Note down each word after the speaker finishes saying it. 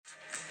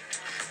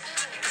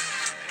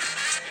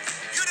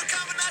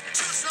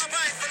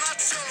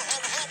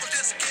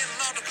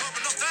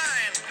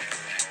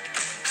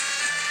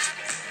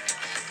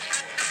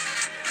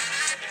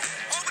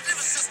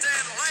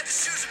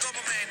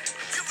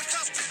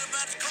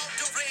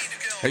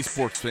Hey,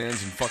 sports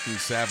fans and fucking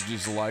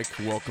savages alike,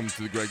 welcome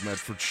to the Greg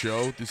Medford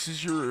Show. This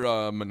is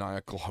your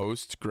maniacal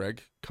host,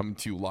 Greg, coming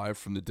to you live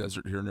from the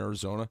desert here in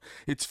Arizona.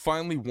 It's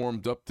finally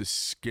warmed up to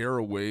scare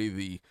away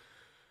the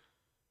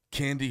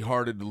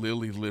candy-hearted,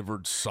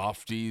 lily-livered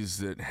softies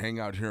that hang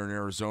out here in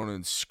Arizona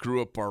and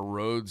screw up our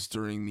roads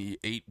during the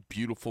 8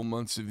 beautiful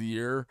months of the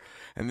year,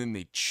 and then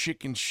they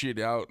chicken shit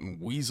out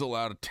and weasel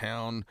out of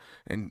town,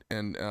 and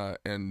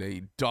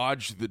they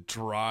dodge the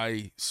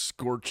dry,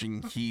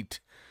 scorching heat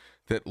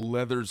that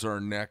leathers our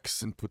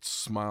necks and puts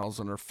smiles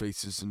on our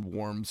faces and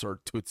warms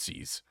our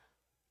tootsies.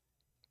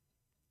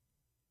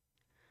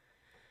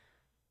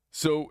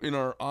 So in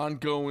our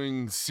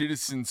ongoing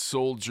citizen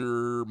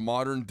soldier,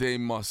 modern day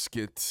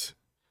musket,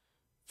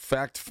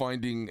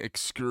 fact-finding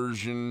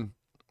excursion,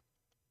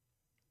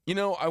 you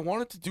know, I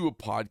wanted to do a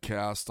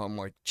podcast on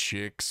like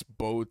chicks,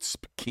 boats,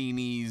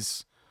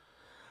 bikinis,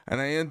 and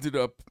I ended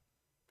up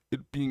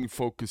it being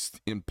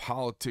focused in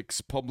politics,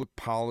 public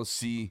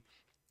policy,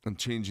 and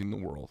changing the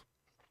world.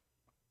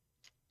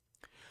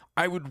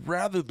 I would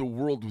rather the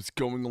world was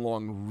going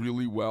along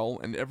really well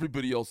and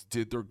everybody else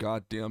did their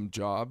goddamn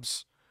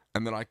jobs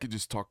and then I could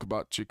just talk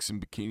about chicks in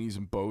bikinis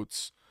and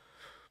boats.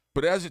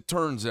 But as it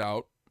turns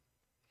out,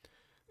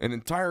 an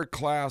entire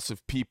class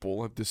of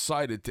people have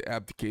decided to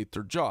abdicate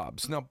their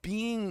jobs. Now,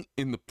 being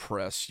in the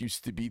press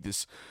used to be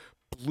this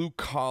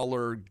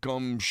blue-collar,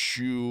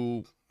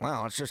 gumshoe,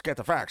 well, let's just get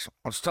the facts.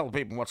 Let's tell the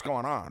people what's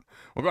going on.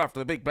 We'll go after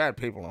the big bad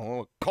people and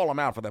we'll call them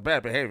out for their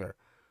bad behavior.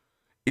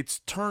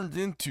 It's turned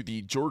into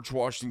the George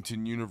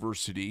Washington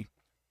University,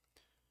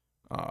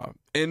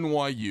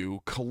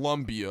 NYU,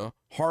 Columbia,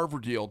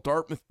 Harvard, Yale,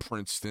 Dartmouth,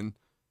 Princeton,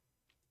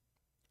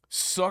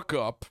 suck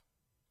up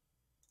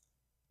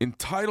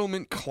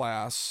entitlement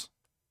class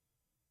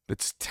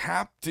that's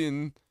tapped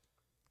in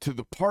to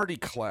the party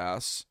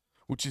class,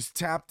 which is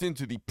tapped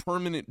into the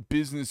permanent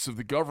business of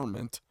the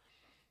government.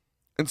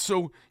 And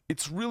so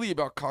it's really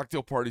about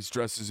cocktail parties,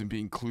 dresses, and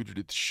being included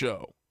at the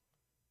show.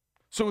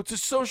 So it's a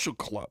social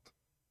club.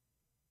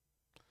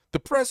 The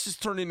press has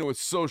turned into a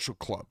social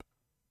club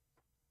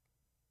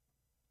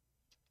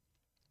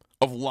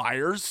of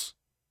liars,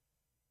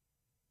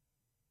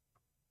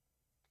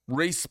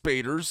 race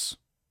baiters,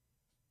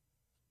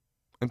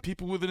 and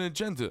people with an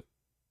agenda.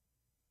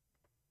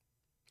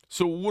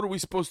 So what are we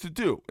supposed to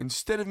do?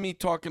 Instead of me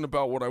talking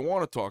about what I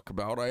want to talk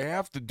about, I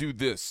have to do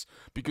this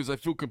because I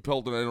feel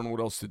compelled and I don't know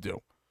what else to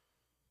do.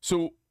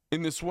 So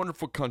in this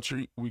wonderful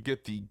country, we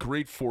get the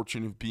great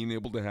fortune of being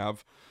able to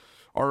have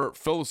our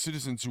fellow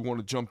citizens who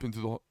want to jump into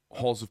the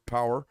halls of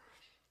power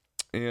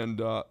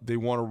and they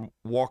want to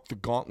walk the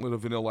gauntlet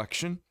of an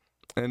election.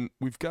 And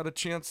we've got a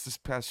chance this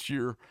past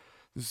year,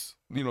 this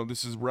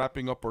is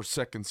wrapping up our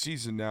second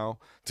season now,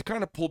 to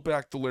kind of pull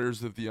back the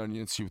layers of the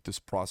onion and see what this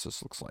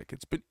process looks like.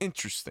 It's been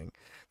interesting.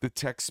 The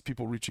texts,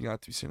 people reaching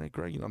out to me saying, hey,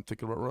 Greg, I'm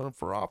thinking about running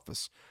for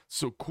office. It's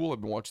so cool.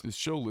 I've been watching this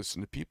show,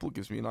 listening to people. It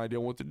gives me an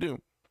idea what to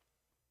do.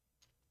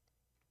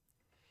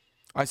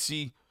 I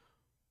see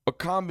a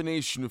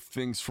combination of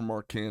things from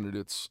our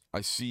candidates.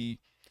 I see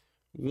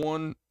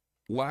one,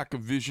 lack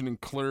of vision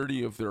and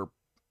clarity of their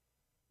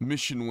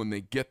mission when they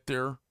get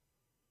there.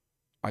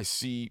 I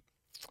see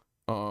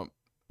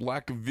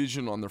lack of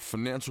vision on their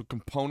financial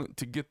component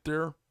to get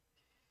there.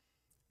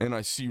 And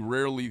I see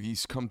rarely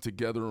these come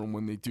together, and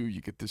when they do,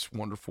 you get this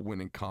wonderful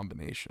winning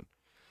combination.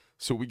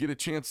 So we get a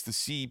chance to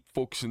see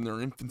folks in their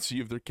infancy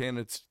of their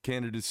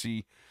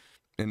candidacy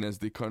and as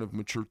they kind of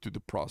mature through the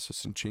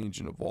process and change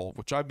and evolve,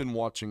 which I've been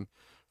watching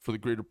for the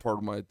greater part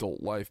of my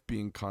adult life,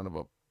 being kind of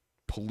a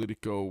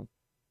politico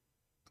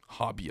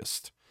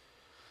hobbyist.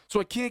 So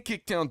I can't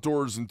kick down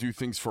doors and do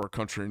things for our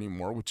country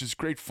anymore, which is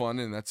great fun,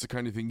 and that's the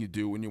kind of thing you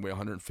do when you weigh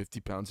 150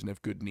 pounds and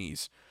have good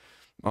knees.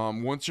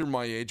 Once you're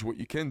my age, what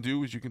you can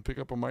do is you can pick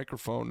up a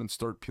microphone and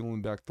start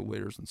peeling back the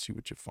layers and see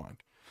what you find.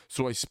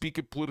 So I speak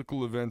at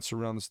political events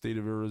around the state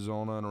of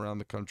Arizona and around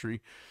the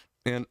country,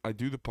 and I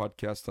do the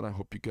podcast, and I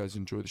hope you guys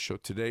enjoy the show.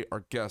 Today,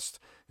 our guest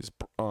is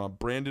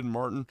Brandon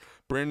Martin.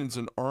 Brandon's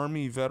an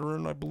Army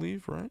veteran, I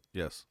believe, right?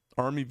 Yes.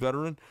 Army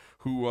veteran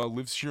who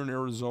lives here in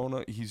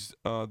Arizona. He's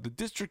the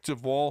districts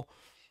have all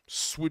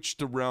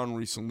switched around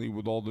recently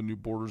with all the new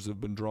borders that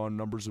have been drawn.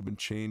 Numbers have been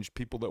changed.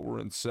 People that were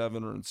in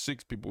 7 or in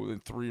 6, people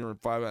in 3 or in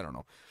 5. I don't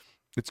know.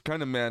 It's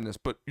kind of madness.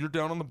 But you're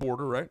down on the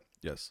border, right?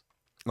 Yes.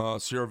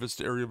 Sierra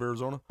Vista area of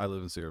Arizona. I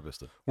live in Sierra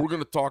Vista. We're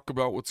going to talk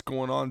about what's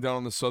going on down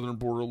on the southern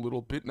border a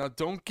little bit. Now,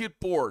 don't get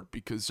bored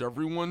because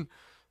everyone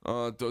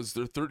does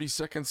their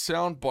 30-second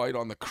soundbite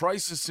on the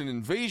crisis and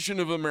invasion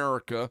of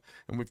America,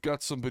 and we've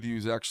got somebody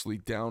who's actually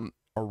down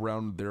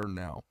around there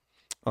now.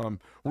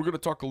 We're going to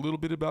talk a little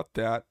bit about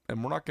that,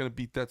 and we're not going to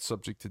beat that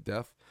subject to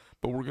death,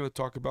 but we're going to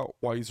talk about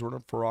why he's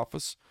running for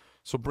office.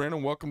 So,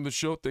 Brandon, welcome to the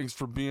show. Thanks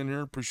for being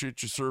here.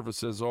 Appreciate your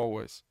service, as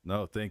always.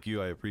 No, thank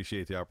you. I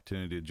appreciate the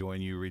opportunity to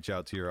join you, reach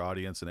out to your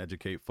audience, and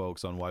educate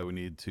folks on why we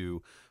need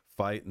to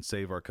fight and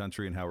save our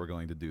country and how we're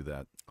going to do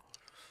that.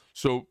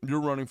 So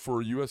you're running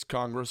for U.S.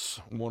 Congress,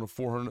 one of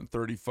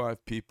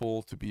 435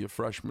 people to be a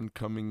freshman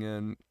coming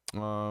in.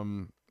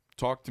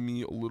 Talk to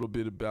me a little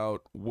bit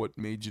about what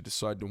made you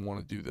decide to want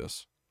to do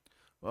this.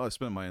 Well, I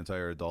spent my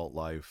entire adult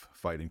life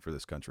fighting for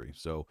this country.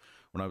 So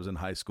when I was in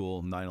high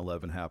school,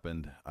 9/11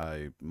 happened.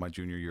 My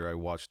junior year, I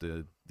watched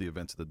the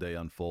events of the day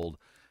unfold,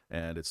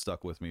 and it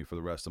stuck with me for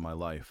the rest of my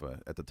life.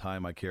 At the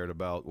time, I cared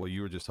about what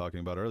you were just talking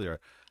about earlier.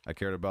 I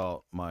cared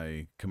about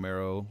my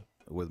Camaro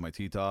with my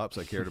T-tops.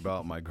 I cared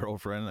about my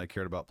girlfriend. I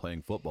cared about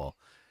playing football.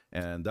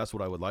 And that's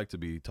what I would like to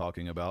be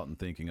talking about and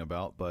thinking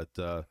about. But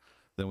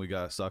then we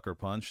got sucker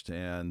punched,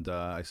 and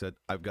I said,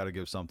 I've got to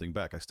give something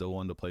back. I still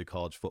wanted to play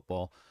college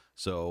football.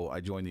 So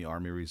I joined the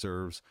Army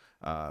Reserves.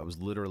 I was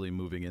literally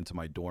moving into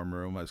my dorm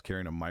room. I was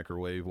carrying a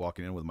microwave,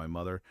 walking in with my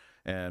mother,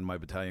 and my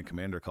battalion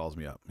commander calls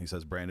me up. He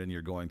says, Brandon,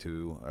 you're going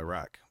to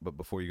Iraq. But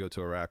before you go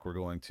to Iraq, we're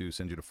going to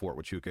send you to Fort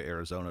Huachuca,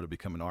 Arizona to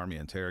become an Army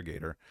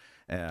interrogator,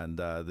 and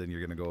then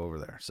you're going to go over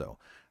there. So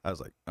I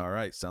was like, all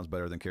right, sounds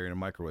better than carrying a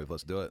microwave.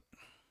 Let's do it.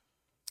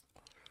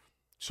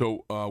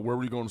 So where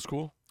were you going to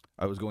school?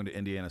 I was going to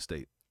Indiana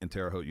State in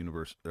Terre Haute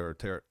University, or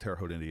Terre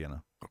Haute,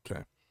 Indiana.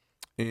 Okay.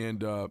 And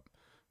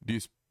do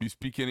you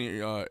speak any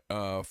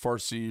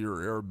Farsi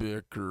or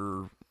Arabic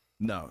or?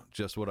 No,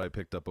 just what I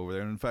picked up over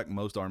there. And in fact,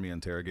 most Army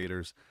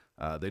interrogators,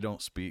 they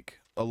don't speak,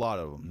 a lot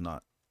of them,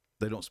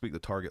 they don't speak the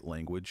target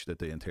language that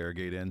they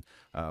interrogate in.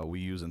 We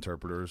use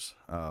interpreters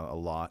a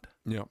lot.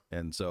 Yeah.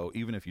 And so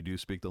even if you do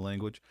speak the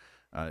language,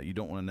 you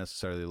don't want to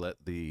necessarily let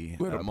the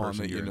them on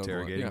person that you're you know the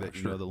interrogating lang- yeah, that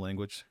you sure. know the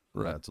language.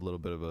 Right. It's a little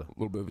bit of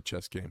a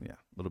chess game. Yeah,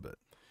 a little bit.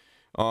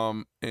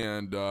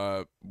 And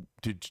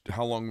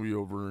how long were you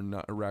over in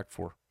Iraq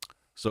for?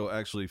 So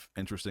actually,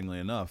 interestingly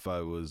enough,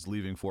 I was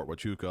leaving Fort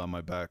Huachuca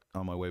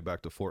on my way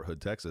back to Fort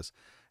Hood, Texas,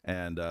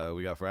 and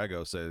we got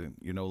Frago saying,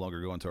 "You're no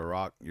longer going to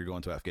Iraq, you're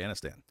going to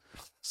Afghanistan."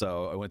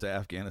 So I went to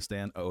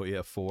Afghanistan,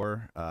 OEF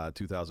 4,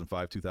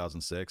 2005,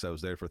 2006. I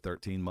was there for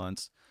 13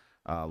 months.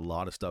 A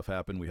lot of stuff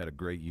happened. We had a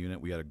great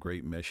unit. We had a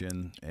great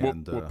mission.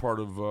 And what part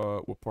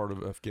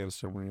of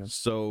Afghanistan were you in?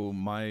 So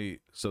my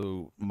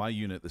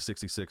unit, the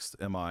 66th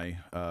MI,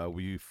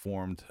 we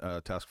formed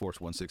Task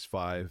Force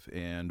 165,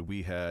 and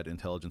we had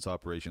intelligence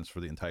operations for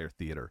the entire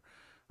theater.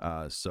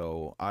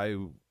 So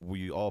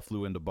we all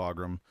flew into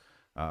Bagram,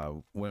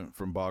 went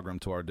from Bagram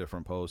to our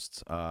different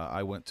posts.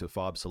 I went to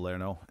Fob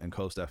Salerno in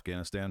Coast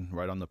Afghanistan,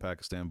 right on the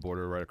Pakistan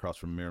border, right across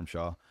from Miram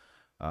Shah.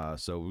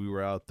 So we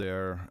were out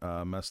there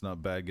messing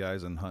up bad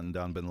guys and hunting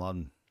down bin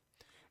Laden.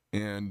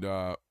 And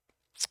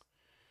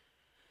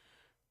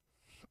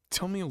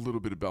tell me a little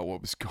bit about what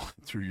was going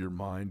through your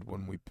mind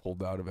when we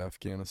pulled out of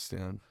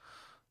Afghanistan.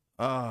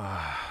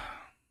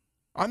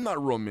 I'm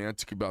not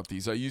romantic about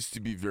these. I used to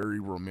be very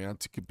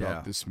romantic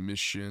about this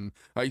mission.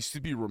 I used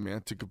to be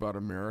romantic about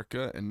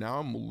America, and now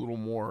I'm a little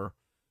more.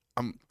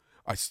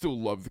 I still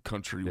love the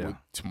country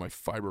to my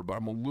fiber, but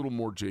I'm a little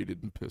more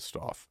jaded and pissed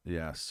off.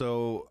 Yeah.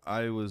 So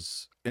I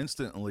was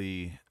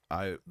instantly.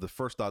 The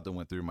first thought that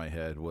went through my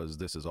head was,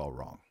 this is all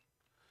wrong.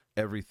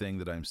 Everything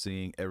that I'm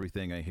seeing,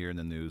 everything I hear in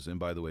the news, and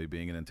by the way,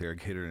 being an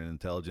interrogator and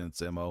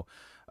intelligence MO,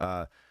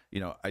 I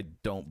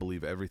don't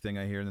believe everything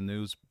I hear in the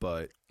news,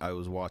 but I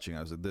was watching.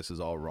 I was like, this is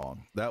all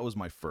wrong. That was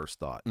my first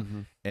thought.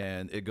 Mm-hmm.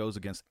 And it goes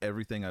against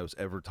everything I was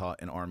ever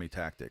taught in Army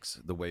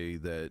tactics, the way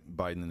that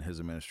Biden and his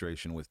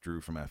administration withdrew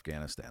from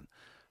Afghanistan.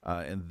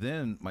 And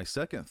then my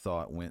second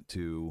thought went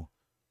to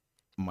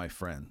my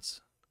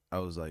friends. I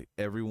was like,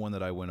 everyone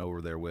that I went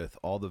over there with,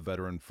 all the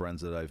veteran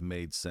friends that I've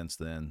made since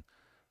then,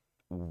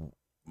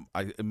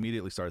 I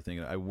immediately started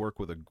thinking, I work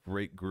with a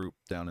great group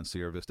down in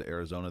Sierra Vista,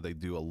 Arizona. They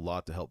do a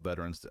lot to help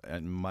veterans.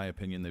 And in my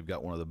opinion, they've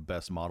got one of the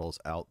best models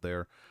out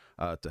there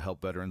to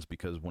help veterans,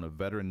 because when a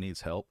veteran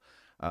needs help,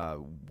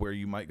 where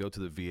you might go to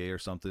the VA or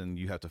something,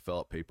 you have to fill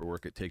out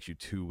paperwork. It takes you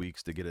 2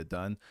 weeks to get it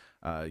done.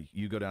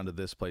 You go down to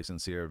this place in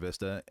Sierra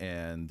Vista,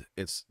 and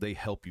they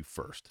help you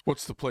first.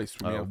 What's the place?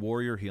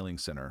 Warrior Healing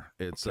Center.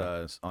 It's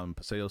on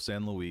Paseo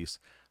San Luis.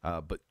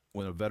 But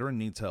when a veteran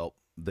needs help,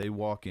 they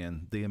walk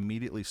in, they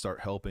immediately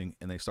start helping,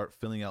 and they start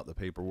filling out the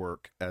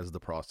paperwork as the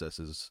process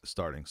is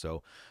starting.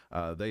 So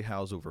they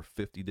house over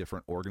 50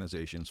 different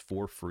organizations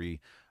for free,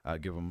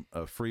 give them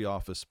a free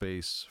office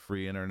space,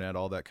 free internet,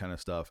 all that kind of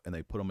stuff, and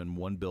they put them in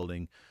one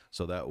building.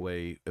 So that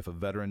way, if a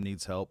veteran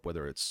needs help,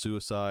 whether it's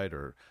suicide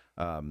or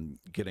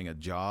getting a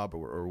job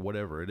or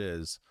whatever it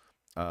is,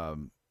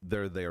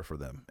 they're there for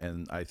them.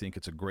 And I think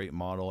it's a great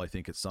model. I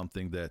think it's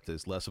something that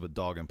is less of a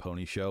dog and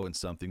pony show and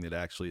something that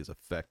actually is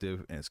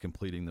effective and is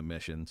completing the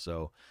mission.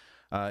 So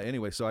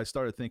anyway, so I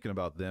started thinking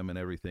about them and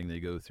everything they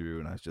go through,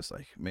 and I was just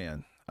like,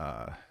 man,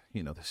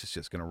 this is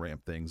just going to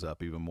ramp things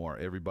up even more.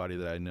 Everybody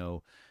that I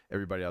know,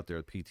 everybody out there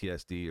with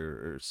PTSD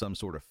or some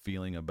sort of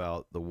feeling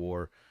about the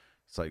war,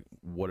 it's like,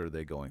 what are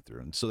they going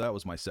through? And so that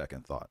was my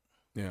second thought.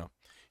 Yeah.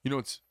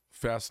 It's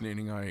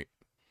fascinating.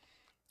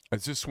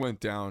 As this went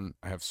down,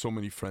 I have so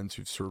many friends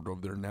who've served over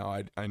there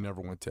now. I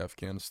never went to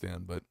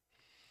Afghanistan, but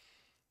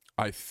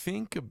I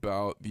think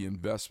about the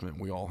investment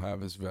we all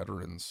have as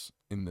veterans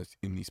in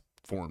these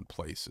foreign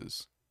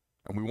places.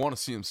 and we want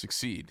to see him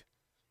succeed,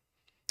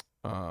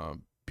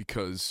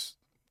 because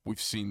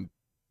we've seen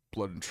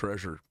blood and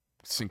treasure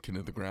sink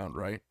into the ground,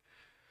 right?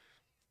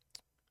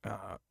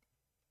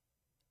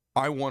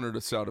 I wanted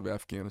us out of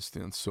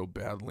Afghanistan so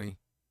badly,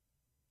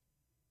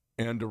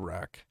 and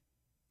Iraq,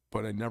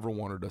 but I never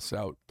wanted us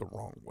out the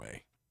wrong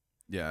way.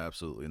 Yeah,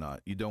 absolutely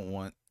not. You don't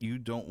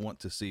want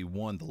to see,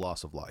 one, the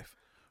loss of life,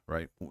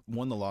 right?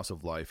 One, the loss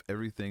of life,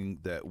 everything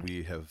that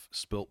we have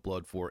spilt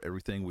blood for,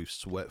 everything we've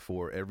sweat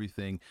for,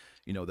 everything,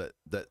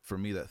 that for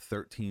me, that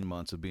 13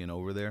 months of being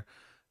over there.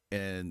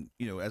 And,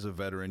 as a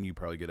veteran, you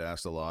probably get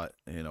asked a lot,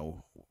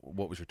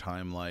 what was your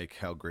time like?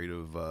 How great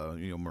of,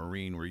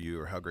 Marine were you,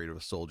 or how great of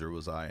a soldier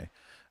was I?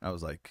 I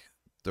was like,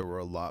 there were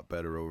a lot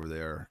better over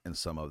there, and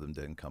some of them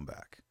didn't come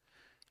back.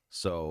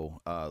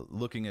 So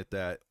looking at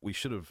that, we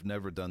should have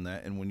never done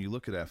that. And when you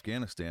look at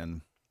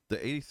Afghanistan, the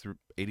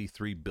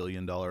 $83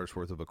 billion worth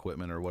of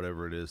equipment, or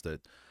whatever it is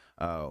that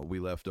we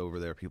left over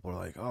there, people are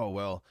like, oh,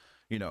 well,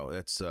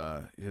 it's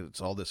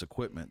all this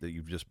equipment that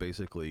you've just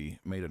basically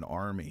made an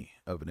army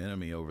of an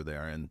enemy over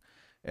there. And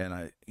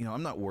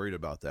I'm not worried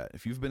about that.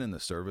 If you've been in the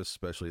service,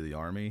 especially the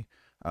Army,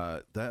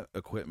 that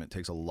equipment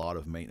takes a lot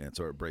of maintenance,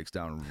 or it breaks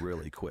down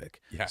really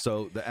quick. Yeah.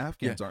 So the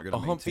Afghans aren't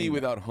going to a Humvee maintain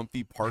without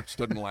Humvee parts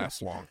doesn't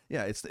last long.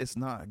 Yeah, it's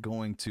not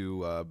going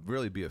to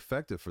really be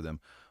effective for them.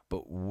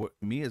 But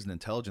me as an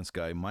intelligence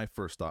guy, my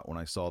first thought when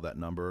I saw that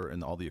number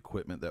and all the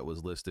equipment that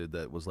was listed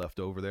that was left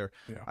over there,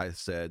 I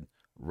said,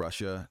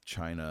 Russia,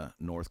 China,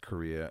 North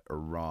Korea,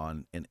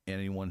 Iran, and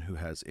anyone who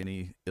has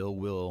any ill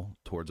will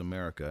towards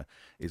America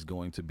is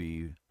going to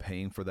be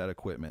paying for that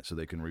equipment so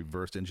they can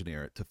reverse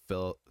engineer it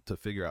to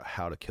figure out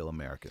how to kill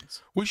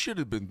Americans. We should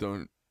have been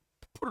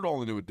put it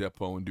all into a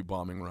depot and do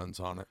bombing runs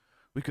on it.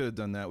 We could have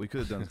done that. We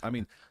could have done. I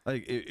mean,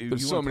 like,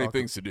 there's so many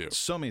things to do.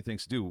 So many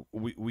things to do.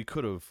 We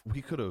could have.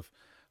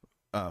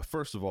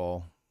 First of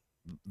all,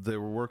 they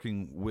were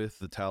working with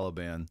the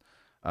Taliban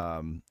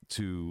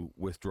to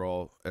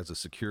withdraw as a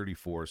security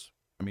force.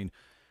 I mean,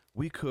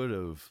 we could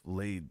have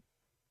laid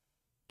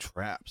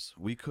traps.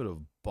 We could have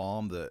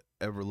bombed the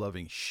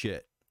ever-loving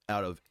shit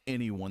out of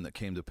anyone that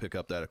came to pick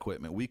up that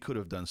equipment. We could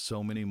have done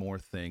so many more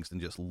things than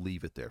just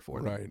leave it there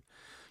for them. Right.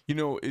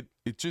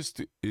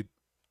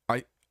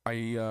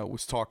 I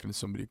was talking to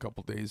somebody a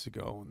couple days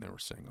ago, and they were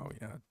saying, oh,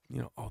 yeah,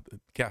 the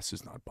gas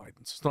is not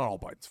Biden's. It's not all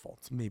Biden's fault.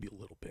 It's maybe a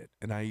little bit.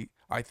 And I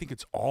think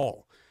it's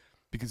all,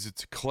 because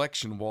it's a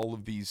collection of all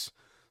of these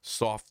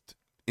soft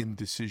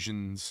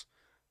indecisions,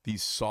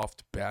 these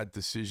soft bad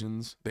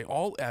decisions. They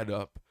all add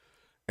up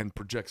and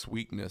projects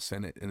weakness,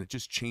 and it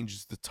just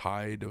changes the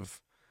tide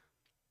of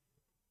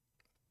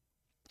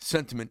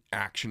sentiment,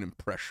 action, and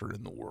pressure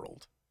in the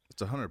world.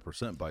 It's 100%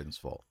 Biden's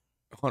fault.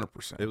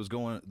 100%. It was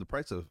the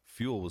price of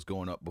fuel was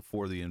going up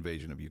before the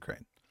invasion of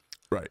Ukraine.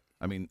 Right.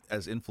 I mean,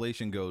 as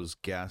inflation goes,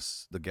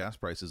 the gas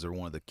prices are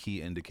one of the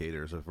key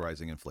indicators of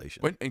rising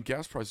inflation. And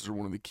gas prices are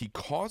one of the key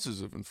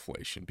causes of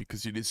inflation,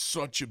 because it is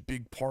such a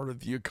big part of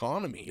the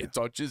economy. Yeah. It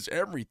touches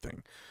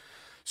everything.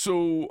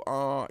 So,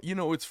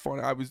 it's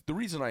funny. The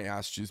reason I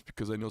asked you is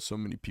because I know so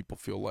many people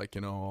feel like,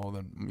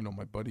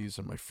 my buddies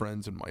and my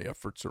friends and my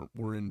efforts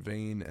were in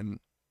vain.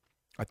 And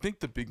I think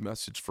the big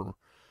message for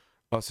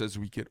us as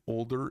we get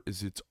older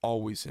is it's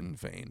always in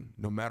vain,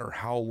 no matter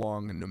how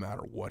long and no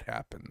matter what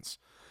happens.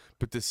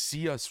 But to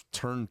see us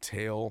turn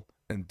tail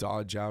and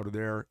dodge out of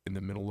there in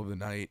the middle of the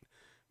night,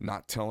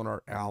 not telling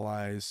our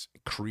allies,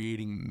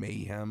 creating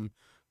mayhem,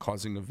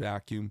 causing a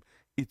vacuum,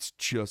 it's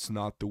just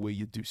not the way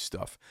you do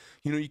stuff.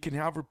 You can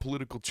have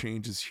political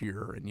changes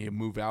here, and you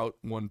move out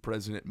one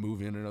president,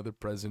 move in another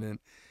president,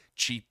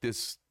 cheat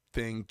this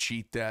thing,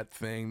 cheat that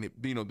thing,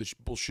 the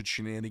bullshit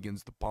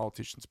shenanigans the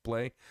politicians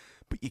play.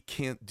 But you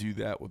can't do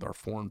that with our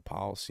foreign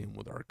policy and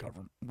with our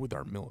government, with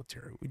our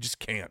military. We just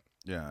can't.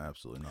 Yeah,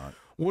 absolutely not.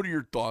 What are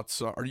your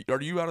thoughts? Are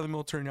you out of the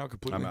military now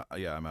completely?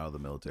 I'm out of the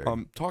military.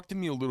 Talk to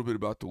me a little bit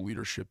about the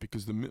leadership,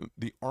 because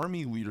the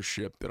Army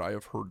leadership that I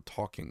have heard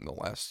talking the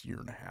last year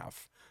and a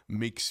half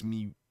makes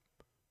me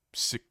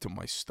sick to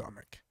my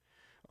stomach.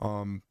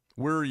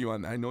 Where are you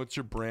on that? I know it's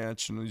your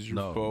branch and these are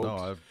your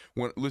folks.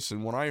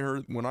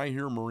 When I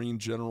hear Marine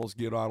generals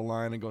get out of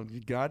line and go, you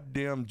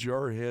goddamn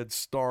jarhead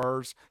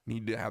stars they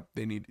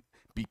need to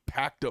be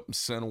packed up and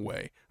sent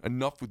away.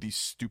 Enough with these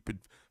stupid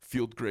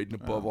field grade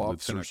and above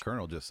officers. Lieutenant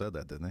Colonel just said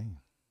that, didn't he?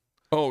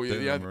 Oh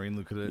yeah, Marine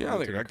Lieutenant. Yeah,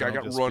 I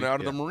got run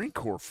out of the Marine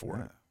Corps for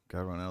it.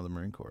 Got run out of the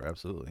Marine Corps,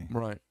 absolutely.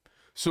 Right.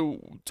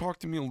 So talk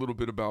to me a little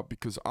bit about,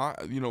 because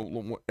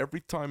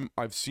every time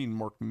I've seen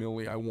Mark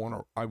Milley, I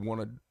want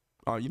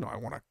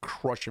to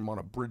crush him on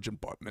a bridge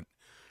abutment.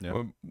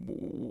 Yeah.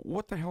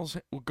 What the hell's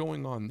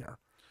going on there?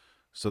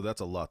 So that's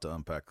a lot to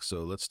unpack.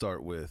 So let's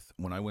start with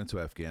when I went to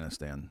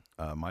Afghanistan.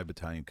 My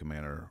battalion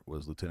commander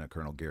was Lieutenant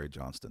Colonel Gary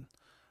Johnston.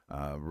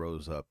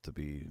 Rose up to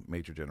be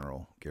Major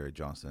General Gary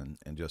Johnston,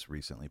 and just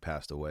recently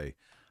passed away.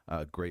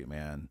 Great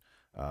man.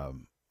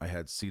 I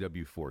had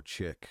CW4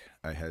 Chick.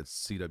 I had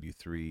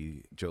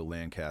CW3 Joe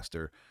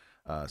Lancaster.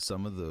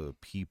 some of the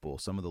people,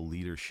 some of the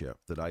leadership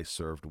that I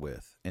served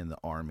with in the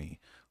Army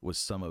was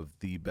some of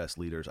the best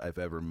leaders I've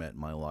ever met in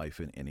my life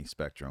in any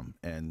spectrum.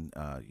 And,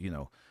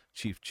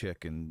 Chief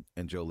Chick and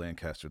Joe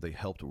Lancaster, they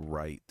helped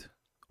write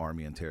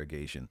Army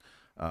interrogation.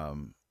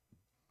 FM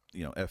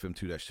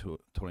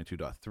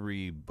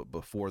 2-22.3, but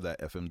before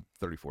that, FM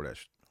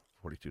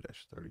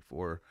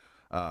 34-42-34.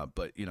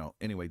 But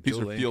anyway, These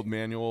are field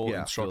manual,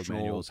 instructional field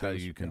manuals, how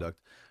things, you conduct.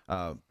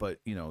 But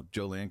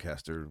Joe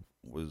Lancaster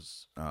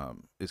is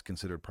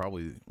considered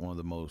probably one of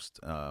the most.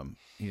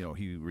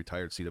 He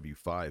retired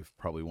CW5,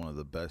 probably one of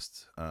the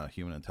best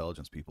human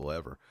intelligence people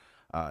ever.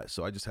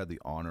 So I just had the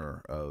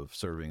honor of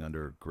serving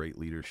under great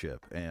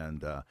leadership.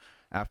 And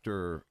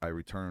after I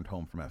returned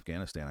home from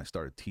Afghanistan, I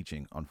started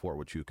teaching on Fort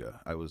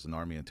Huachuca. I was an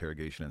Army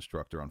interrogation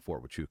instructor on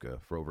Fort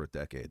Huachuca for over a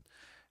decade.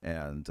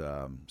 And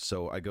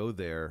so I go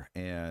there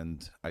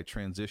and I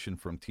transitioned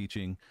from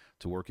teaching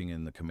to working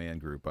in the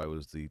command group. I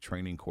was the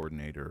training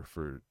coordinator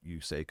for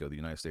USACO, the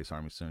United States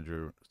Army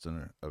Center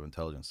of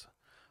Intelligence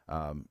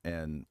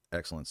and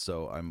Excellence.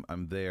 So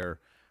I'm there.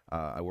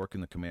 I work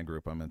in the command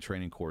group. I'm a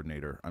training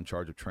coordinator. I'm in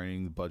charge of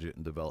training, budget,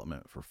 and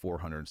development for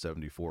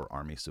 474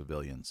 Army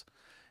civilians.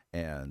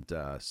 And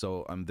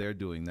so I'm there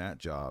doing that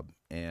job.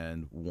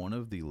 And one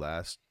of the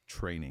last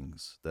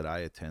trainings that I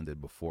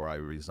attended before I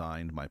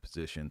resigned my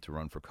position to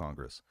run for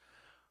Congress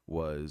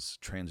was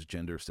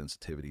transgender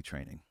sensitivity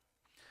training.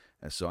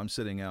 And so I'm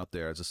sitting out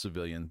there as a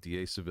civilian,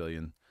 DA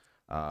civilian.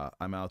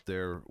 I'm out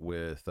there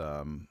with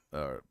a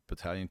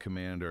battalion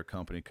commander,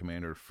 company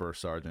commander,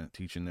 first sergeant,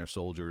 teaching their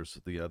soldiers,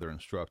 the other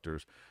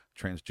instructors,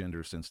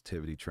 transgender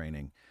sensitivity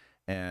training.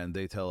 And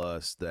they tell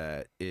us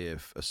that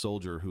if a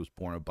soldier who's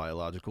born a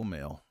biological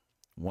male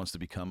wants to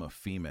become a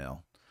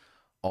female,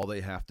 all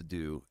they have to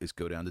do is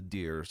go down to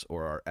Deers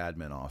or our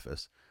admin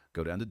office,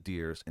 go down to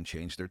Deers and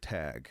change their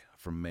tag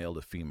from male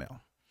to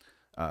female.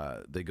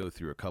 They go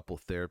through a couple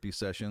therapy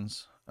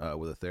sessions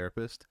with a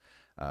therapist.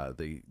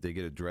 They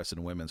get to dress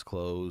in women's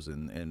clothes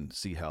and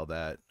see how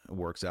that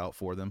works out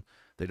for them.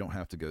 They don't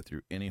have to go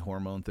through any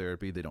hormone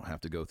therapy. They don't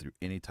have to go through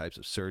any types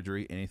of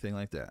surgery, anything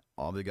like that.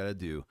 All they got to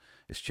do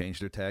is change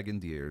their tag in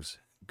Deers,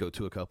 go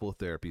to a couple of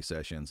therapy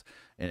sessions,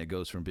 and it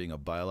goes from being a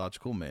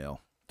biological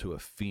male to a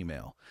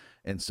female.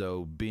 And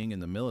so being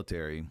in the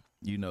military,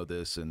 you know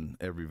this, and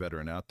every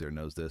veteran out there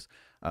knows this,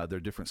 there are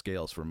different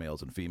scales for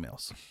males and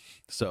females.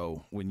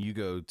 So when you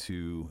go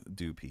to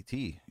do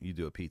PT, you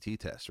do a PT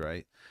test,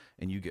 right?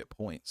 And you get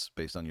points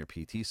based on your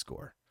PT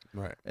score.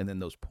 Right. And then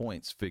those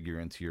points figure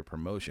into your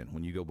promotion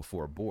when you go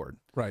before a board.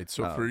 Right.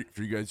 So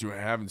for you guys who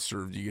haven't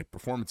served, you get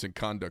performance and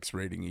conducts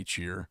rating each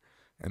year.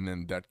 And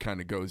then that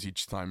kind of goes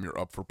each time you're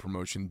up for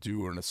promotion,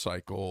 due or in a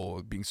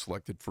cycle, being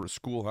selected for a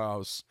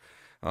schoolhouse.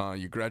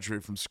 You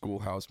graduate from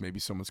schoolhouse, maybe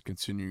someone's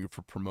continuing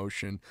for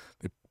promotion.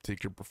 They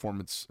take your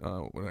performance,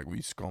 like we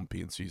used to call them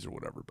PNCs or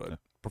whatever, but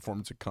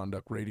performance and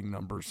conduct rating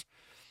numbers.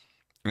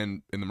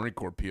 And in the Marine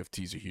Corps,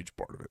 PFT is a huge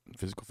part of it.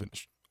 Physical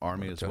fitness.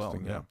 Army as well,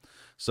 yeah.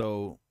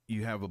 So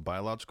you have a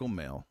biological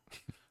male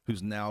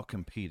who's now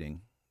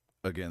competing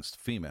against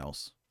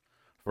females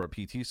for a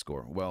PT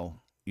score.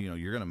 Well,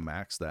 you're going to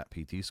max that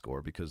PT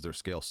score because their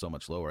scale's so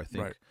much lower. I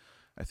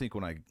think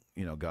when I,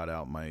 got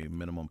out, my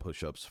minimum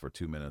push-ups for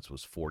 2 minutes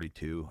was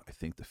 42. I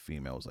think the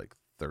female was like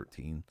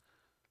 13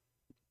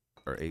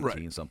 or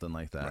 18, something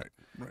like that.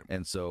 Right.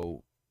 And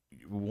so,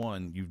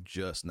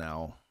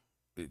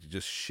 it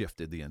just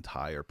shifted the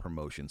entire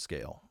promotion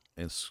scale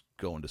and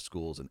going to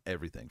schools and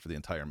everything for the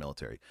entire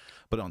military.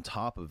 But on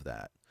top of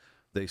that,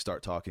 they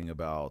start talking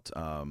about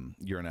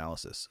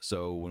urinalysis.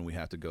 So when we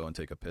have to go and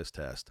take a piss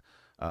test,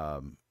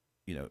 I'm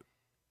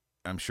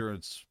sure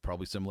it's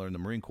probably similar in the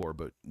Marine Corps,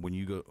 but when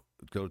you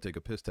go to take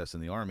a piss test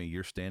in the Army,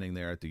 you're standing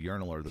there at the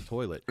urinal or the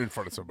toilet in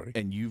front of somebody,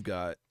 and you've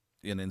got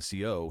an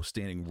NCO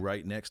standing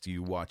right next to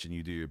you watching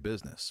you do your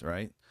business,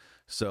 right?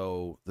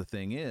 So the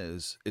thing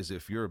is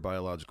if you're a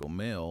biological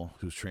male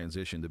who's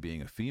transitioned to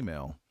being a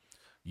female,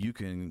 you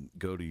can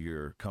go to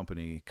your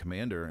company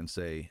commander and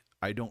say,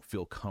 I don't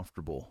feel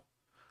comfortable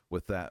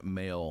with that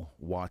male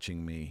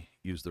watching me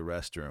use the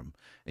restroom.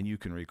 And you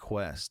can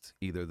request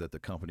either that the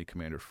company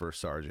commander, first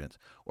sergeant,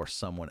 or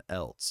someone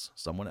else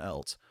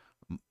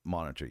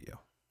monitor you.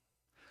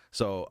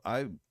 So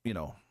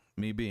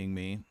me being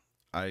me,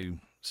 I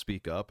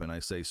speak up and I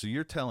say, so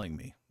you're telling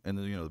me, and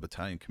then, the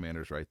battalion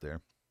commander's right there.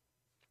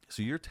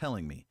 So you're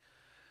telling me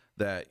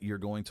that you're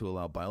going to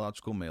allow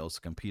biological males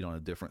to compete on a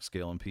different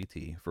scale in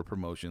PT for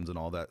promotions and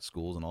all that,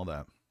 schools and all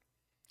that.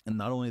 And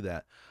not only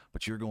that,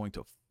 but you're going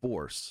to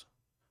force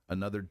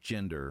another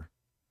gender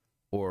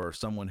or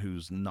someone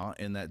who's not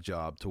in that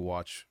job to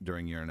watch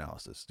during your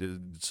analysis.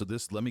 So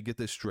let me get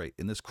this straight.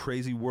 In this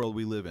crazy world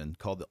we live in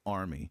called the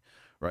Army,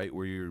 right,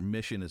 where your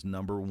mission is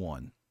number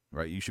one,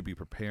 right? You should be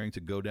preparing to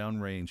go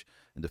down range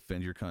and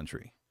defend your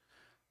country.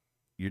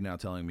 You're now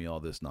telling me all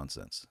this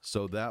nonsense.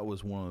 So that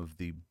was one of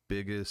the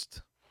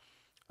biggest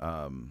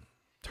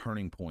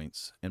turning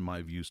points in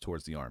my views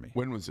towards the Army.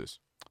 When was this?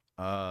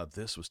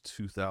 This was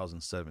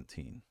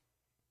 2017.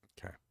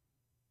 Okay.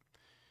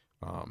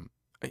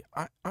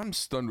 I'm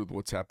stunned with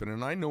what's happened,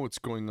 and I know what's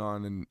going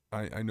on, and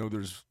I know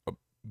there's a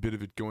bit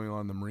of it going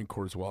on in the Marine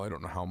Corps as well. I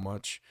don't know how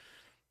much,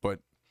 but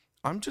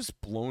I'm just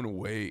blown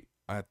away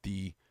at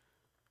the.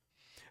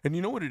 And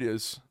you know what it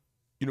is?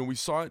 We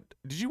saw it.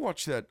 Did you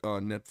watch that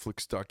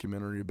Netflix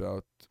documentary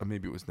about,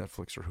 maybe it was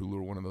Netflix or Hulu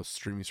or one of those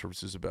streaming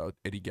services about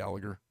Eddie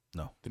Gallagher,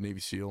 No, the Navy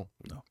SEAL?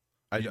 no.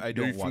 I Are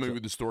don't you watch familiar it.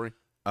 with the story?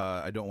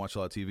 I don't watch a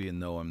lot of TV, and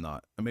no, I'm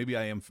not. Maybe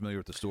I am familiar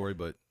with the story,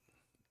 but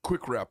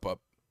Quick wrap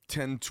up: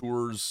 10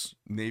 tours,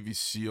 Navy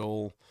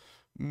SEAL,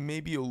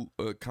 maybe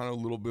a kind of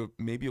a little bit,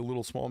 maybe a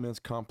little small man's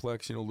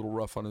complex. A little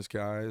rough on his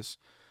guys.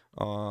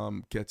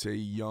 Gets a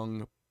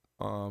young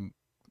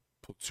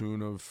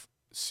platoon of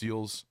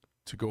SEALs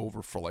to go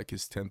over for like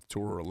his 10th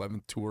tour or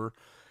 11th tour,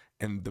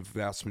 and the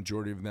vast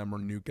majority of them are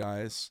new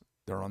guys.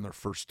 They're on their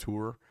first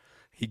tour.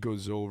 He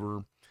goes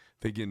over.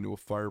 They get into a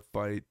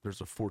firefight.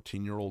 There's a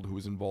 14-year-old who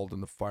was involved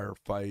in the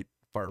firefight.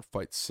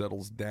 Firefight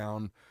settles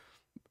down.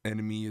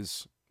 Enemy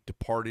is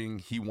departing.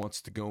 He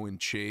wants to go and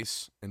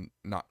chase and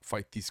not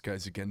fight these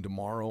guys again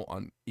tomorrow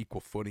on equal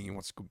footing. He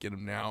wants to go get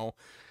them now.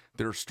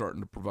 They're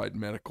starting to provide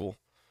medical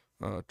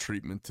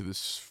treatment to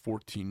this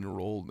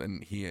 14-year-old,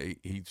 and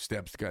he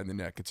stabs the guy in the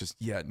neck. It's just,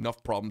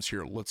 enough problems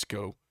here. Let's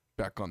go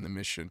back on the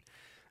mission.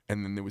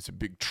 And then there was a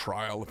big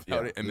trial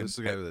about it. And this is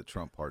the guy that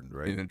Trump pardoned,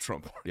 right? And then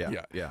Trump.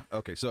 Yeah.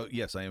 Okay, so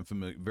yes, I am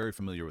very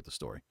familiar with the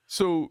story.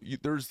 So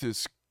there's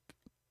this,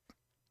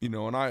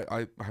 and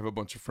I have a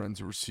bunch of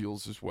friends who are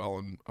SEALs as well,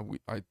 and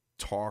I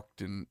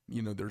talked, and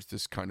there's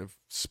this kind of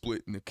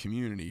split in the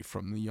community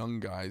from the young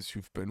guys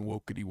who've been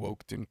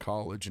woked in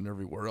college and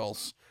everywhere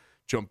else,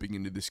 jumping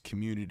into this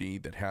community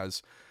that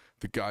has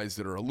the guys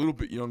that are a little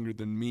bit younger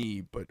than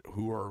me, but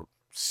who are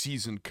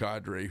seasoned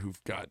cadre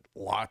who've got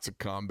lots of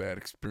combat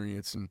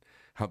experience and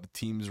how the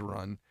teams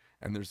run.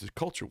 And there's this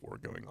culture war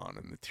going on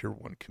in the Tier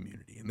 1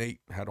 community, and they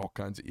had all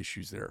kinds of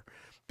issues there.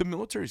 The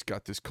military's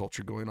got this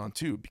culture going on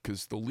too,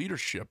 because the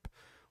leadership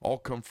all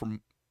come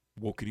from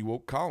woke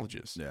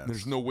colleges. Yeah,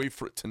 there's no way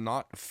for it to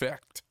not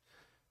affect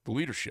the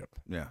leadership.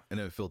 Yeah, and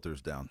it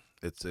filters down.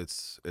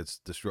 It's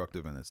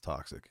destructive and it's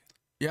toxic.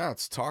 Yeah,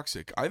 it's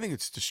toxic. I think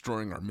it's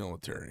destroying our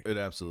military. It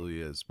absolutely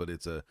is, but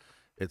it's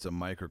a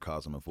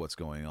microcosm of what's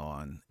going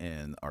on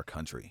in our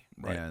country.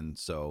 Right. And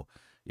so,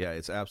 yeah,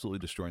 it's absolutely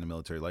destroying the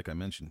military. Like I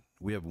mentioned,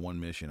 we have one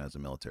mission as a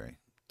military: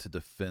 to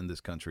defend this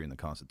country and the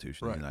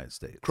Constitution of the United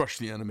States. Crush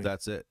the enemy.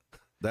 That's it.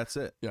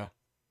 Yeah.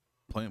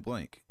 Point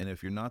blank. And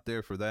if you're not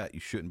there for that,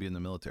 you shouldn't be in the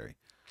military.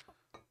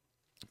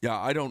 Yeah,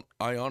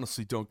 I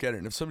honestly don't get it.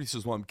 And if somebody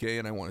says, well, I'm gay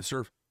and I want to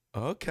serve,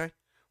 okay,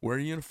 wear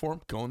a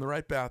uniform, go in the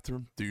right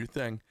bathroom, do your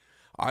thing.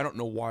 I don't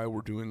know why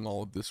we're doing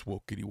all of this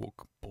woke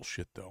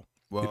bullshit, though.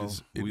 Well,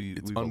 it's we've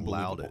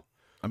allowed it.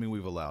 I mean,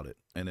 we've allowed it.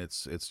 And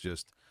it's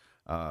just,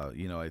 I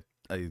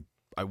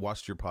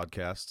watched your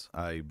podcast.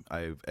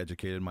 I've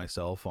educated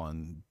myself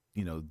on,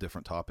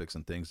 different topics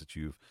and things that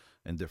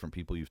and different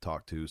people you've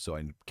talked to. So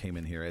I came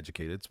in here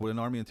educated. It's what an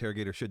Army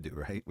interrogator should do,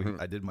 right?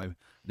 I did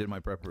my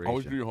preparation.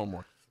 Always do your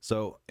homework.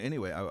 So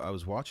anyway, I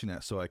was watching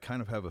that, so I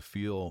kind of have a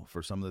feel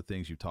for some of the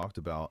things you talked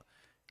about,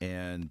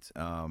 and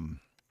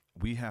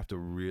we have to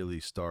really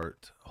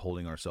start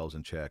holding ourselves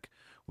in check.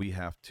 We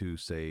have to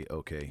say,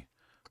 okay,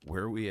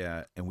 where are we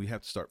at? And we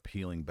have to start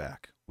peeling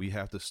back. We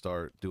have to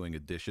start doing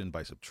addition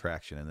by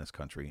subtraction in this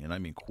country, and I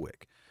mean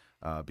quick,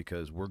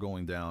 because we're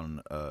going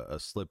down a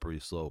slippery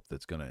slope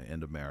that's going to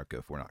end America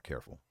if we're not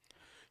careful.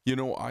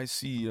 I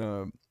see,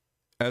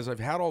 as I've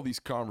had all these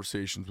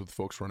conversations with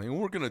folks running, and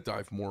we're going to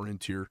dive more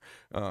into your,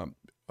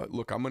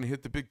 look, I'm going to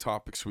hit the big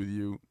topics with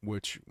you,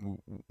 which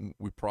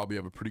we probably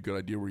have a pretty good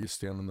idea where you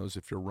stand on those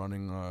if you're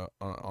running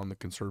on the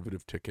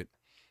conservative ticket.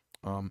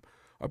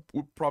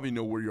 We probably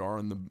know where you are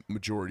in the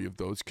majority of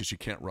those, because you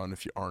can't run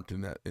if you aren't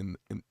in that, in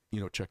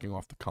checking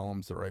off the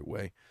columns the right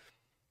way.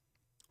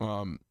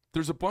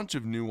 There's a bunch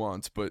of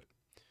nuance, but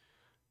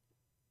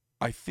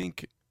I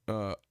think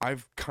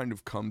I've kind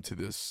of come to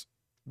this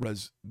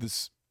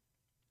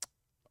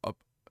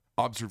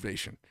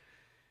observation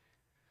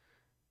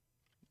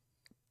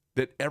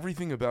that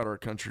everything about our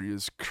country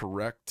is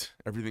correct,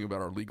 everything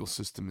about our legal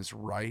system is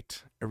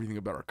right, everything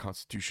about our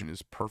Constitution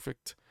is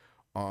perfect.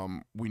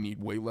 We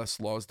need way less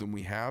laws than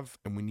we have,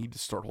 and we need to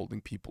start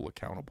holding people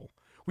accountable.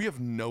 We have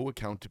no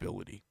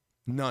accountability.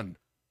 None.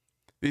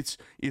 It's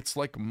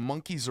like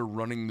monkeys are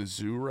running the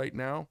zoo right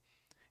now,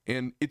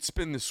 and it's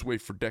been this way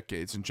for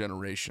decades and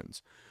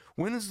generations.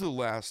 When is the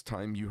last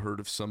time you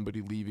heard of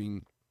somebody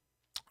leaving?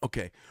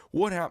 Okay,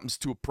 what happens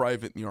to a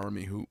private in the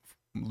Army who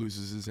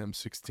loses his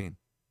M16?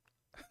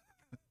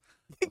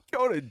 He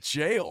go to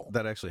jail.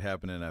 That actually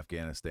happened in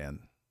Afghanistan.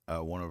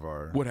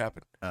 What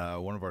happened?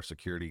 One of our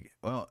security.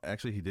 Well,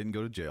 actually, he didn't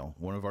go to jail.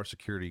 One of our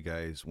security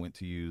guys went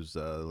to use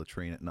the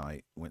latrine at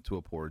night. Went to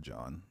a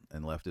porta-john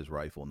and left his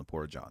rifle in the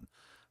porta-john.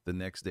 The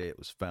next day, it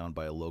was found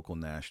by a local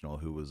national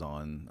who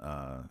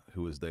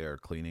was there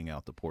cleaning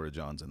out the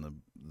porta-johns,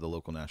 and the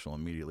local national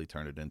immediately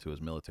turned it into his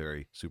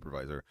military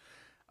supervisor.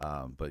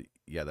 But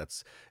yeah,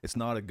 it's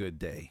not a good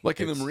day. Like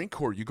in the Marine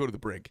Corps, you go to the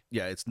brig.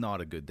 Yeah, it's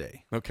not a good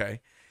day.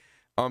 Okay.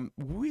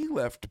 We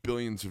left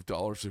billions of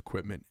dollars of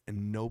equipment,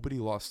 and nobody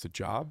lost a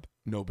job.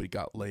 Nobody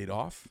got laid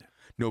off.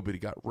 Nobody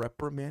got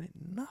reprimanded.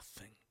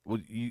 Nothing. Well,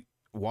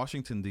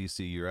 Washington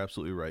D.C. You're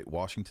absolutely right.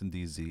 Washington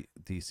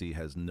D.C.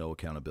 has no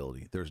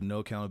accountability. There's no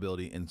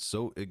accountability, and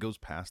so it goes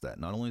past that.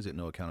 Not only is it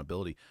no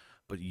accountability,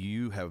 but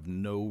you have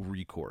no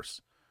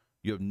recourse.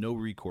 You have no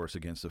recourse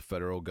against the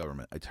federal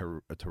government,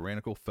 a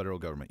tyrannical federal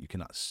government. You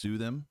cannot sue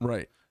them.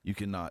 Right. You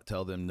cannot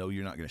tell them, no,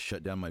 you're not going to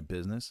shut down my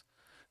business.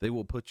 They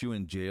will put you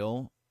in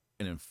jail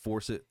and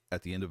enforce it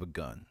at the end of a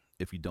gun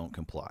if you don't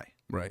comply.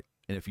 Right.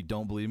 And if you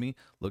don't believe me,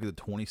 look at the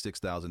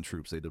 26,000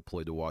 troops they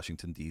deployed to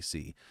Washington,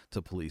 D.C.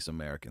 to police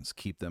Americans,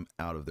 keep them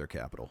out of their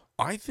capital.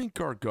 I think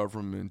our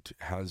government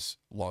has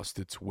lost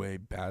its way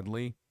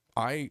badly.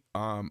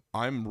 I'm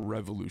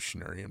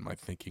revolutionary in my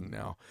thinking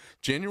now.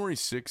 January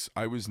 6th,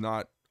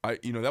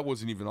 that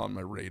wasn't even on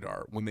my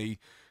radar. When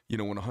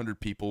when 100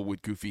 people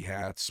with goofy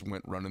hats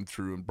went running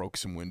through and broke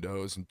some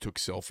windows and took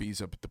selfies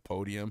up at the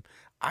podium,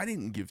 I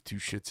didn't give two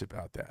shits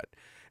about that.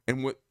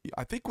 And what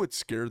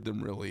scared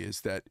them really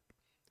is that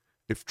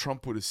if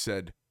Trump would have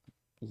said,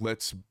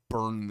 let's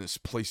burn this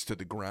place to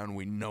the ground,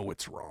 we know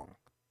it's wrong,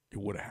 it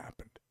would have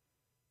happened.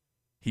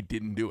 He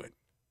didn't do it.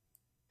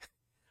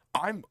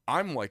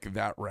 I'm like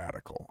that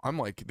radical. I'm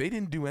like, they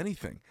didn't do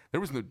anything.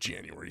 There was no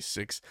January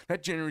 6th.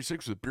 That January 6th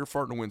was a beer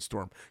fart and a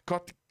windstorm.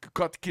 Caught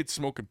the kids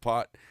smoking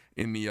pot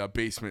in the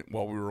basement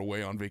while we were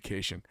away on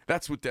vacation.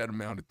 That's what that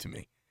amounted to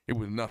me. It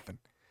was nothing.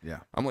 Yeah.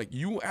 I'm like,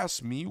 you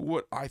ask me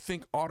what I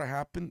think ought to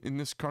happen in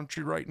this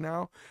country right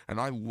now, and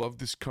I love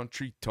this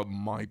country to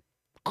my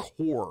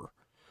core.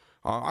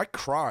 I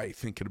cry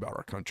thinking about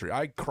our country.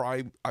 I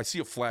cry. I see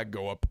a flag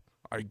go up,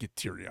 I get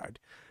teary-eyed.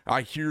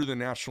 I hear the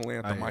national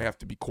anthem. I have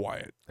to be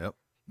quiet. Yep.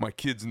 My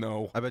kids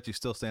know. I bet you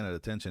still stand at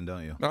attention,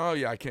 don't you? Oh,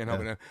 yeah, I can't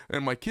help it.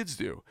 And my kids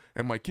do.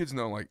 And my kids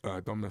know, like,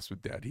 don't mess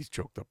with Dad. He's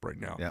choked up right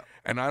now. Yeah.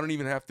 And I don't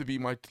even have to be,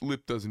 my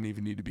lip doesn't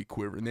even need to be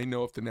quivering. They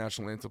know if the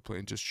national anthem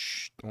playing, just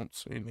shh, don't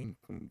say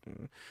anything.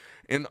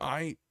 And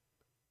I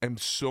am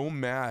so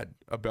mad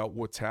about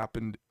what's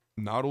happened,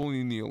 not only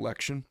in the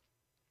election,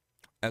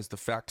 as the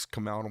facts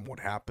come out on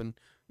what happened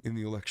in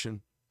the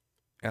election,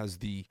 as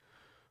the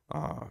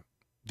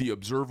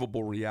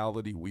observable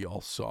reality we all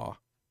saw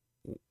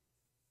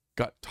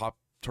got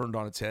turned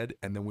on its head,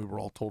 and then we were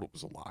all told it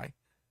was a lie.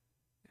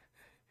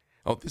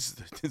 Oh, this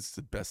is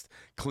the best,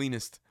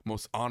 cleanest,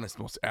 most honest,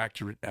 most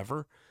accurate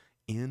ever.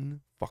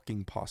 In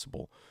fucking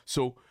possible.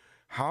 So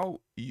how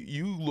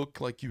you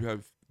look like you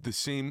have the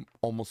same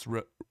almost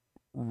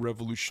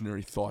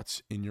revolutionary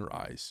thoughts in your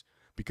eyes,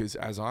 because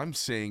as I'm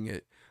saying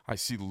it, I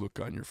see the look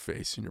on your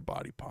face and your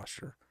body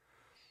posture.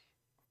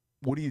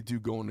 What do you do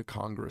going to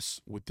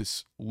Congress with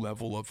this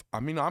level of,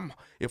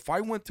 if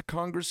I went to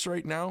Congress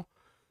right now,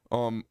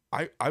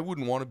 I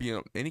wouldn't want to be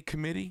in any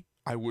committee.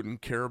 I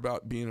wouldn't care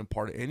about being a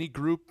part of any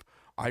group.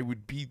 I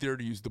would be there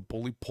to use the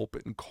bully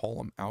pulpit and call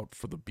them out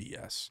for the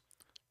BS.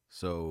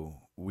 So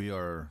we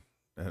are,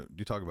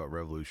 you talk about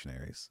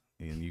revolutionaries,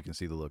 and you can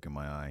see the look in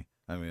my eye.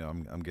 I mean,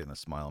 I'm getting a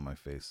smile on my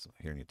face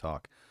hearing you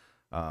talk.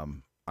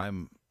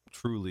 I'm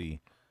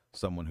truly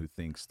someone who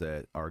thinks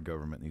that our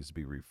government needs to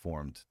be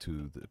reformed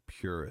to the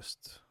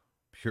purest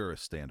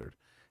standard.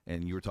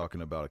 And you were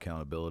talking about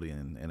accountability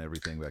and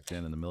everything back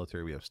then. In the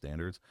military, we have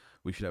standards.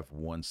 We should have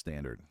one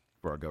standard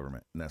for our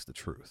government, and that's the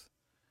truth.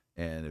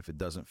 And if it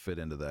doesn't fit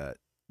into that,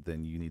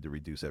 then you need to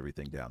reduce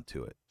everything down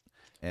to it.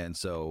 And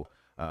so,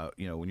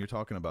 when you're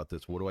talking about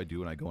this, what do I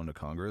do when I go into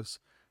Congress?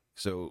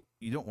 So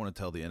you don't want to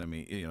tell the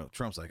enemy,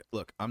 Trump's like,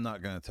 look, I'm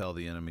not going to tell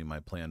the enemy my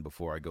plan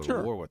before I go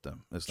to war with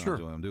them. That's not what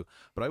I'm going to do.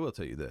 But I will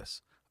tell you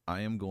this.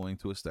 I am going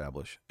to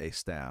establish a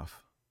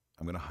staff.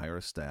 I'm going to hire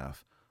a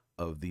staff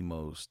of the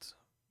most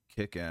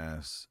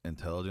kick-ass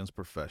intelligence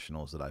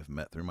professionals that I've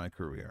met through my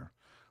career.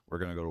 We're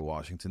going to go to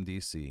Washington,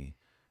 D.C.,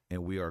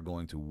 and we are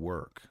going to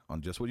work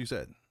on just what you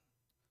said,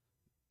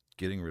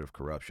 getting rid of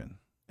corruption.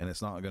 And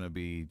it's not going to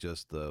be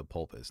just the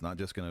pulpit. It's not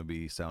just going to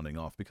be sounding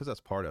off, because that's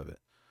part of it.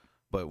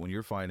 But when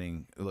you're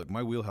fighting, look,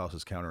 my wheelhouse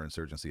is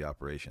counterinsurgency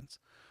operations.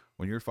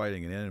 When you're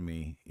fighting an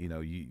enemy,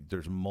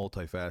 there's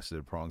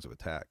multifaceted prongs of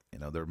attack.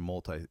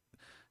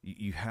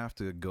 You have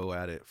to go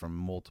at it from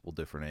multiple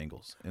different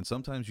angles. And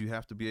sometimes you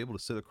have to be able to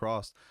sit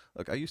across.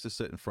 Like, I used to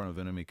sit in front of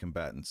enemy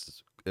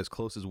combatants as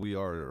close as we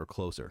are or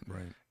closer.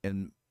 Right.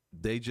 And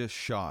they just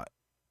shot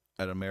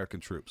at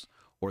American troops,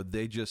 or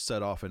they just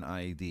set off an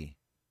IED.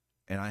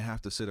 And I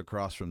have to sit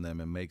across from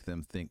them and make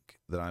them think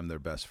that I'm their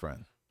best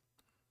friend.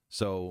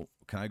 So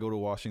can I go to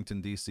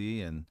Washington,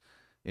 D.C. and,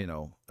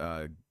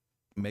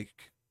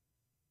 make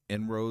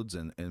inroads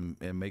and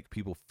make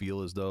people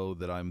feel as though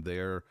that I'm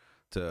there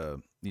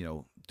to,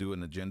 do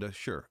an agenda?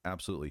 Sure,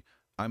 absolutely.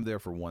 I'm there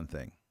for one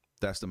thing.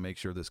 That's to make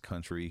sure this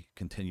country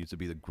continues to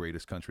be the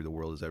greatest country the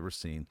world has ever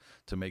seen,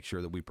 to make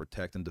sure that we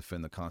protect and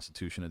defend the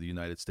Constitution of the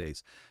United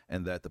States,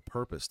 and that the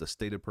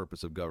stated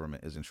purpose of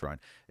government is enshrined.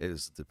 It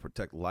is to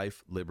protect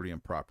life, liberty,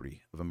 and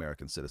property of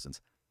American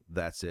citizens.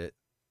 That's it.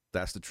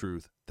 That's the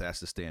truth. That's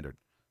the standard.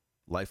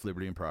 Life,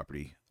 liberty, and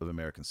property of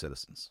American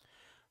citizens.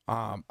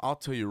 I'll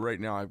tell you right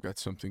now, I've got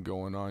something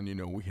going on.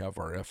 We have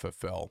our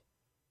FFL,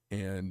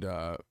 and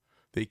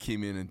they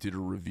came in and did a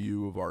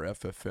review of our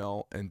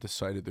FFL and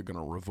decided they're going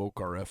to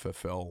revoke our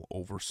FFL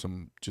over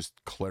some just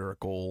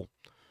clerical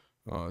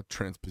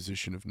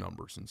transposition of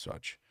numbers and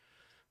such.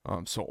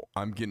 So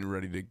I'm getting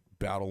ready to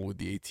battle with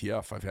the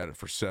ATF. I've had it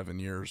for 7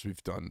 years.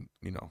 We've done,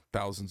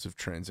 thousands of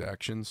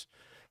transactions,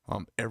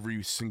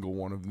 every single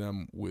one of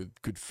them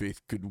with good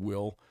faith,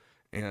 goodwill,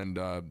 and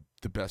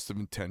the best of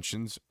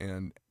intentions,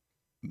 and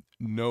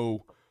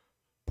no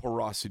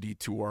porosity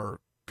to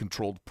our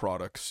controlled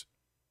products.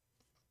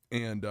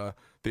 And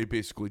they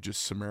basically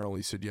just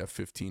summarily said, you have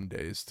 15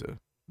 days to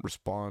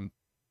respond,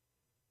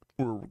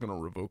 or we're going to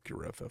revoke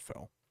your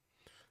FFL.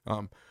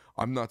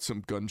 I'm not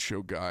some gun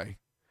show guy,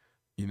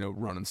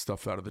 running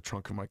stuff out of the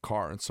trunk of my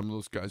car. And some of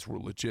those guys were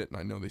legit, and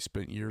I know they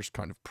spent years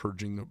kind of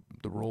purging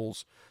the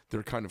rolls.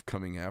 They're kind of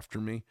coming after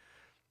me.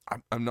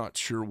 I'm not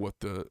sure what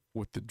the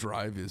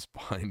drive is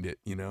behind it,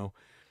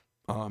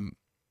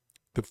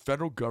 The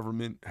federal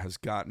government has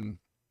gotten,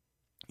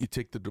 you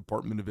take the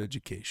Department of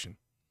Education,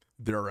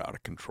 they're out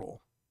of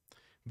control.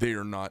 They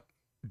are not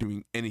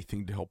doing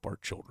anything to help our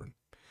children.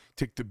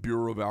 Take the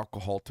Bureau of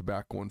Alcohol,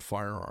 Tobacco, and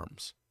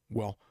Firearms.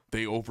 Well,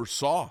 they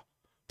oversaw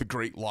the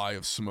great lie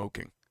of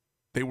smoking.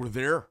 They were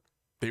there.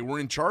 They were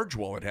in charge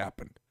while it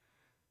happened.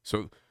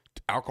 So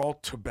alcohol,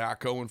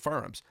 tobacco, and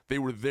firearms. They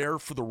were there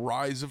for the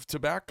rise of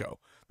tobacco.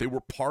 They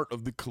were part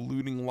of the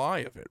colluding lie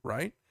of it,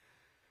 right?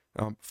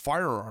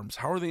 Firearms.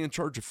 How are they in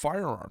charge of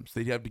firearms?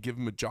 They'd have to give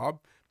them a job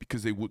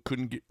because they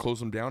couldn't close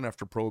them down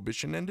after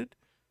Prohibition ended.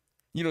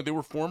 They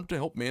were formed to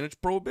help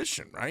manage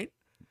Prohibition, right?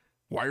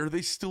 Why are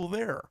they still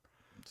there?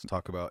 Let's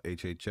talk about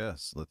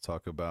HHS. Let's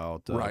talk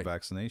about Right.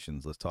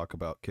 vaccinations. Let's talk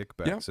about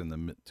kickbacks in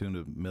the tune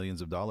of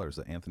millions of dollars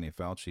that Anthony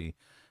Fauci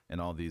and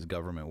all these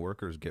government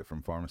workers get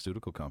from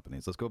pharmaceutical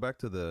companies. Let's go back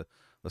to the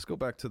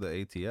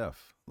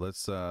ATF.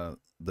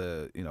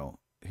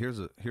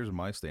 Here's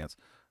my stance.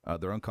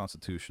 They're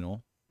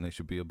unconstitutional and they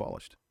should be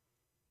abolished.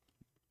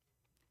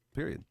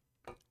 Period.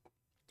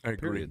 I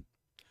agree. Period.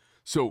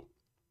 So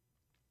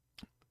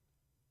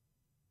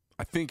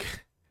I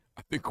think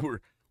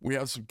we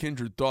have some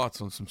kindred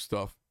thoughts on some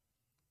stuff.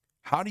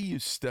 How do you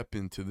step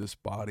into this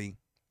body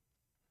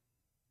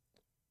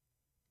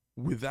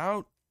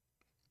without,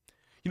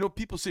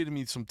 people say to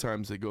me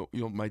sometimes, they go,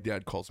 my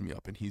dad calls me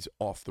up and he's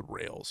off the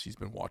rails. He's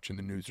been watching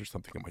the news or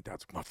something, and my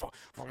dad's like, my fuck,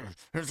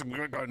 here's a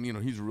guy,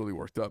 he's really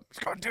worked up. He's,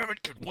 God damn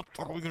it, kid, what the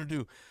fuck are we going to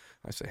do?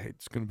 I say, hey,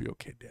 it's going to be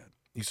okay, Dad.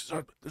 He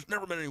says, there's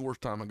never been any worse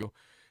time. I go,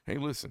 hey,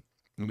 listen,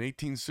 in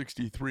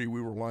 1863,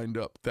 we were lined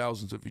up,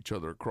 thousands of each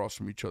other, across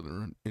from each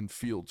other in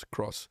fields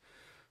across,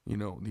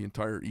 the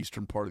entire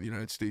eastern part of the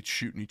United States,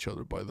 shooting each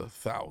other by the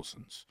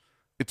thousands.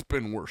 It's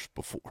been worse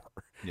before.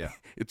 Yeah.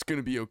 It's going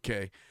to be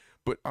okay.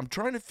 But I'm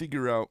trying to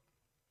figure out,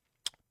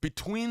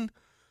 between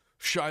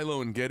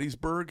Shiloh and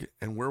Gettysburg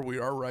and where we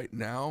are right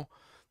now,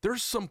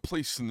 there's some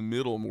place in the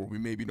middle where we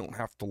maybe don't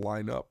have to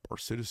line up our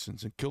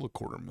citizens and kill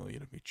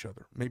 250,000 of each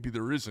other. Maybe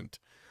there isn't.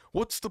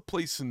 What's the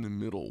place in the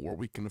middle where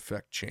we can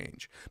affect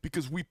change?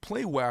 Because we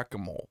play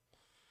whack-a-mole.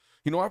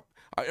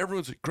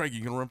 Everyone's like, Greg,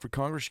 you going to run for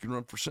Congress? You going to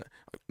run for Senate?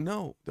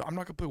 No, I'm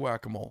not going to play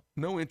whack-a-mole.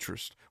 No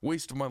interest.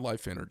 Waste of my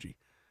life energy.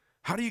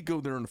 How do you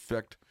go there and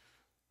affect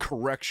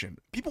correction?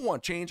 People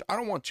want change. I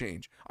don't want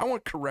change. I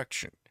want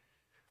correction.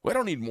 Well, I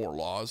don't need more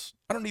laws.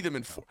 I don't need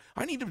them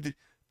I need them to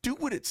do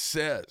what it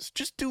says.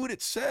 Just do what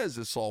it says.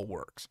 This all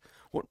works.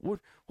 Well,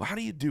 how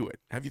do you do it?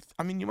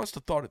 You must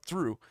have thought it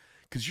through,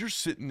 because you're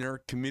sitting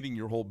there committing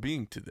your whole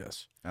being to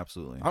this.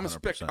 Absolutely. I'm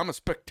a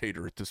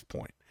spectator at this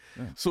point.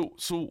 Yeah.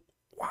 So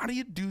how do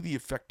you do the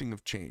affecting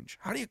of change?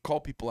 How do you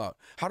call people out?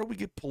 How do we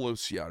get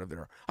Pelosi out of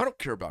there? I don't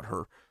care about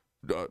her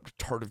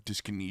tardive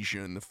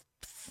dyskinesia and the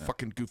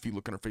fucking goofy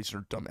look on her face and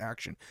her dumb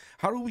action.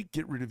 How do we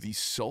get rid of these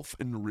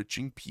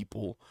self-enriching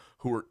people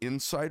who are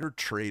insider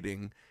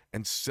trading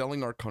and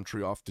selling our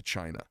country off to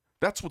China?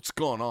 That's what's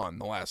gone on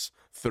the last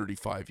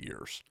 35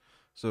 years.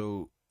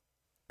 So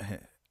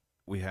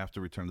we have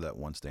to return to that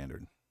one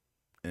standard,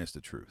 and it's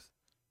the truth.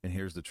 And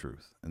here's the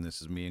truth, and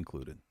this is me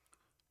included.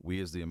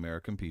 We as the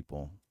American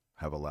people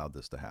have allowed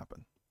this to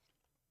happen.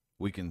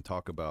 We can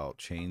talk about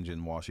change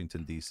in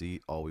Washington, D.C.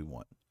 all we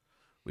want.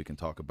 We can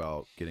talk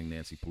about getting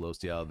Nancy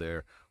Pelosi out of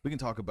there. We can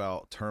talk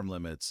about term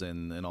limits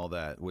and all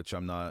that, which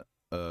I'm not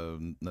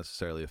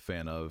necessarily a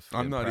fan of.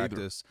 I'm not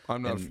practice either.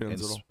 I'm not a fan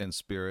at all. In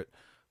spirit.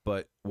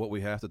 But what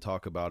we have to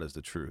talk about is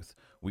the truth.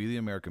 We, the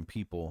American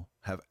people,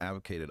 have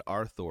advocated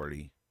our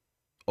authority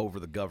over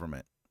the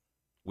government.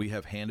 We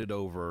have handed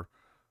over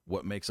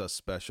what makes us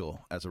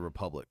special as a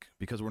republic,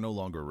 because we're no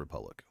longer a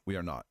republic. We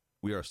are not.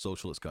 We are a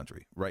socialist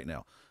country right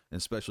now, and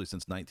especially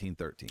since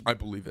 1913. I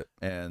believe it.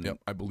 And yep,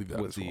 I believe that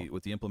with as well.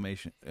 With the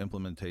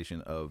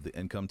implementation of the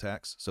income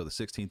tax, so the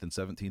 16th and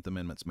 17th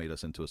Amendments made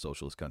us into a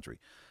socialist country.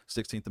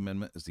 16th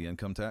Amendment is the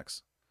income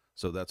tax,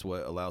 so that's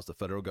what allows the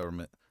federal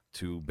government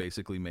to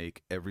basically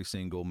make every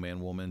single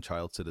man, woman,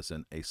 child,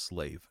 citizen a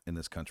slave in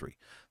this country.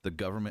 The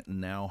government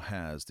now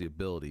has the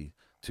ability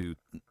to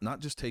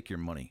not just take your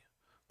money,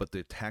 but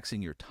they're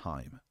taxing your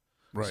time.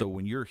 Right. So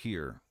when you're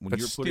here, when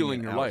That's you're putting stealing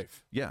in your hours,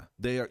 life. yeah,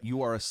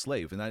 you are a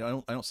slave, and I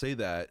don't say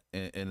that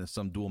in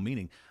some dual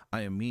meaning.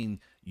 I mean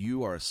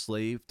you are a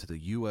slave to the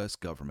U.S.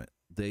 government.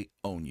 They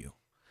own you,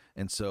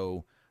 and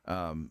so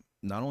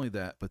not only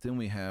that, but then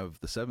we have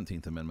the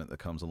 17th Amendment that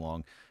comes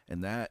along,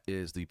 and that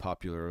is the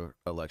popular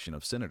election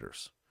of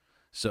senators.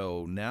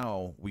 So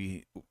now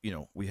we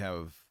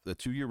have the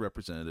 2-year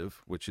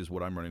representative, which is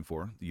what I'm running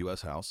for, the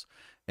U.S. House,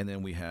 and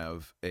then we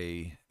have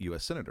a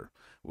U.S. senator,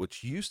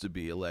 which used to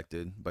be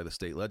elected by the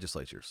state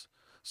legislatures.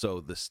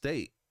 So the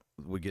state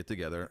would get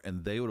together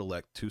and they would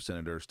elect 2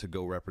 senators to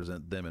go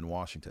represent them in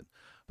Washington.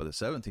 But the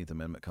 17th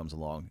Amendment comes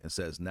along and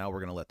says, now we're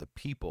going to let the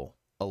people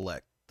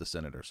elect the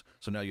senators.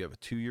 So now you have a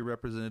 2-year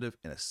representative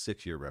and a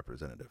 6-year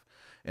representative.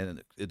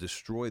 And it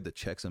destroyed the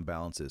checks and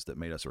balances that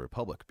made us a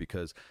republic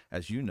because,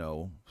 as you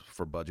know,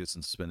 for budgets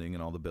and spending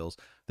and all the bills,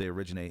 they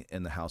originate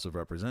in the House of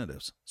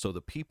Representatives. So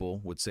the people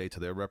would say to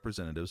their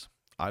representatives,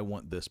 I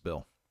want this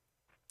bill.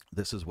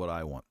 This is what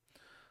I want.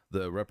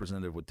 The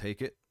representative would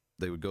take it.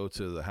 They would go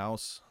to the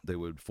House. They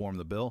would form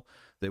the bill.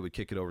 They would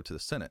kick it over to the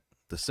Senate.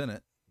 The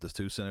Senate, the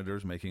 2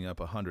 senators making up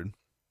 100,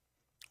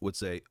 would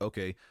say,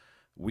 okay,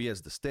 we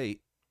as the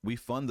state, we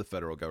fund the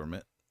federal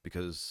government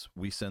because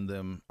we send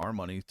them our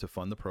money to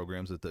fund the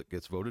programs that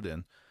gets voted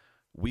in.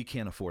 We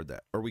can't afford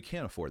that, or we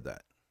can't afford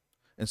that.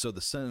 And so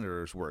the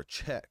senators were a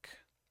check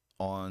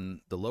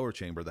on the lower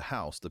chamber, the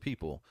House, the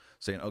people,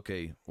 saying,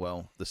 okay,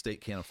 well, the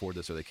state can't afford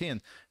this or they can.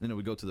 And then it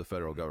would go to the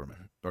federal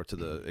government or to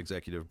the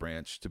executive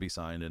branch to be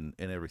signed and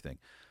everything.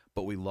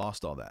 But we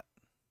lost all that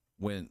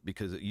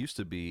because it used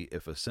to be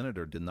if a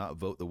senator did not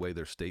vote the way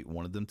their state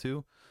wanted them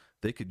to,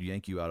 they could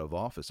yank you out of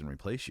office and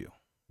replace you.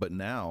 But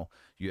now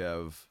you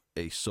have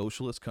a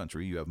socialist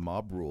country, you have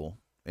mob rule,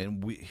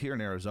 and we here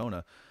in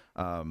Arizona,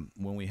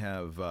 when we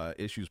have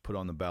issues put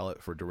on the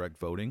ballot for direct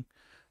voting,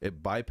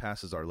 it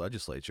bypasses our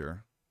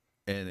legislature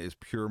and is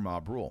pure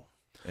mob rule.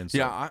 And so,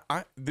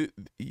 Yeah,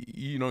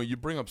 you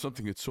bring up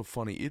something that's so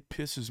funny. It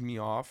pisses me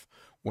off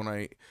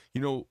when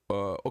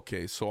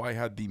okay, so I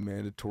had the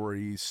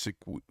mandatory sick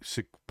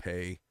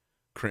pay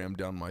crammed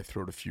down my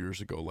throat a few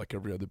years ago, like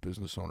every other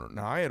business owner.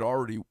 Now, I had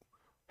already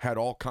had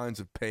all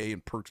kinds of pay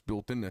and perks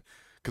built in it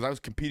because I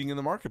was competing in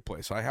the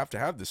marketplace. I have to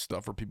have this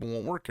stuff or people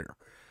won't work here.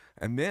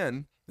 And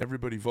then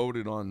everybody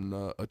voted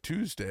on a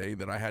Tuesday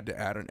that I had to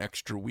add an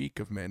extra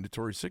week of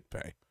mandatory sick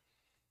pay,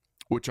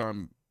 which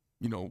I'm,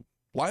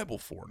 liable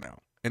for now.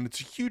 And it's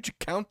a huge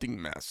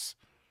accounting mess.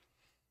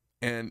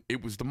 And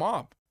it was the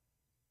mob.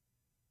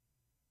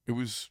 It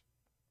was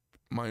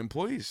my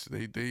employees.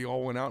 They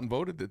all went out and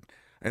voted that,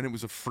 and it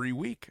was a free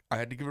week. I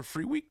had to give a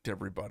free week to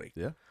everybody.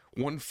 Yeah.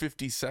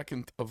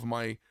 1/52nd of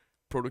my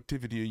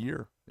productivity a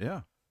year.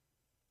 Yeah.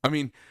 I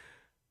mean,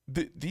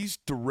 the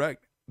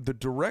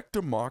direct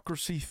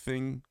democracy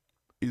thing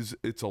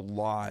it's a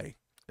lie.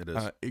 It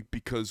is.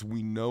 Because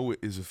we know it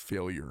is a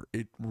failure.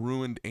 It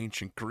ruined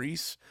ancient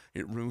Greece.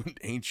 It ruined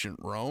ancient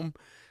Rome.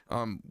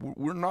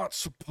 We're not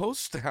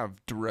supposed to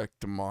have direct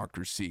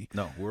democracy.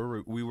 No,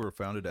 we were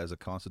founded as a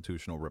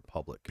constitutional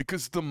republic.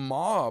 Because the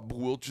mob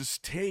will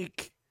just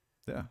take...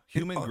 Yeah,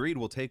 human greed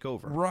will take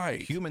over.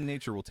 Right. Human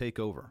nature will take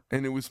over.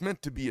 And it was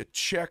meant to be a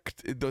check.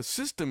 The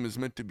system is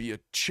meant to be a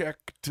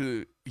check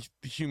to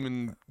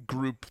human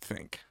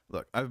groupthink.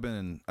 Look, I've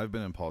been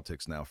in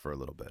politics now for a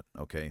little bit,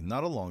 okay?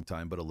 Not a long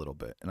time, but a little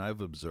bit. And I've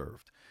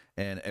observed.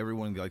 And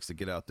everyone likes to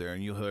get out there,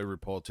 and you'll hear every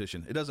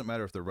politician. It doesn't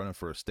matter if they're running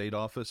for a state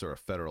office or a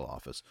federal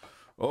office.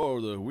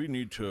 Oh, we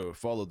need to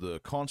follow the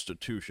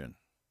Constitution.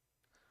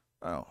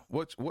 Oh,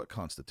 what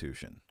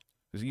Constitution?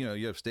 Because,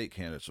 you have state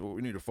candidates. Well,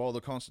 we need to follow the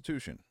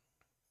Constitution.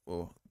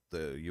 Well,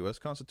 the U.S.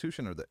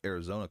 Constitution or the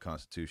Arizona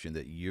Constitution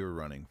that you're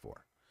running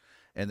for?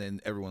 And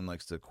then everyone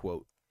likes to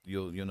quote,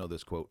 you'll know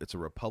this quote, it's a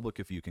republic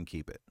if you can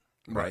keep it.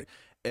 Right.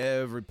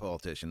 Every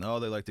politician, they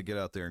like to get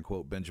out there and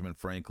quote Benjamin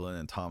Franklin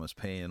and Thomas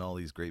Paine and all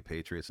these great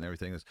patriots and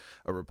everything. Is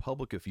a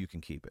republic if you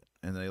can keep it.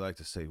 And they like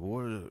to say,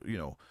 well,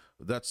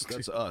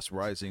 that's us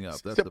rising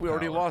up. That's Except we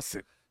already lost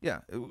it.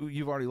 Yeah,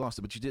 you've already lost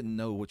it, but you didn't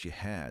know what you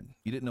had.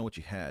 You didn't know what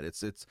you had.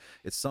 It's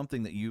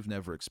something that you've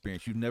never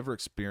experienced. You've never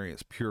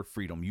experienced pure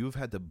freedom. You've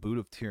had the boot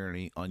of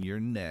tyranny on your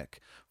neck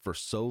for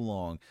so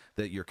long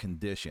that you're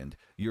conditioned.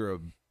 You're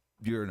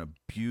an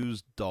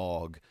abused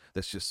dog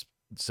that's just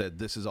said,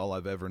 this is all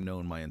I've ever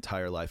known my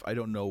entire life. I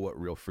don't know what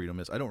real freedom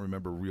is. I don't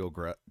remember real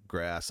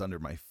grass under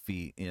my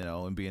feet,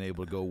 and being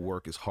able to go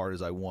work as hard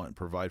as I want and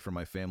provide for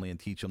my family and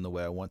teach them the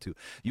way I want to.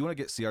 You want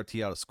to get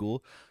CRT out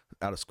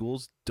of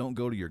schools? Don't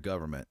go to your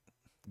government.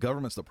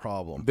 Government's the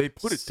problem. They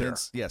put it there.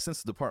 Yeah,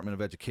 since the Department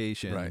of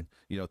Education, right.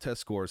 Test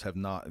scores have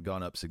not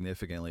gone up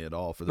significantly at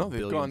all for the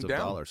they've billions gone of down.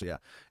 dollars. Yeah,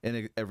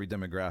 in every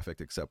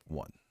demographic except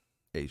one,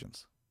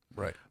 Asians.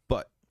 Right.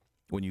 But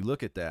when you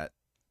look at that,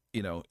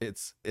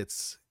 it's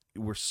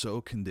we're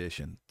so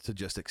conditioned to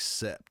just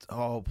accept,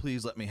 oh,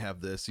 please let me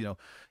have this,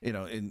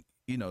 and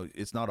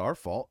it's not our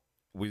fault.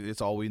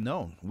 it's all we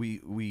know.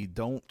 We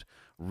don't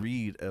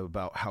read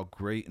about how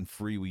great and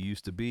free we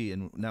used to be,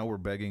 and now we're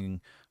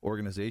begging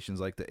organizations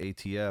like the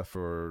ATF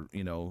or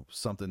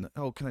something.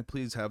 Oh, can I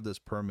please have this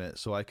permit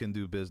so I can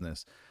do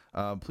business?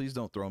 Please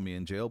don't throw me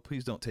in jail.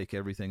 Please don't take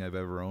everything I've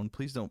ever owned.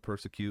 Please don't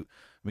persecute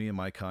me and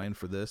my kind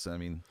for this. I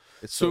mean,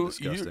 it's so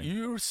disgusting.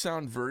 You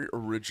sound very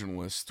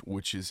originalist,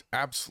 which is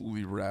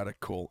absolutely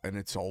radical, and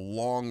it's a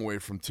long way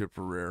from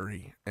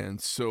Tipperary.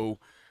 And so,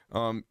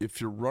 if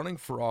you're running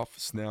for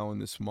office now in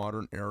this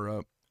modern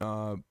era,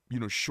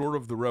 short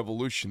of the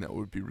revolution that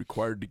would be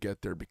required to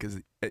get there, because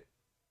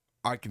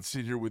I can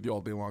sit here with you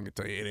all day long and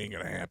tell you it ain't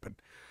gonna happen.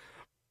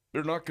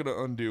 They're not gonna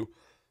undo.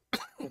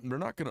 They're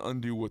not gonna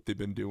undo what they've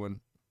been doing.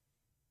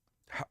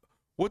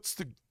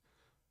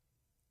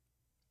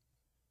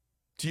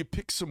 Do you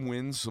pick some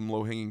wins, some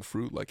low-hanging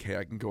fruit, like, hey,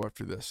 I can go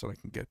after this and I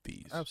can get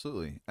these?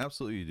 Absolutely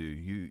you do.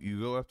 You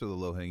go after the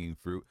low-hanging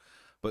fruit,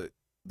 but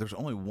there's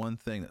only one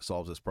thing that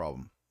solves this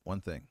problem.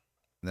 One thing,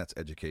 and that's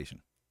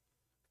education.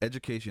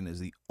 Education is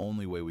the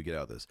only way we get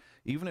out of this.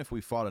 Even if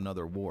we fought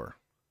another war,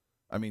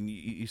 I mean,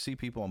 you see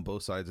people on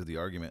both sides of the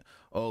argument.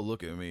 Oh,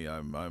 look at me,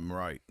 I'm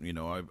right.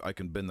 I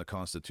can bend the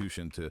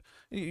Constitution to.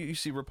 You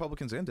see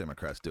Republicans and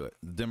Democrats do it.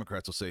 The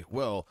Democrats will say,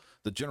 well,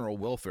 the General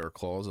Welfare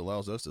Clause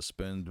allows us to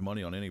spend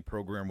money on any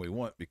program we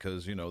want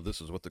because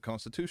this is what the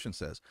Constitution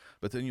says.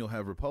 But then you'll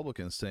have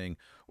Republicans saying,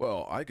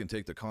 well, I can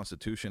take the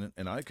Constitution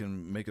and I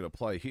can make it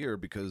apply here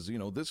because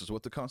this is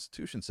what the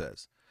Constitution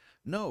says.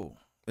 No,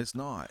 it's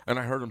not. And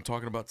I heard them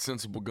talking about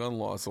sensible gun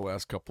laws the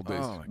last couple days.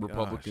 Oh,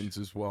 Republicans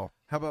as well.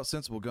 How about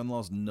sensible gun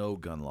laws? No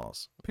gun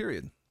laws.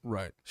 Period.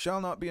 Right. Shall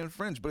not be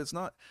infringed. But it's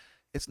not.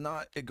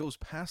 It goes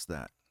past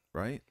that,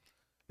 right?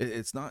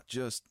 It's not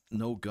just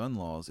no gun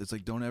laws. It's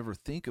like, don't ever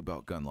think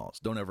about gun laws.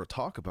 Don't ever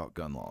talk about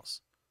gun laws.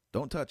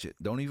 Don't touch it.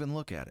 Don't even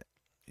look at it.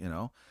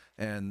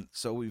 And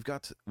so we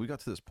got to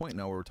this point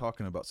now where we're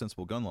talking about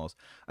sensible gun laws.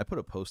 I put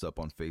a post up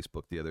on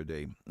Facebook the other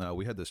day.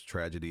 We had this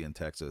tragedy in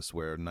Texas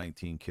where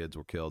 19 kids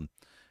were killed,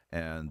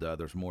 and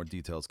there's more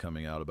details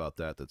coming out about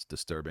that that's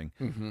disturbing.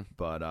 Mm-hmm.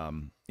 But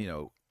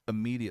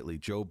immediately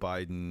Joe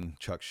Biden,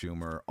 Chuck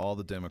Schumer, all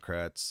the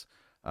Democrats,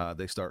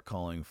 they start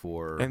calling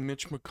for and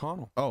Mitch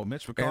McConnell. Oh,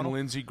 Mitch McConnell and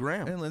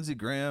Lindsey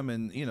Graham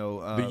and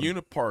the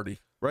unit party.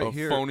 Right of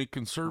here, phony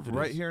conservatives.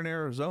 Right here in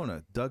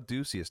Arizona, Doug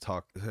Ducey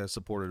has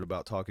supported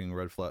about talking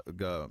red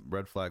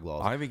flag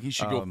laws. I think he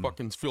should go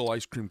fucking fill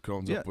ice cream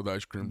cones up with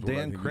ice cream.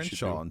 Dan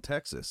Crenshaw in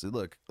Texas.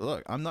 Look,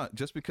 I'm not,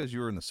 just because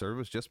you're in the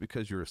service, just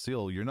because you're a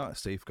SEAL, you're not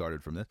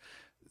safeguarded from this.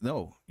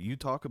 No, you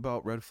talk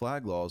about red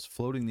flag laws,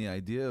 floating the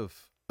idea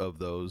of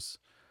those.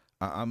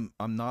 I'm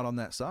not on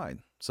that side.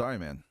 Sorry,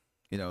 man.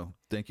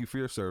 Thank you for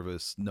your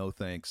service. No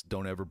thanks.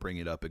 Don't ever bring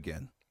it up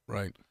again.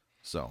 Right.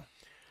 So.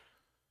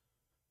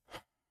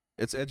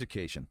 It's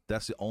education.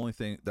 That's the only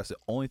thing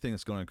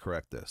that's going to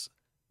correct this.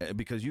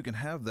 Because you can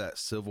have that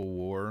civil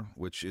war,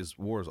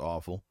 war is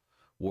awful.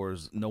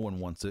 No one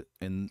wants it,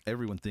 and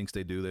everyone thinks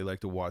they do. They like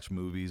to watch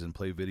movies and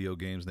play video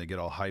games, and they get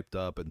all hyped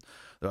up, and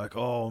they're like,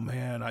 "Oh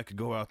man, I could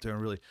go out there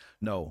and really."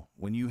 No,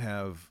 when you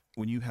have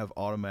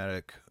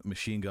automatic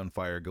machine gun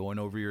fire going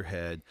over your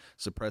head,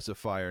 suppressive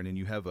fire, and then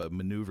you have a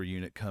maneuver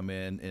unit come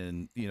in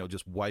and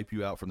just wipe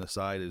you out from the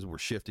side as we're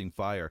shifting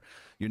fire,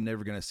 you're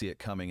never going to see it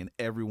coming. And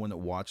everyone that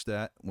watched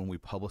that, when we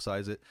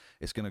publicize it,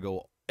 it's going to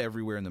go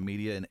everywhere in the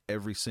media, and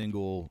every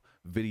single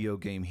video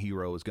game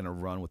hero is going to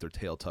run with their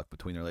tail tucked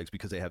between their legs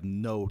because they have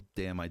no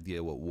damn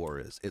idea what war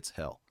is. It's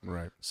hell.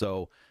 Right.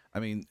 So, I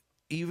mean,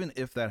 even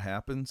if that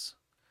happens,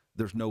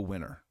 there's no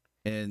winner.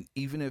 And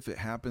even if it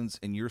happens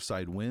and your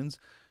side wins,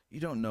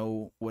 you don't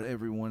know what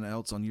everyone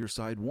else on your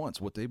side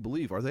wants, what they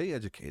believe. Are they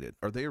educated?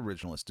 Are they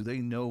originalists? Do they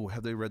know?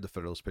 Have they read the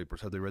Federalist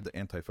Papers? Have they read the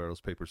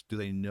Anti-Federalist Papers? Do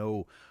they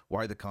know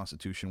why the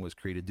Constitution was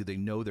created? Do they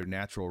know their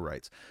natural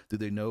rights? Do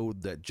they know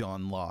that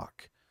John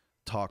Locke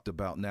talked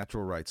about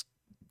natural rights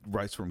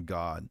from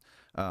God?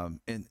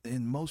 And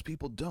most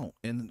people don't.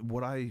 And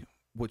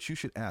what you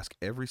should ask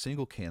every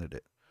single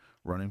candidate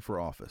running for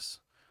office,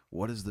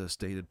 what is the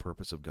stated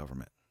purpose of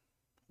government?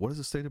 What is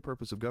the stated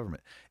purpose of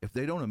government? If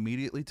they don't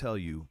immediately tell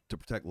you to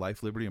protect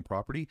life, liberty, and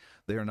property,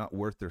 they are not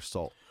worth their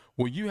salt.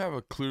 Well, you have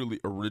a clearly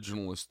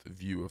originalist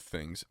view of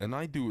things, and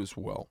I do as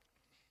well.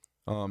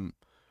 I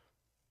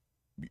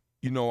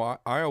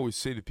always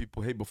say to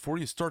people, hey, before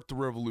you start the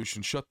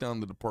revolution, shut down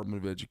the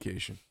Department of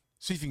Education.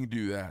 See if you can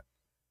do that.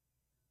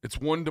 It's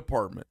one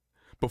department.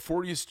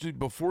 Before you start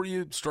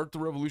the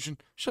revolution,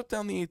 shut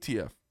down the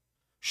ATF.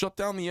 Shut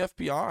down the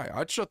FBI.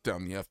 I'd shut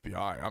down the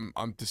FBI.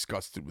 I'm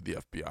disgusted with the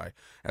FBI.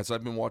 As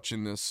I've been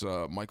watching this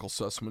Michael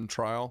Sussman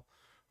trial,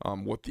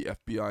 what the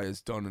FBI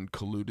has done and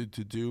colluded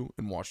to do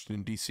in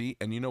Washington, D.C.,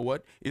 and you know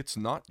what? It's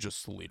not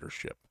just the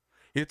leadership.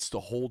 It's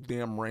the whole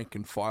damn rank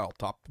and file,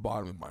 top to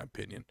bottom, in my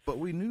opinion. But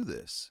we knew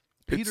this.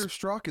 Peter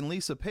Strzok and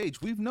Lisa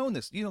Page, we've known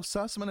this.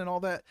 Sussman and all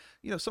that.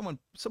 Someone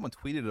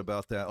tweeted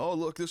about that. Oh,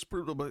 look, this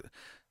proved, but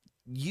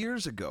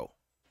years ago,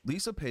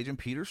 Lisa Page and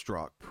Peter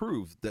Strzok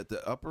proved that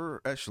the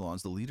upper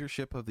echelons, the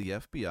leadership of the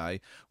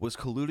FBI, was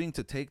colluding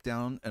to take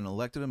down an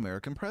elected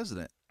American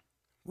president.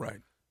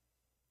 Right.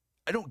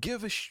 I don't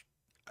give a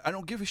I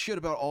don't give a shit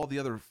about all the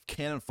other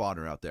cannon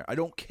fodder out there. I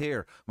don't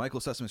care. Michael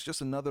Sessoms,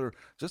 just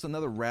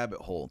another rabbit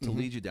hole to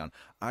lead you down.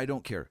 I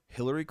don't care.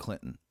 Hillary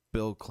Clinton,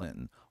 Bill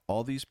Clinton,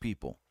 all these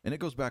people, and it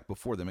goes back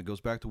before them. It goes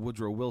back to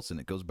Woodrow Wilson.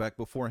 It goes back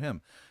before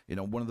him.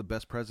 One of the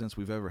best presidents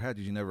we've ever had,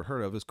 you never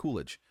heard of, is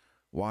Coolidge.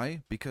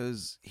 Why?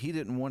 Because he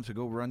didn't want to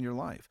go run your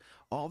life.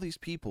 All these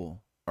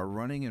people are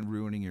running and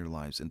ruining your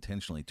lives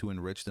intentionally to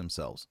enrich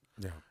themselves.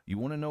 Yeah. You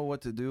want to know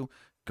what to do?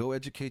 Go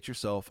educate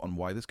yourself on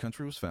why this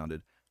country was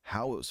founded,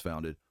 how it was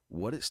founded,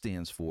 what it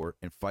stands for,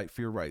 and fight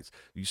for your rights.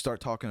 You start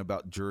talking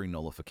about jury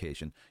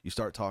nullification. You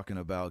start talking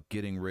about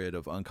getting rid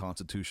of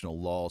unconstitutional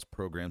laws,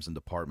 programs, and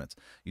departments.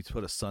 You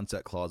put a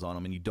sunset clause on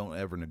them, and you don't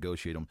ever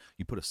negotiate them.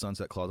 You put a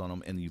sunset clause on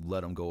them, and you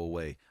let them go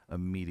away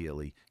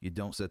immediately. You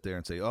don't sit there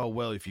and say, oh,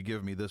 well, if you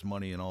give me this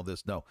money and all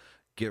this. No.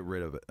 Get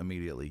rid of it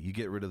immediately. You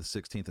get rid of the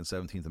 16th and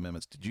 17th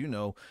Amendments. Did you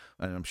know,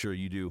 and I'm sure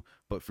you do,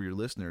 but for your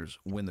listeners,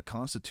 when the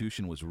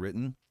Constitution was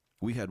written,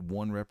 we had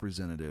one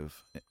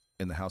representative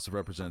in the House of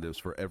Representatives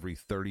for every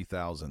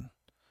 30,000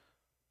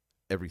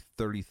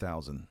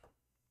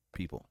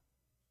 people.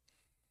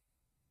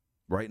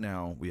 Right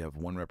now, we have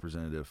one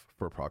representative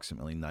for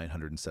approximately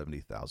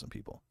 970,000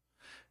 people.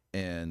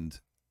 And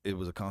it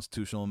was a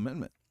constitutional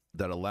amendment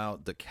that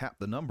allowed to cap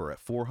the number at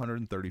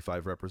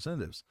 435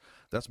 representatives.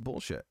 That's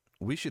bullshit.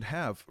 We should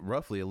have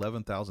roughly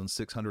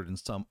 11,600 and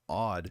some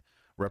odd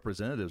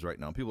representatives right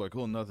now. People are like,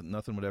 oh,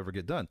 nothing would ever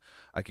get done.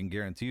 I can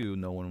guarantee you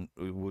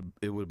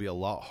it would be a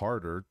lot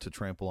harder to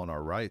trample on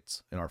our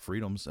rights and our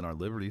freedoms and our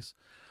liberties.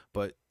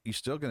 But you're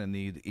still going to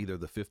need either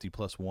the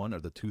 50+1 or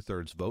the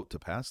 2/3 vote to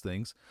pass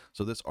things.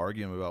 So this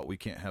argument about we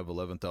can't have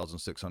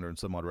 11,600 and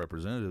some odd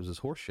representatives is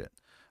horseshit.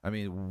 I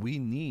mean, we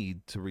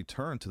need to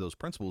return to those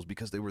principles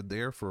because they were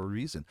there for a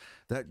reason.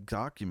 That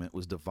document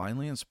was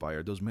divinely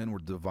inspired. Those men were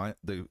divine.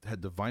 They had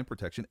divine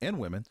protection, and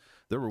women.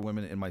 There were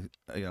women in my,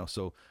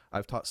 so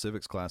I've taught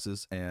civics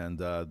classes, and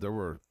there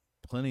were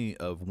plenty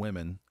of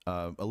women.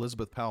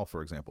 Elizabeth Powell,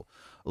 for example.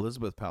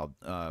 Elizabeth Powell,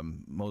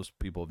 most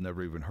people have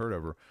never even heard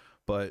of her,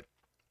 but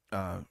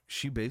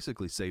she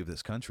basically saved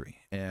this country.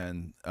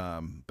 And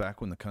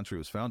back when the country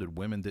was founded,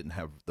 women didn't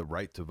have the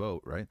right to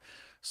vote, right?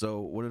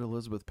 So what did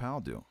Elizabeth Powell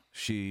do?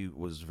 She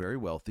was very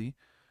wealthy.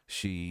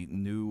 She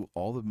knew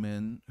all the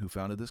men who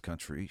founded this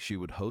country. She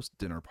would host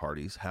dinner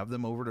parties, have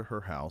them over to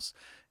her house,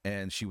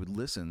 and she would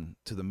listen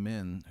to the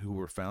men who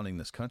were founding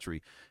this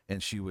country.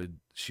 And she would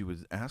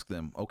ask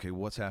them, okay,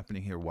 what's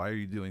happening here? Why are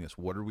you doing this?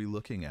 What are we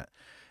looking at?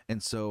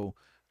 And so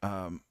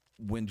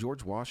when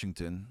George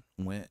Washington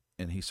went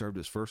and he served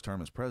his first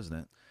term as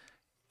president,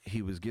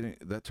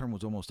 that term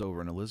was almost over,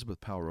 and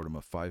Elizabeth Powell wrote him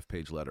a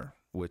 5-page letter,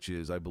 which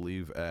is, I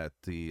believe, at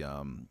the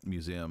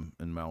museum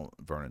in Mount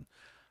Vernon.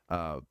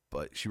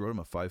 But she wrote him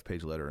a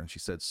 5-page letter, and she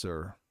said,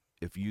 sir,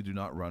 if you do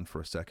not run for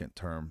a second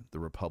term, the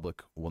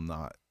republic will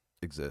not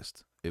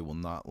exist. It will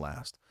not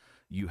last.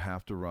 You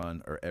have to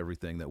run, or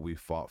everything that we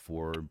fought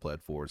for and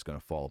bled for is going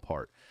to fall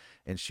apart.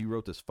 And she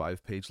wrote this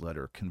 5-page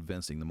letter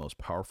convincing the most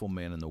powerful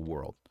man in the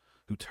world,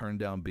 who turned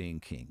down being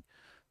king,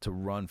 to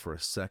run for a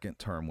second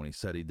term when he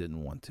said he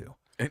didn't want to.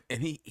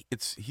 And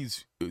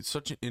he's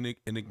such an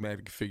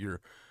enigmatic figure,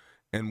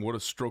 and what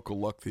a stroke of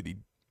luck that he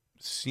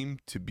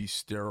seemed to be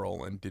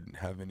sterile and didn't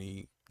have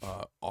any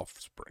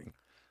offspring.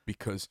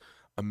 Because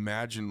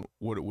imagine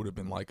what it would have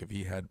been like if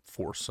he had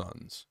 4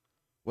 sons.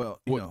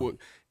 Well,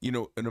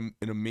 an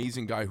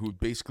amazing guy who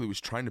basically was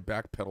trying to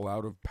backpedal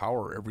out of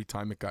power every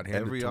time it got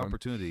handed to him. Every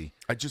opportunity.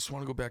 I just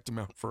want to go back to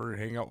Mount Vernon,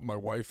 hang out with my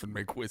wife, and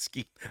make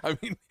whiskey. I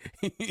mean,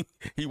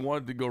 he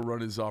wanted to go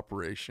run his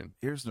operation.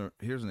 Here's an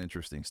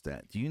interesting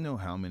stat. Do you know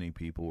how many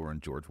people were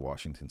in George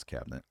Washington's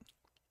cabinet?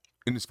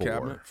 In his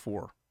cabinet?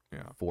 4.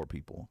 Yeah. 4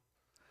 people.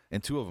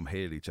 And 2 of them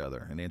hated each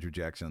other, and Andrew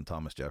Jackson and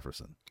Thomas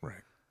Jefferson.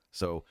 Right.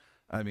 So,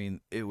 I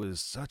mean, it was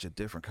such a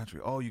different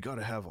country. Oh, you got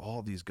to have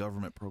all these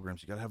government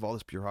programs. You got to have all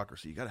this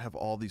bureaucracy. You got to have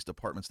all these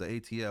departments, the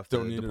ATF,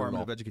 the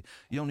Department of Education.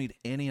 You don't need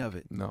any of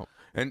it. No.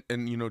 And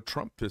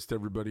Trump pissed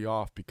everybody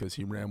off because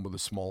he ran with a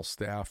small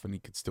staff and he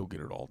could still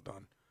get it all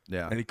done.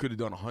 Yeah. And he could have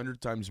done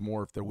 100 times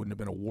more if there wouldn't have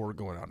been a war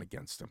going on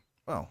against him.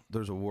 Well,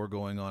 there's a war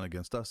going on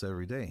against us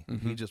every day.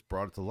 Mm-hmm. He just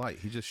brought it to light.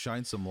 He just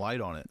shined some light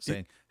on it,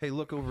 saying, hey,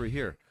 look over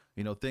here.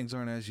 Things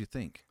aren't as you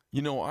think.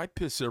 I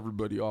piss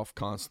everybody off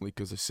constantly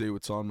because I say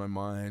what's on my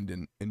mind.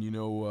 And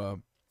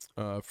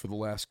for the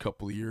last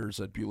couple of years,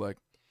 I'd be like,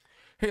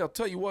 hey, I'll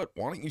tell you what,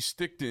 why don't you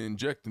stick to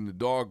injecting the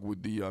dog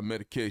with the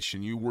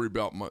medication? You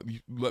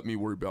let me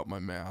worry about my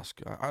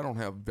mask. I don't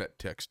have vet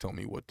techs tell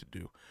me what to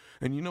do.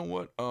 And you know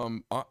what?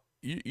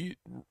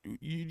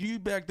 You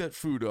bag that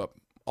food up.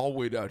 I'll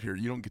wait out here.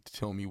 You don't get to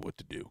tell me what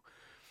to do.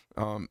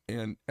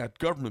 And at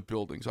government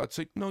buildings, I'd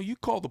say, no, you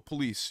call the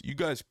police. You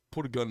guys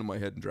put a gun to my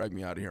head and drag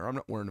me out of here. I'm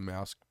not wearing a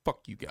mask.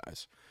 Fuck you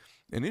guys.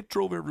 And it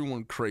drove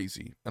everyone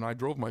crazy. And I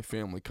drove my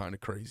family kind of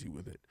crazy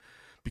with it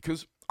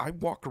because I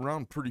walk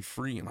around pretty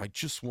free and I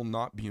just will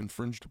not be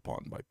infringed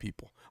upon by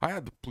people. I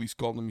had the police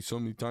call to me so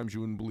many times you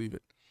wouldn't believe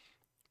it.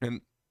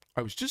 And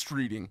I was just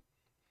reading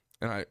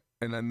and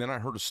then I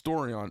heard a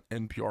story on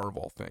NPR of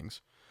all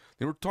things.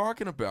 They were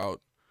talking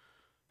about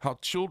how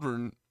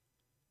children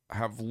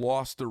have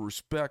lost their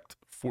respect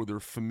for their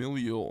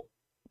familial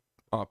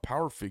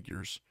power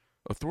figures,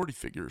 authority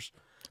figures,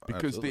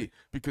 Absolutely.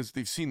 because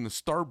they've seen the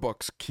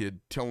Starbucks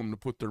kid tell them to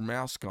put their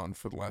mask on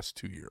for the last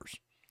 2 years,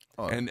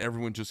 Oh, and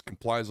everyone just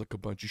complies like a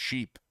bunch of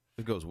sheep.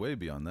 it goes way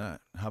beyond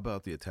that. How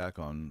about the attack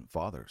on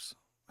fathers?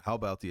 How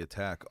about the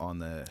attack on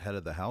the head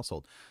of the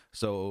household?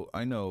 So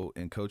I know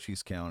in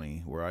Cochise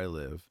County, where I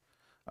live,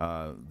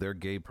 their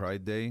Gay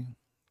Pride Day.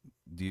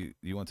 Do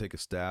you want to take a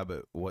stab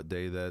at what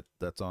day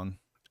that's on?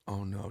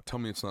 Oh no! Tell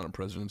me it's not on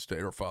President's Day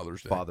or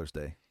Father's Day. Father's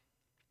Day.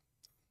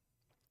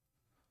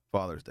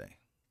 Father's Day.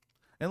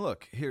 And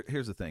look,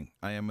 here's the thing.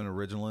 I am an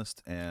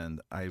originalist,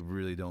 and I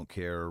really don't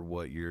care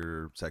what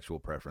your sexual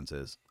preference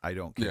is. I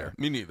don't Yeah, care.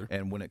 me neither.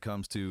 And when it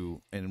comes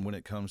to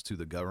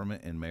the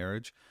government and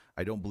marriage,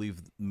 I don't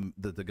believe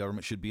that the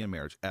government should be in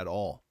marriage at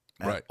all.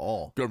 At Right.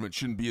 all. Government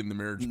shouldn't be in the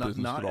marriage business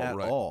Not at all. at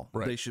Right. all.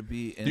 Right. They should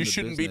be in You the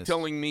shouldn't business. be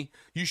telling me.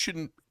 You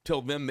shouldn't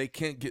tell them they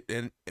can't get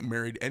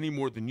married any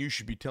more than you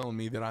should be telling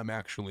me that I'm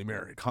actually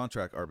married.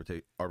 Contract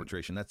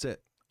arbitration. That's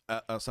it.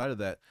 Outside of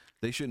that,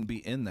 they shouldn't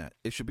be in that.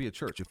 It should be a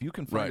church. If you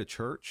can find Right. a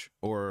church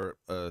or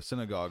a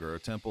synagogue or a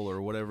temple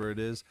or whatever it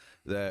is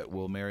that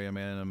will marry a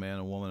man and a man,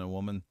 a woman and a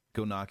woman,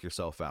 go knock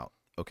yourself out.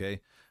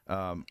 Okay.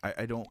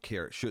 I don't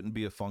care. It shouldn't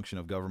be a function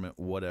of government,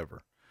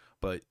 whatever.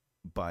 But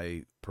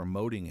by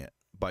promoting it,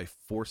 by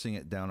forcing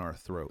it down our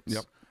throats.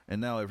 Yep.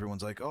 And now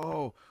everyone's like,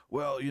 oh,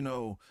 well,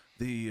 the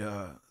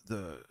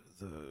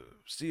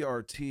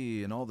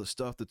CRT and all the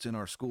stuff that's in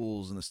our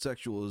schools and the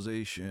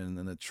sexualization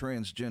and the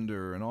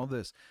transgender and all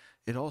this,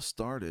 it all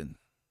started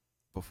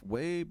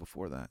way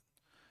before that.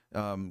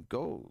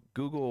 Go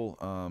Google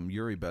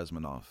Yuri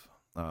Bezmenov.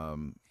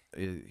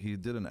 He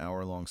did an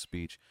hour-long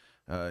speech.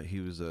 He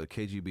was a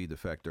KGB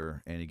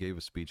defector, and he gave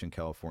a speech in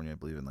California, I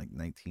believe, in like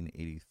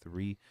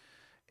 1983.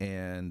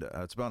 And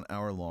it's about an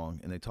hour long,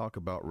 and they talk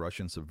about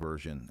Russian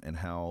subversion and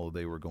how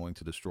they were going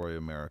to destroy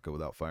America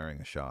without firing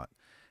a shot.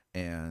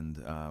 And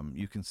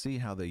you can see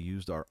how they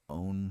used our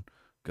own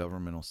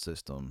governmental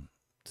system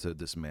to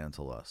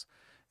dismantle us.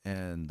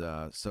 And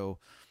so,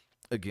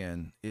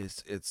 again,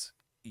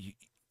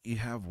 you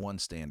have one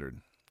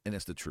standard, and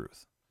it's the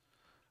truth,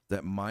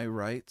 that my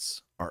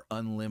rights are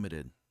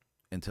unlimited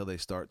until they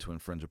start to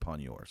infringe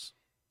upon yours.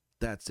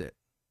 That's it.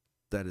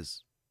 That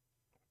is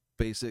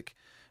basic.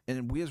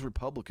 And we as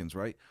Republicans,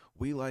 right,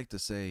 we like to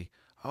say,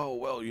 oh,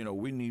 well,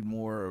 we need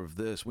more of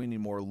this. We need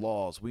more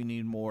laws. We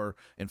need more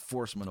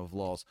enforcement of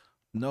laws.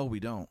 No,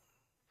 we don't.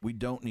 We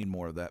don't need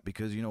more of that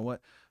because you know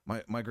what?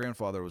 My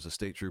grandfather was a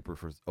state trooper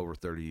for over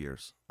 30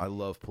 years. I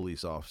love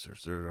police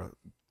officers. They're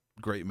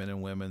great men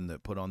and women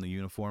that put on the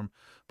uniform.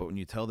 But when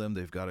you tell them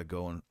they've got to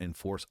go and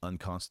enforce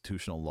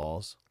unconstitutional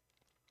laws,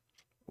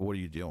 what are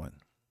you doing?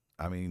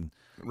 I mean,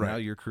 now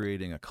you're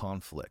creating a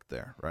conflict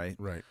there, right?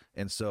 Right.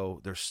 And so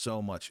there's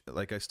so much,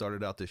 like I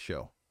started out this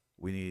show,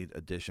 we need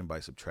addition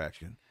by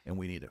subtraction, and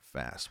we need it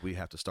fast. We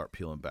have to start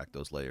peeling back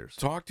those layers.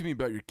 Talk to me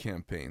about your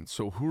campaign.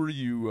 So who are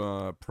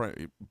you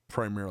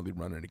primarily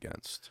running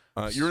against?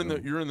 You're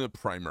in the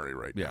primary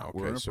right Yeah, now. Okay?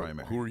 we're in a so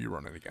primary. who are you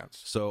running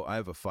against? So I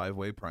have a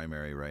 5-way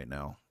primary right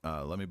now.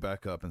 Let me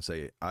back up and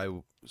say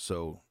I'm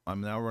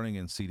now running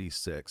in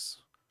CD6,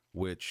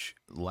 which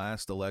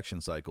last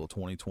election cycle,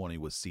 2020,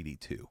 was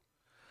CD2.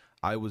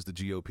 I was the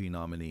GOP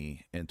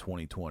nominee in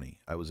 2020.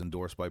 I was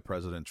endorsed by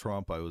President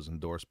Trump. I was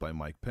endorsed by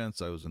Mike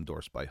Pence. I was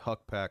endorsed by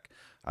Huck Pack.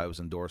 I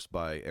was endorsed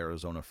by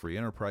Arizona Free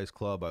Enterprise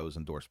Club. I was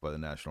endorsed by the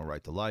National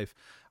Right to Life.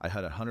 I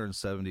had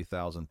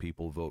 170,000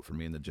 people vote for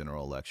me in the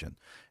general election.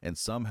 And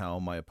somehow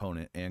my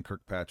opponent, Ann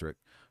Kirkpatrick,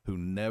 who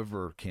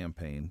never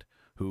campaigned,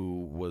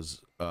 who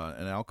was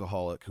an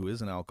alcoholic, who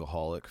is an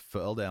alcoholic,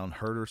 fell down,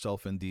 hurt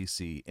herself in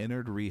D.C.,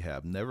 entered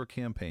rehab, never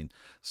campaigned,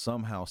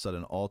 somehow set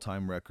an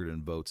all-time record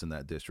in votes in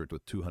that district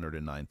with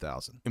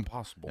 209,000.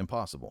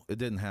 Impossible. It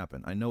didn't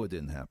happen. I know it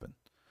didn't happen.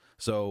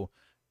 So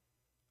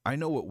I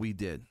know what we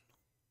did.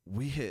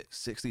 We hit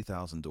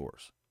 60,000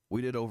 doors.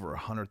 We did over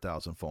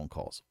 100,000 phone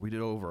calls. We did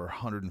over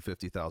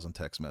 150,000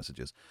 text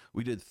messages.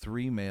 We did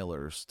 3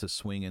 mailers to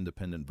swing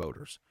independent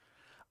voters.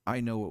 I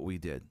know what we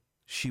did.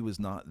 She was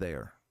not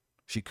there.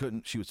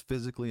 She was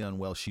physically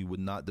unwell. She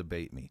would not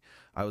debate me.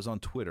 I was on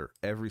Twitter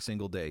every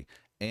single day.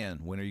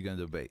 Ann, when are you going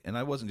to debate? And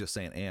I wasn't just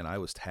saying Ann, I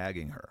was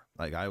tagging her.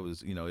 Like I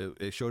was,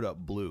 it showed up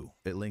blue.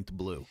 It linked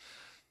blue.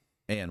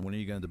 Ann, when are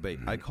you going to debate?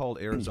 I called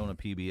Arizona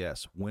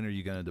PBS. When are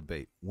you going to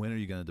debate? When are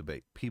you going to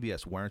debate?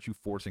 PBS, why aren't you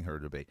forcing her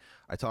to debate?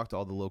 I talked to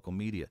all the local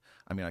media.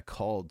 I mean, I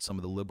called some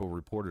of the liberal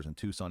reporters in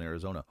Tucson,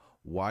 Arizona.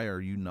 Why are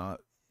you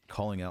not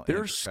calling out?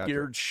 They're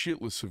scared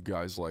shitless of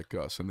guys like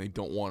us, and they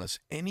don't want us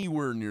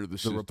anywhere near the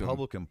system. The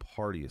Republican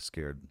Party is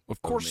scared.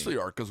 Of course they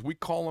are, because we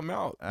call them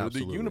out.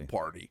 Absolutely. They're the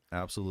uniparty.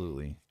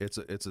 Absolutely. It's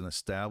an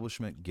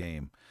establishment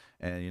game.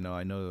 And,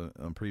 I know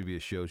on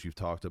previous shows you've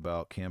talked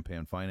about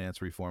campaign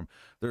finance reform.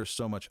 There's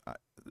so much.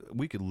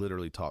 We could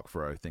literally talk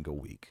for, I think, a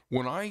week.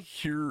 When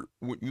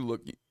you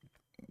look,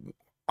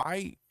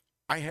 I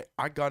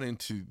got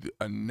into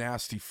a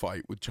nasty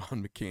fight with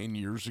John McCain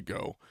years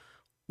ago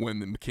when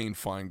the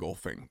McCain-Feingold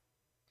thing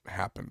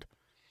happened.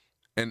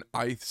 And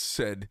I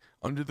said,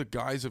 under the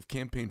guise of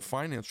campaign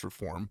finance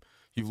reform,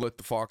 you've let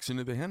the fox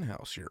into the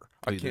henhouse here.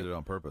 He did it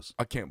on purpose.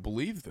 I can't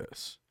believe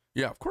this.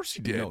 Yeah, of course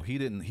he did. No, he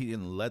didn't. He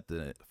didn't let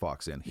the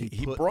fox in.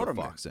 He put brought the him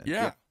fox in.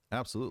 Yeah,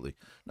 absolutely.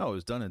 No, it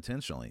was done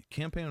intentionally.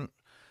 Campaign.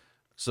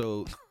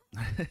 So,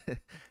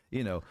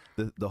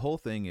 the whole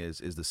thing is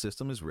the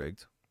system is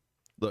rigged.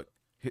 Look,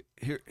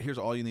 here's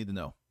all you need to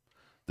know.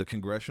 The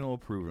congressional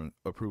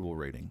approval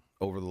rating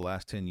over the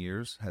last 10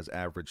 years has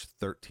averaged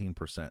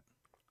 13%.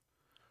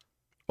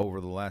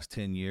 Over the last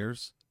 10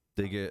 years,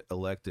 they get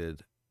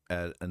elected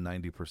at a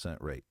 90%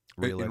 rate.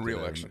 In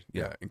re-election.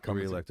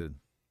 Re-elected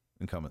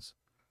incumbents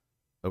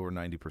over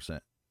 90%.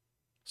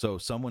 So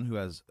someone who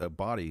has a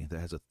body that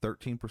has a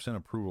 13%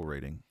 approval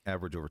rating,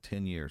 average over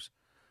 10 years,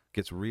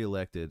 gets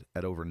re-elected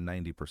at over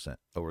 90%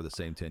 over the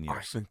same 10 years.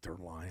 I think they're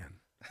lying.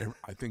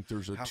 I think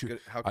there's a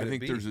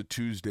there's a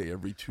Tuesday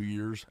every 2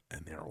 years,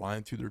 and they're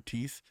lying through their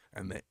teeth,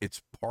 and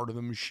it's part of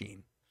the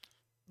machine.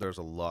 There's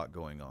a lot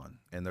going on,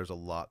 and there's a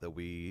lot that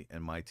we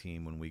and my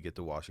team, when we get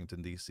to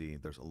Washington, D.C.,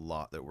 there's a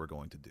lot that we're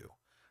going to do.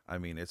 I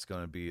mean, it's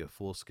going to be a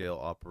full-scale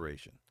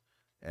operation.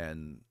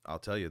 And I'll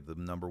tell you, the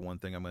number one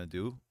thing I'm going to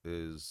do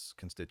is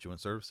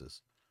constituent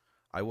services.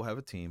 I will have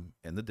a team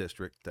in the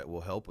district that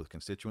will help with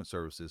constituent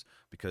services,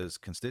 because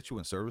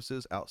constituent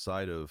services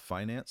outside of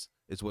finance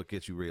is what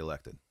gets you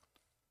reelected.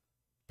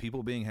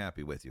 People being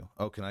happy with you.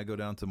 Oh, can I go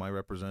down to my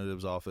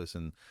representative's office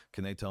and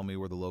can they tell me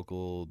where the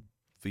local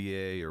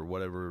VA or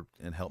whatever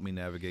and help me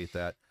navigate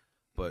that?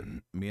 But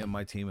me and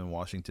my team in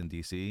Washington,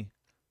 D.C.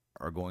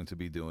 are going to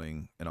be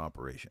doing an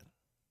operation.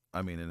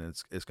 I mean, and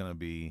it's going to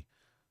be,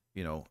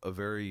 a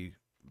very,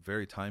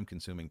 very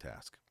time-consuming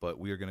task. But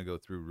we are going to go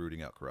through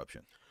rooting out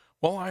corruption.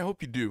 Well, I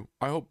hope you do.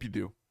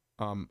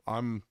 It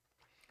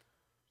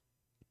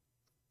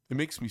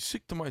makes me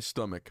sick to my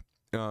stomach.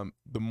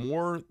 The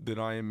more that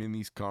I am in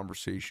these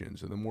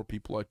conversations and the more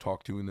people I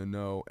talk to in the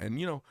know, and,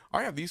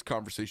 I have these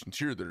conversations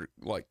here that are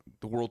like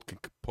the world can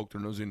poke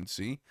their nose in and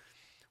see.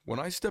 When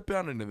I step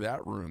out into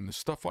that room, the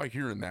stuff I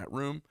hear in that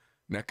room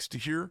next to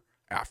here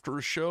after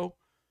a show,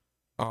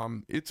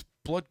 it's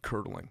blood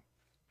curdling.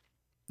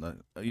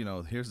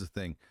 Here's the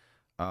thing.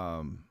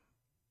 And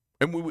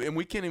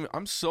we can't even,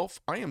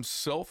 I am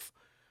self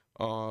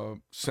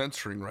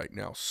censoring right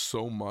now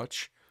so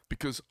much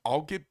because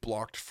I'll get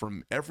blocked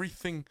from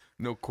everything,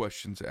 no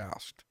questions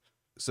asked.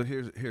 So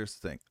here's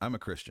the thing. I'm a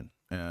Christian,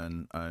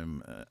 and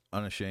I'm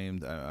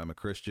unashamed. I'm a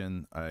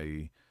Christian.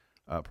 I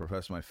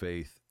profess my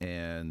faith,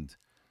 and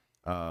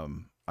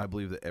I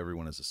believe that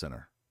everyone is a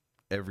sinner.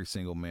 Every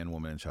single man,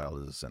 woman, and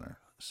child is a sinner.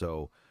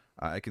 So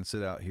I can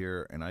sit out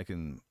here and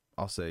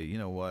I'll say, you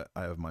know what?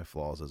 I have my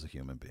flaws as a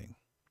human being.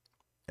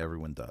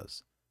 Everyone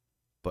does.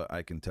 But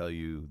I can tell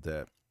you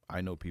that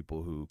I know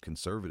people who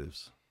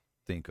conservatives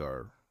think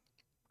are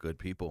good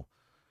people.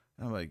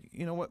 And I'm like,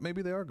 you know what?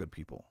 Maybe they are good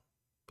people,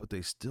 but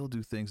they still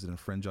do things that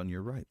infringe on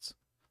your rights.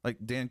 Like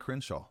Dan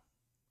Crenshaw.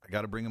 I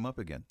got to bring him up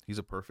again. He's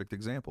a perfect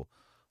example.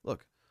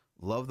 Look,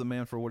 love the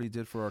man for what he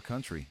did for our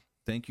country.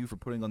 Thank you for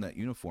putting on that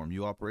uniform.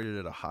 You operated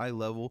at a high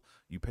level.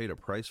 You paid a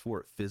price for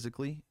it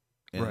physically,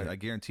 and right. I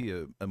guarantee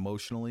you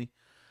emotionally.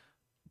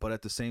 But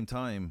at the same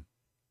time,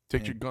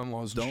 take your gun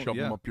laws and shove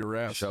them up your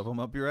ass. Shove them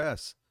up your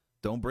ass.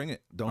 Don't bring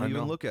it. Don't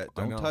even look at it.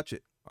 Don't touch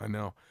it. I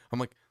know. I'm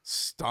like,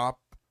 stop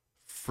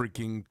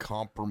freaking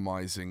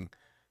compromising,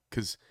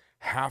 because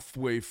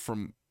halfway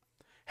from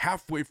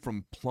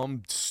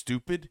plumb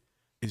stupid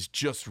is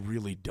just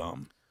really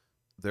dumb.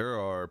 There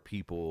are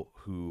people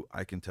who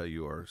I can tell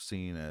you are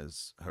seen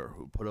as, or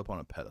who put up on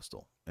a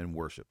pedestal and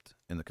worshipped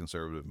in the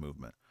conservative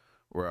movement,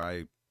 where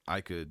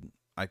I could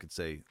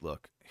say,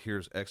 look,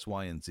 here's X,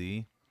 Y, and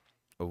Z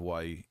of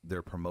why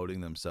they're promoting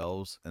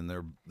themselves, and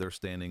they're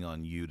standing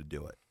on you to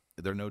do it.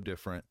 They're no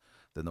different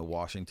than the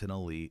Washington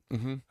elite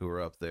who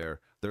are up there.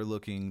 They're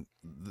looking.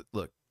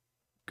 Look,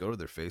 go to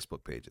their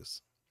Facebook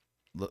pages.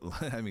 Look,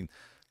 I mean,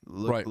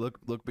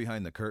 look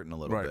behind the curtain a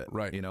little bit,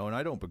 right? And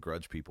I don't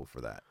begrudge people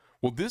for that.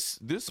 Well, this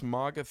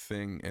MAGA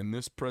thing and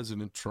this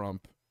President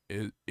Trump,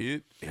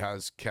 it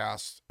has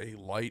cast a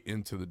light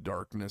into the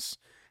darkness,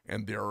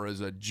 and there is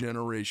a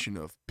generation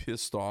of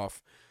pissed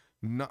off,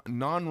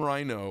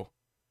 non-rhino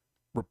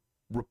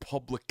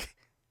republic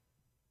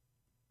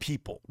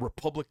people,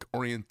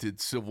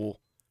 republic-oriented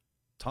civil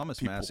Thomas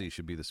people. Massey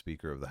should be the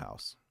Speaker of the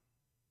House.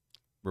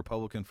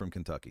 Republican from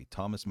Kentucky.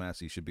 Thomas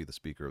Massey should be the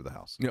Speaker of the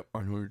House. Yep,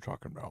 I know what you're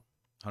talking about.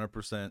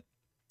 100%.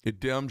 It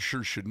damn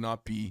sure should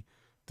not be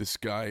this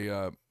guy,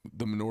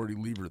 the minority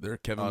leader there,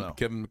 Kevin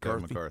McCarthy.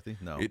 Kevin McCarthy,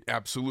 no. It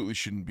absolutely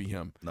shouldn't be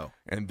him. No.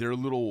 And their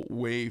little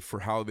way for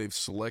how they've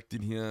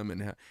selected him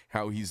and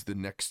how he's the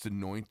next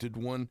anointed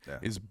one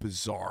is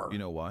bizarre. You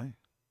know why?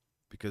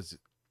 Because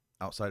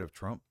outside of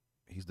Trump,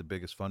 he's the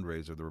biggest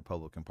fundraiser the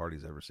Republican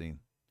Party's ever seen.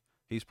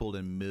 He's pulled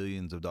in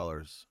millions of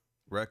dollars,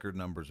 record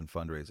numbers in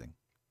fundraising.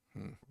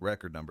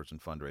 Record numbers in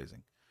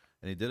fundraising.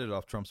 And he did it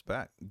off Trump's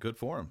back. Good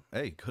for him.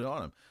 Hey, good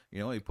on him.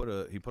 He put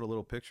a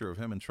little picture of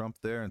him and Trump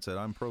there and said,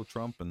 I'm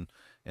pro-Trump and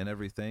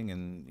everything,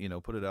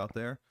 and put it out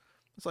there.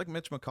 It's like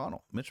Mitch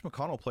McConnell. Mitch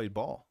McConnell played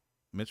ball.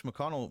 Mitch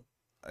McConnell,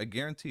 I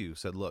guarantee you,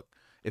 said, look,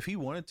 If he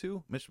wanted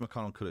to, Mitch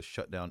McConnell could have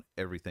shut down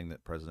everything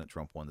that President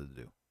Trump wanted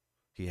to do.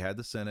 He had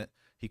the Senate.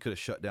 He could have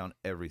shut down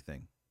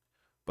everything.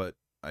 But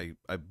I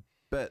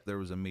bet there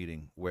was a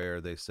meeting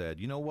where they said,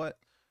 you know what?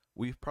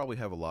 We probably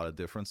have a lot of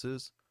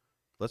differences.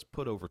 Let's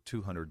put over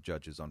 200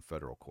 judges on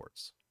federal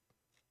courts.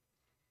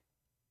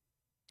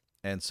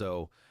 And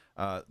so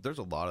there's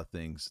a lot of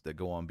things that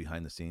go on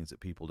behind the scenes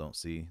that people don't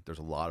see. There's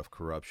a lot of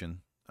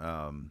corruption.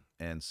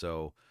 And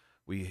so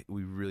we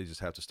really just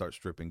have to start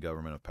stripping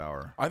government of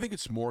power. I think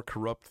it's more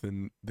corrupt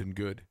than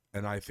good,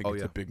 and I think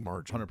it's a big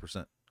margin.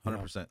 100%.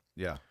 100%.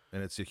 Yeah.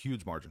 And it's a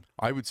huge margin.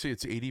 I would say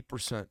it's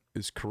 80%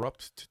 is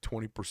corrupt to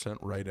 20%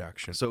 right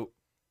action. So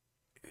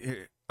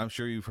I'm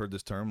sure you've heard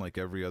this term, like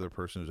every other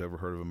person who's ever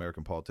heard of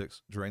American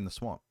politics, drain the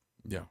swamp.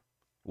 Yeah.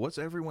 What's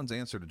everyone's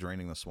answer to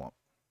draining the swamp?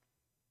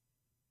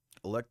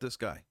 Elect this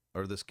guy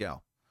or this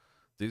gal.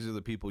 These are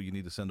the people you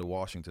need to send to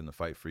Washington to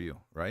fight for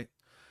you, right?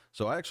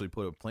 So I actually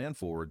put a plan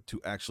forward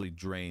to actually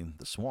drain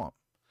the swamp.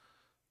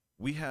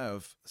 We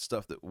have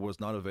stuff that was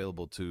not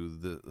available to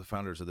the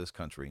founders of this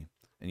country,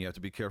 and you have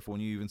to be careful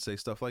when you even say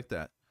stuff like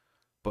that.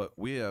 But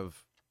we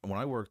have, when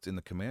I worked in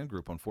the command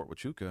group on Fort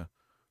Huachuca,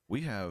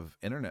 we have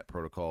internet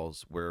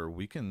protocols where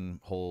we can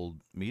hold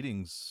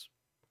meetings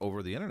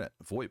over the internet,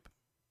 VoIP,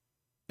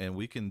 and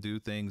we can do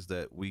things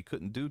that we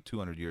couldn't do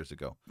 200 years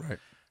ago. Right.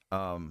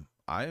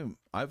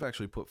 I've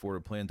actually put forward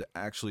a plan to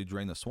actually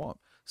drain the swamp.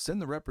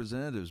 Send the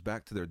representatives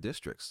back to their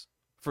districts.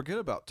 Forget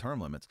about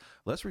term limits.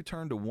 Let's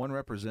return to one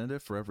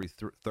representative for every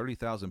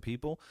 30,000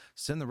 people.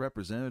 Send the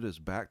representatives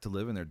back to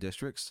live in their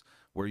districts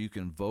where you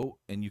can vote,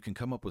 and you can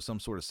come up with some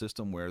sort of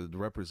system where the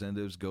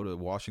representatives go to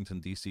Washington,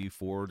 D.C.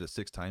 4 to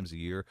 6 times a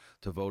year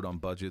to vote on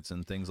budgets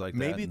and things like that.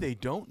 Maybe they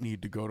don't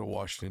need to go to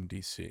Washington,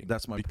 D.C.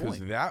 That's my point.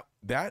 Because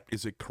that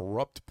is a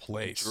corrupt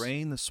place.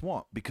 Drain the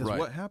swamp. Because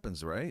what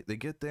happens, right? They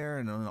get there,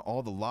 and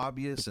all the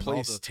lobbyists the and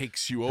place all the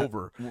takes you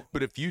over.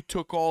 But if you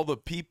took all the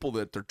people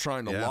that they're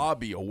trying to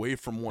lobby away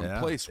from one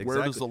place,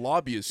 where does the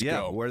lobbyists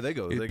go? Where they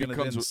go? They're going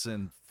to then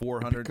send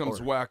 400. It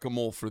becomes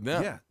whack-a-mole for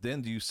them. Yeah.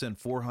 Then do you send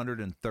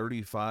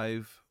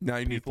 435? Now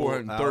you need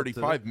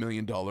 $435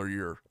 million a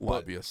year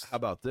lobbyists. How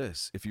about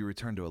this? If you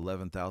return to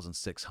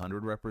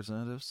 11,600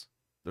 representatives,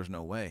 there's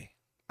no way.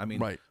 I mean,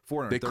 right.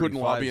 They couldn't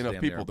lobby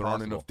enough people. There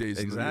aren't enough days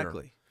in the year.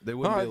 Exactly. They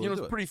wouldn't be able to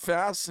do it's pretty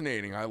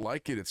fascinating. I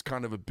like it. It's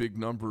kind of a big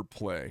number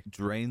play.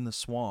 Drain the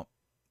swamp.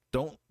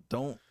 Don't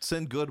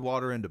send good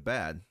water into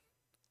bad.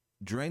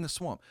 Drain the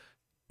swamp.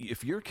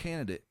 If your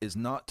candidate is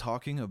not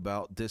talking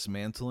about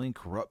dismantling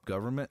corrupt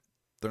government,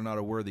 they're not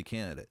a worthy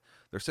candidate.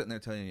 They're sitting there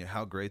telling you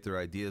how great their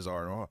ideas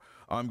are. And,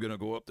 I'm going to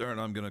go up there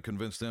and I'm going to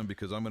convince them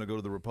because I'm going to go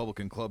to the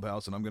Republican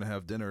clubhouse and I'm going to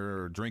have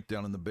dinner or drink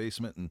down in the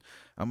basement and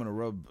I'm going to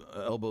rub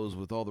elbows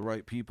with all the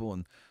right people.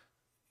 And,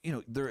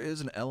 there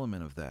is an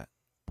element of that.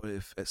 But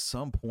if at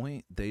some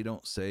point they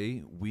don't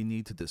say we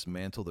need to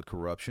dismantle the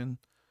corruption,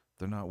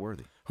 they're not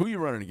worthy. Who are you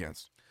running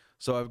against?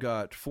 So I've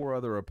got 4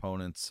 other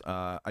opponents.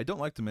 I don't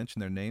like to mention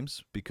their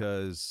names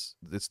because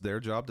it's their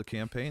job to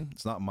campaign.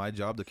 It's not my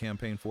job to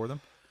campaign for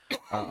them.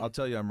 I'll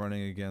tell you, I'm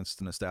running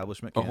against an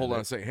establishment candidate. Hold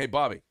on a second. Hey,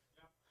 Bobby.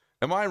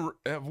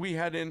 Have we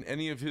had in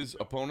any of his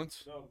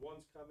opponents? No,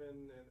 one's coming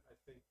in, I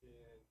think, in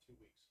 2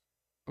 weeks.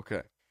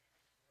 Okay.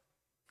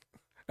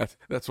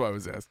 That's why I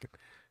was asking.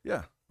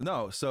 Yeah.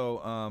 No. So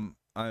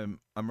I'm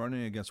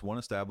running against one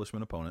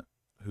establishment opponent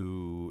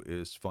who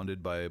is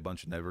funded by a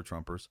bunch of never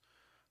Trumpers.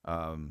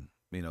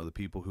 The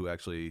people who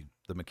actually,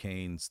 the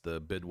McCains, the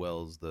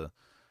Bidwells,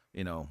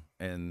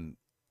 and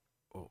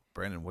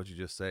Brandon, what'd you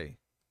just say?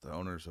 The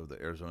owners of the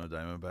Arizona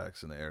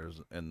Diamondbacks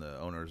and the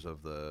owners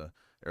of the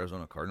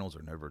Arizona Cardinals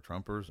are never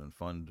Trumpers and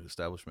fund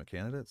establishment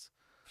candidates.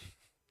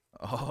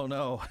 Oh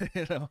no,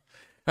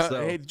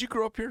 Hey, did you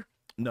grow up here?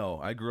 No,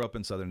 I grew up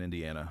in southern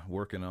Indiana,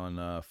 working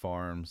on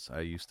farms.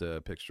 I used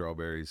to pick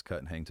strawberries, cut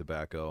and hang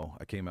tobacco.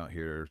 I came out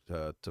here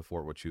to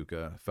Fort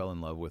Huachuca, fell in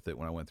love with it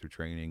when I went through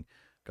training,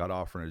 got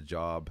offered a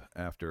job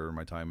after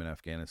my time in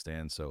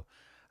Afghanistan. So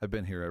I've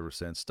been here ever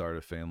since, started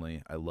a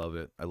family. I love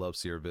it. I love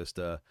Sierra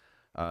Vista.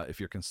 If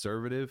you're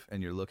conservative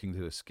and you're looking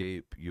to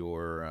escape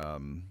your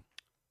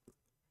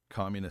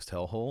communist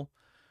hellhole,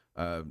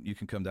 you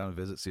can come down and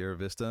visit Sierra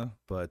Vista,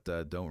 but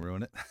don't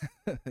ruin it.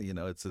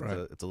 It's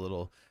a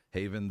little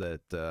haven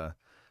that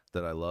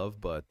I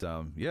love. But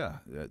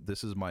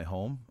this is my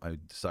home. I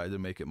decided to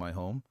make it my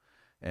home,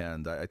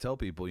 and I tell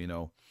people,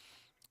 you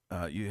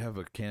have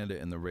a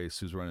candidate in the race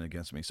who's running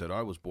against me said,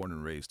 I was born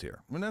and raised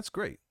here. I mean, that's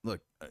great. Look,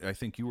 I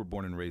think you were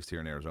born and raised here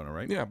in Arizona,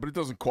 right? Yeah, but it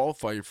doesn't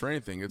qualify you for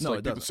anything. It's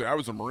like people say, I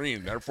was a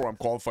Marine, therefore I'm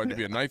qualified to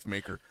be a knife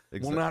maker.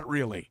 Exactly. Well, not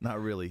really. Not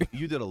really.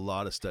 You did a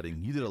lot of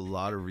studying. You did a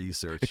lot of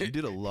research. You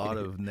did a lot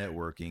of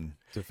networking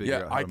to figure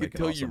out how to make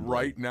an awesome I can tell you blade.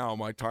 right now,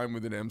 my time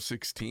with an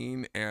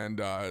M16 and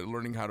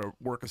learning how to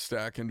work a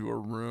stack into a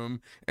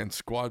room and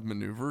squad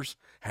maneuvers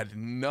had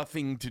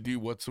nothing to do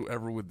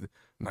whatsoever with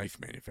knife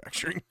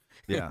manufacturing.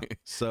 Yeah.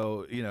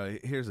 So,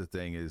 here's the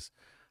thing is,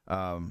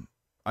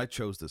 I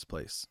chose this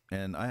place,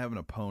 and I have an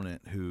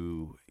opponent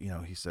who,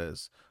 he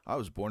says, I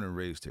was born and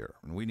raised here,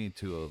 and we need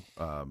to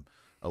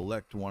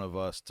elect one of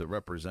us to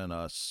represent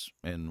us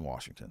in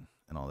Washington.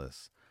 and all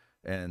this.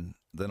 And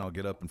then I'll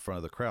get up in front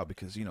of the crowd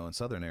because, you know, in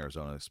Southern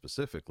Arizona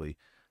specifically,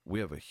 we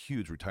have a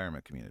huge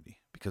retirement community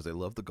because they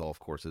love the golf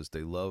courses.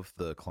 They love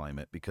the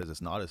climate because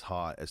it's not as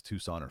hot as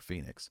Tucson or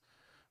Phoenix.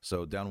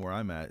 So down where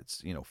I'm at,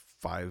 it's, you know,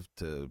 5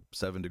 to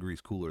 7 degrees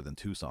cooler than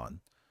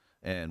Tucson.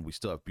 And we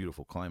still have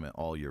beautiful climate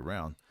all year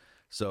round.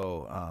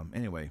 So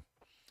anyway,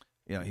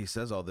 you know, he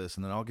says all this,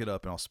 and then I'll get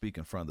up and I'll speak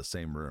in front of the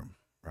same room,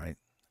 right?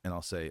 And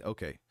I'll say,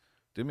 okay,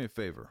 do me a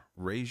favor.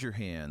 Raise your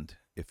hand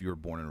if you were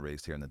born and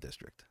raised here in the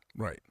district.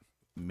 Right.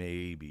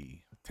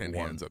 Maybe 10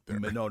 one. hands up there.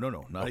 No,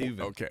 not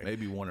even. Okay.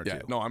 Maybe one or Yeah,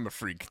 two. no, I'm a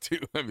freak too.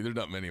 I mean, there's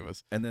not many of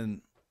us. And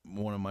then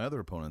one of my other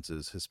opponents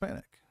is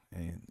Hispanic.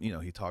 And, you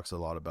know, he talks a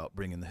lot about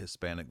bringing the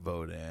Hispanic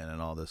vote in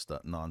and all this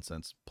stuff,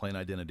 nonsense, plain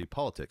identity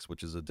politics,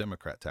 which is a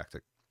Democrat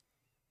tactic.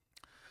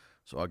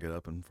 So I'll get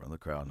up in front of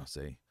the crowd and I'll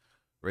say,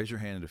 raise your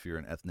hand if you're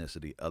an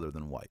ethnicity other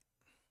than white.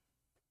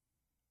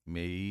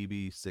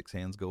 Maybe 6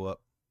 hands go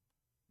up,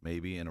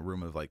 maybe in a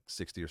room of like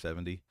 60 or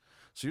 70.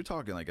 So you're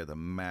talking like at the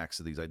max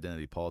of these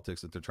identity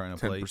politics that they're trying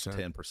to play.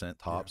 10%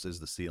 tops is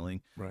the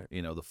ceiling. Right.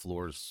 You know, the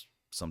floor's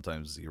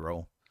sometimes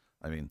 0.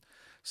 I mean,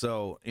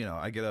 so, you know,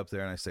 I get up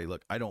there and I say,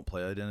 look, I don't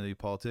play identity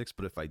politics,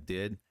 but if I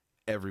did,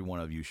 every one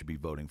of you should be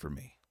voting for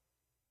me.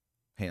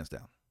 Hands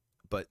down.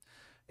 But,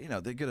 you know,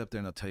 they get up there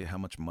and they'll tell you how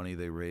much money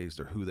they raised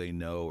or who they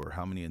know or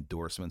how many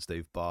endorsements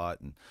they've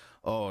bought. And,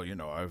 oh, you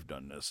know, I've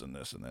done this and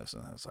this and this.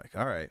 And it's like,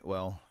 all right,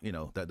 well, you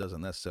know, that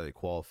doesn't necessarily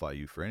qualify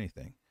you for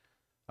anything.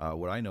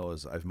 What I know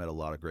is I've met a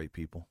lot of great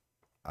people.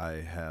 I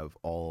have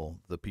all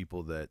the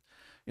people that,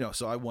 you know,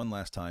 so I won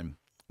last time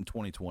in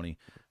 2020.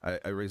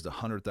 I raised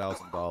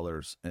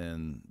 $100,000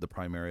 in the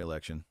primary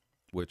election,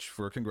 which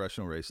for a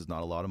congressional race is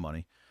not a lot of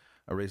money.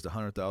 I raised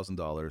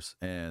 $100,000,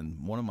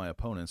 and one of my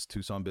opponents,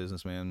 Tucson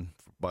businessman,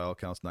 by all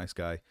accounts, nice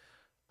guy,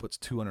 puts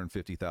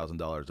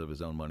 $250,000 of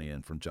his own money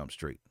in from Jump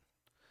Street.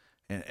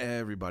 And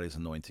everybody's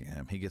anointing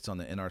him. He gets on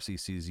the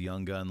NRCC's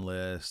Young Gun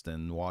list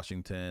and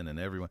Washington and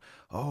everyone.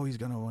 Oh, he's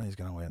going to win. He's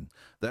going to win.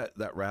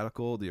 That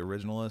radical, the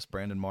originalist,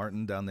 Brandon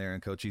Martin down there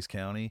in Cochise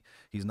County,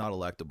 he's not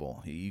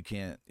electable.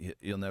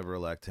 You'll never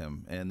elect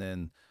him. And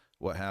then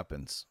what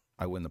happens?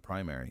 I win the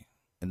primary.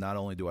 And not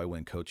only do I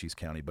win Cochise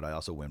County, but I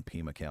also win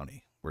Pima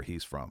County, where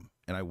he's from.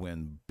 And I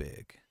win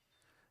big.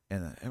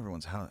 And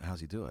everyone's,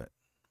 how's he do it?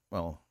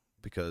 Well,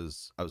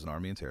 because I was an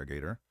Army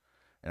interrogator.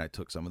 And I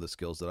took some of the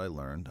skills that I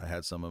learned. I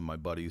had some of my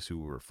buddies who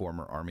were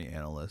former Army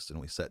analysts,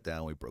 and we sat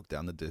down, we broke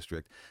down the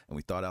district, and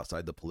we thought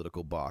outside the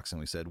political box, and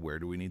we said, where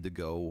do we need to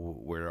go?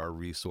 Where are our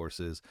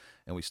resources?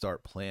 And we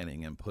start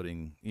planning and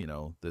putting, you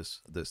know, this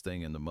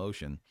thing into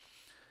motion.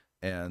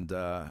 And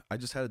I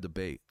just had a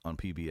debate on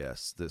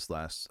PBS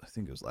I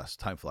think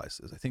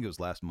it was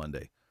last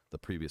Monday, the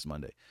previous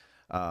Monday.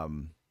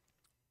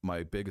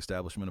 My big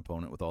establishment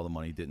opponent with all the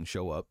money didn't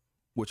show up,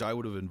 which I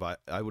would have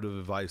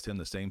advised him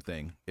the same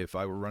thing if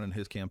I were running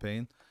his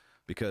campaign,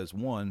 because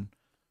 1,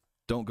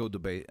 don't go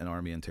debate an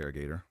Army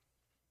interrogator.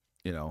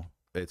 You know,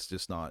 it's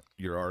just not,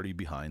 you're already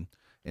behind.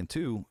 And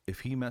 2,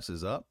 if he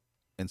messes up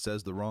and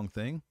says the wrong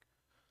thing,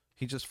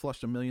 he just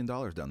flushed $1 million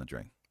down the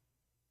drain.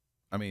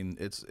 I mean,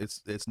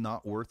 it's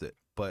not worth it.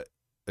 But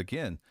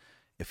again,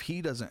 if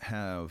he doesn't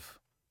have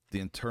the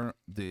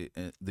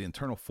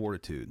internal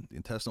fortitude, the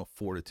intestinal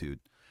fortitude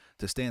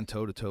to stand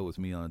toe-to-toe with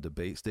me on a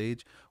debate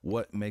stage,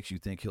 what makes you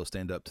think he'll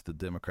stand up to the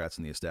Democrats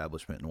and the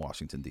establishment in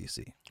Washington,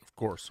 D.C.? Of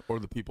course. Or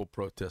the people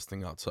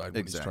protesting outside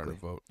when he's trying to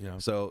vote. Yeah.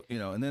 So, you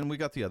know, and then we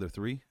got the other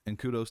 3, and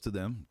kudos to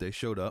them. They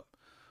showed up,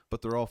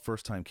 but they're all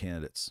first-time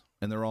candidates,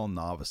 and they're all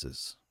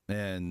novices.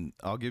 And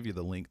I'll give you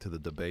the link to the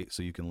debate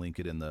so you can link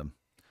it in the,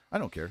 I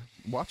don't care,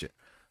 watch it.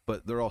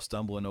 But they're all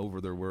stumbling over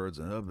their words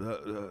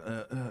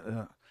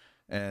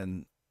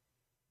and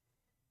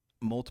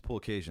multiple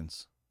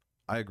occasions.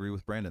 I agree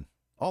with Brandon.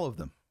 All of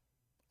them.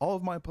 All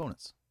of my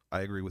opponents.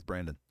 I agree with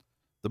Brandon.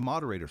 The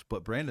moderators,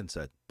 but Brandon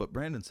said.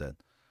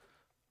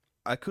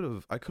 I could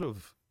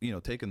have, you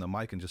know, taken the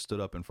mic and just stood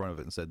up in front of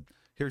it and said,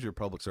 here's your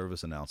public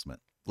service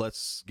announcement.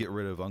 Let's get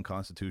rid of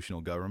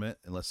unconstitutional government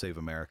and let's save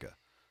America.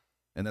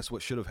 And that's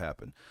what should have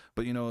happened.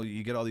 But, you know,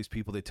 you get all these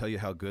people, they tell you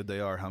how good they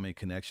are, how many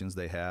connections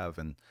they have,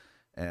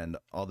 and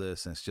all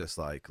this. And it's just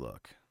like,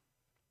 look,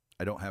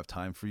 I don't have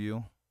time for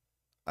you.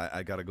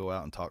 I got to go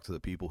out and talk to the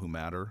people who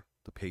matter,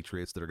 the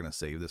patriots that are going to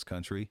save this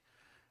country.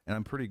 And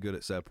I'm pretty good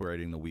at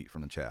separating the wheat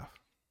from the chaff.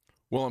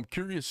 Well, I'm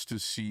curious to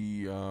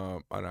see,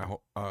 and I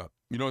hope,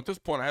 you know, at this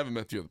point, I haven't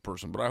met the other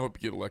person, but I hope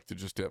you get elected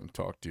just to have him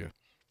talk to you.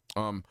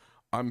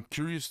 I'm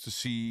curious to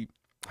see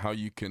how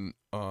you can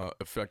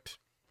affect,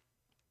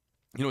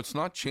 you know, it's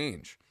not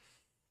change.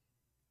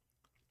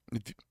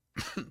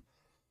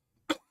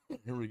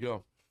 Here we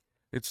go.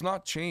 It's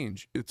not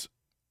change. It's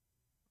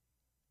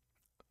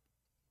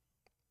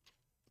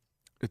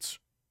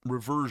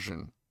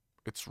reversion.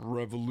 It's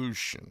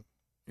revolution.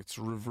 It's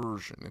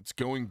reversion. It's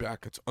going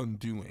back. It's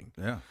undoing.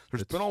 Yeah.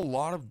 There's been a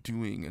lot of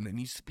doing, and it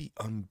needs to be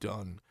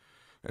undone.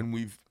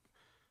 And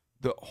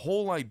the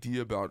whole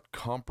idea about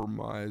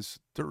compromise,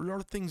 there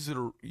are things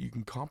that you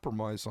can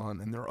compromise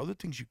on, and there are other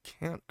things you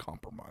can't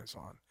compromise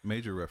on.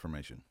 Major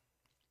reformation.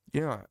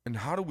 Yeah. And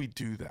how do we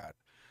do that?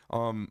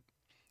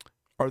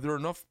 Are there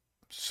enough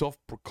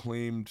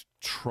self-proclaimed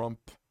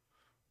Trump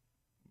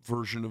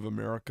version of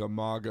America,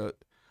 MAGA?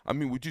 I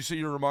mean, would you say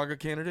you're a MAGA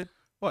candidate?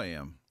 Well, I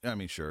am. I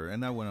mean, sure.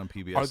 And I went on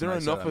PBS. Are there and I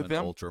said enough I'm of an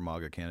them? ultra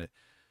MAGA candidate.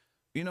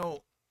 You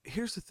know,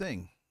 here's the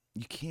thing: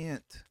 you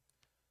can't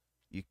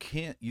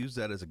use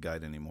that as a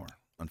guide anymore.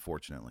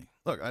 Unfortunately,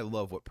 look, I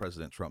love what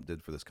President Trump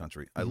did for this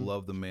country. I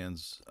love the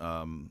man's,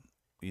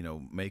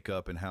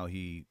 makeup and how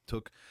he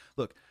took.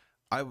 Look,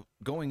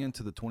 going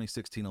into the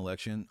 2016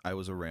 election, I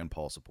was a Rand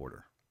Paul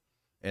supporter,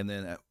 and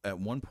then at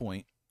one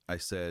point, I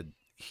said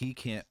he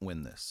can't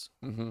win this.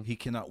 He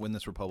cannot win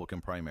this Republican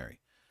primary.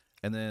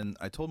 And then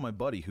I told my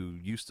buddy who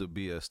used to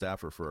be a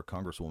staffer for a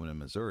congresswoman in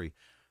Missouri,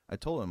 I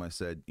told him, I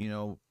said,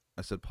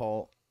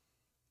 Paul,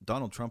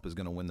 Donald Trump is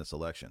going to win this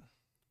election.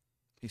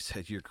 He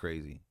said, you're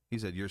crazy. He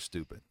said, you're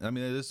stupid. I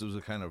mean, this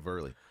was kind of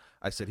early.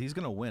 I said, he's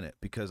going to win it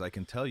because I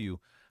can tell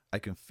you, I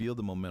can feel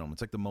the momentum.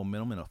 It's like the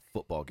momentum in a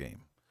football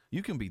game.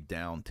 You can be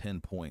down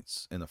 10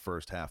 points in the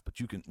first half,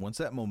 but you can, once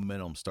that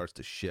momentum starts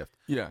to shift,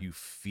 you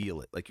feel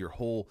it. Like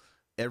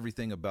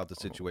everything about the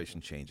situation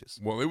changes.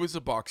 Well, it was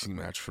a boxing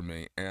match for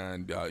me,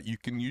 and you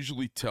can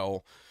usually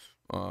tell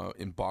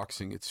in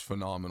boxing it's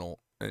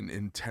phenomenal, and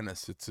in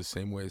tennis it's the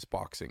same way as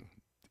boxing.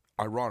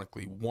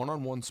 Ironically,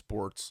 one-on-one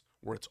sports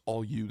where it's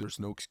all you, there's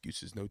no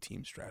excuses, no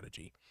team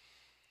strategy.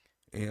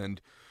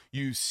 And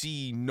you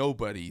see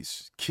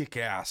nobodies kick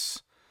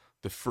ass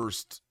the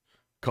first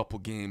couple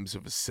games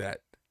of a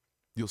set.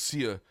 You'll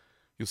see a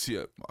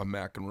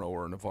McEnroe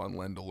or an Yvonne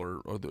Lendl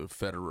or the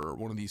Federer or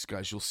one of these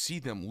guys. You'll see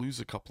them lose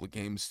a couple of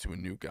games to a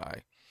new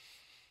guy.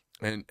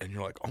 And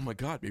you're like, oh my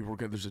God, maybe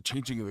there's a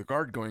changing of the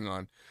guard going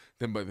on.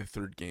 Then by the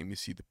third game, you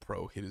see the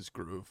pro hit his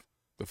groove.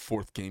 The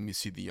fourth game, you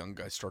see the young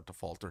guy start to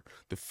falter.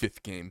 The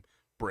fifth game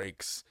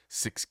breaks,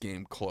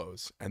 6-game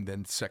close. And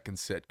then second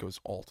set goes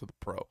all to the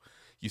pro.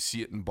 You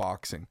see it in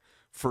boxing.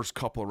 First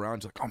couple of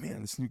rounds, you're like, oh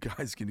man, this new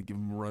guy's going to give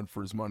him a run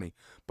for his money.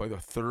 By the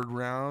third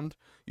round,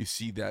 you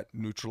see that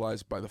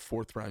neutralized. By the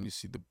fourth round, you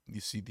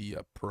see the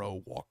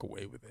pro walk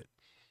away with it.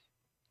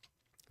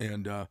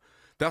 And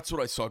that's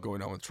what I saw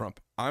going on with Trump.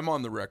 I'm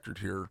on the record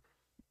here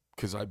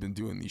because I've been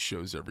doing these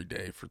shows every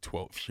day for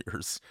 12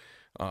 years.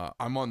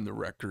 I'm on the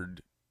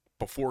record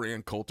before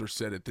Ann Coulter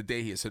said it, the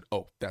day he said,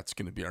 oh, that's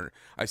going to be our.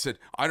 I said,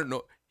 I don't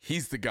know.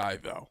 He's the guy,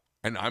 though.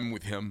 And I'm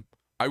with him.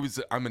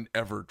 I'm an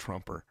ever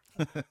Trumper.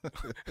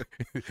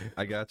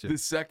 I got you. The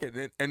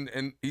second,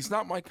 and he's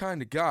not my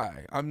kind of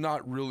guy. I'm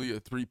not really a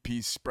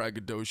three-piece,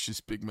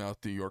 braggadocious, big-mouth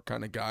New York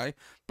kind of guy,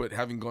 but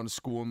having gone to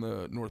school in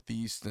the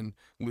Northeast and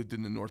lived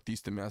in the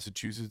Northeast of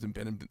Massachusetts and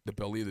been in the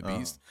belly of the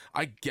beast,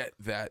 I get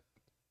that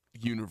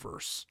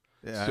universe.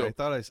 Yeah, so, I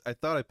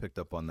thought I picked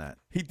up on that.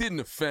 He didn't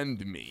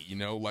offend me,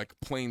 like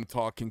plain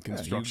talking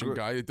construction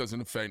guy. It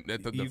doesn't offend.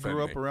 That doesn't you offend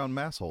grew up me. Around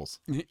massholes.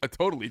 I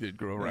totally did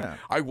grow around. Yeah.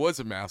 I was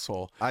a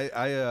masshole.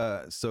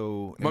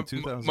 So in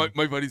 2000,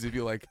 my buddies would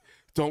be like,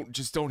 don't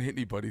hit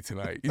anybody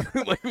tonight.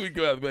 Like we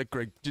go out and be like,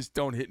 Greg, just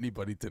don't hit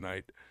anybody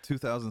tonight.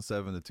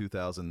 2007 to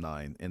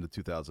 2009, into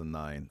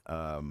 2009,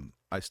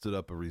 I stood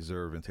up a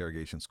reserve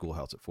interrogation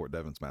schoolhouse at Fort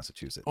Devens,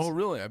 Massachusetts. Oh,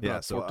 really? I've been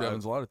at Fort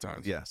Devens a lot of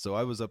times. Yeah, so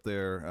I was up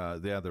there.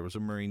 There was a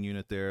Marine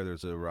unit there.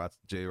 There's an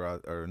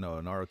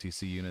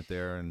ROTC unit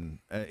there. And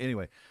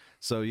anyway,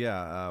 so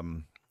yeah,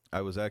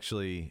 I was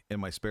actually in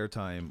my spare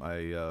time.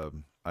 I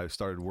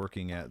started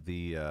working at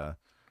the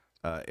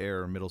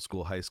Air Middle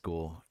School, High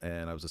School,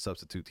 and I was a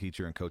substitute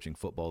teacher and coaching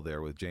football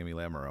there with Jamie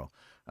Lamoureux.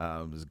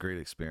 It was a great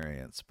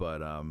experience,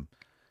 but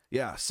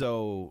yeah.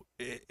 So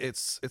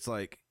it's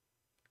like,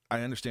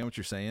 I understand what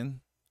you're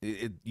saying.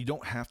 You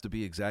don't have to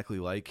be exactly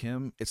like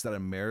him. It's that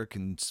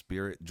American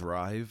spirit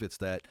drive. It's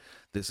that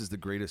this is the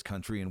greatest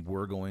country and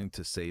we're going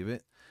to save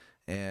it.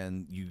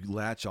 And you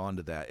latch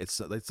onto that.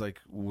 It's like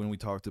when we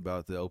talked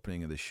about the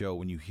opening of the show,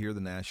 when you hear the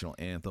national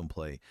anthem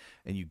play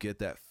and you get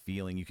that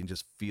feeling, you can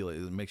just feel it.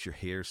 It makes your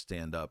hair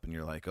stand up and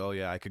you're like, oh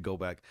yeah, I could go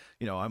back.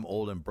 I'm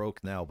old and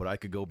broke now, but I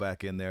could go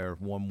back in there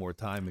one more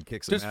time and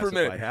kick some ass just for a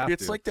minute. if I have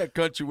It's to. like that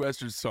country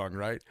western song,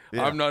 right?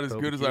 Yeah, I'm not as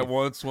Toby good as I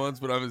Keith. once,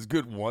 but I'm as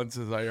good once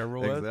as I ever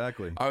was.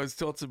 Exactly. I was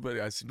telling somebody,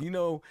 I said,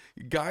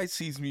 guy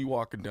sees me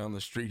walking down the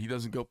street. He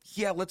doesn't go,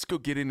 yeah, let's go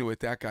get into it.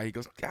 That guy, he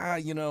goes,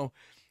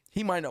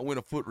 he might not win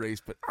a foot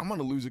race, but I'm going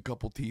to lose a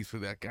couple teeth for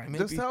that guy. Maybe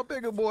Just how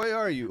big a boy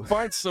are you?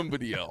 find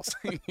somebody else.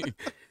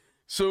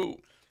 So,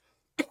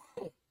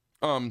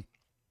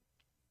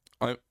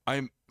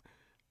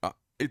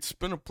 it's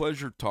been a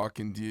pleasure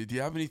talking to you. Do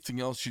you have anything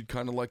else you'd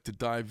kind of like to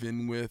dive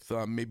in with?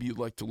 Maybe you'd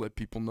like to let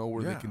people know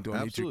where they can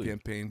donate to your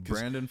campaign.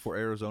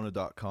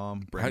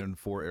 BrandonForArizona.com.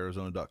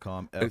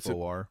 BrandonForArizona.com.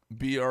 FOR.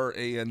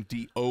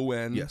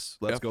 BRANDON. Yes.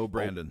 Let's go,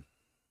 Brandon.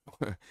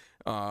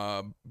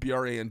 BRANDONFOR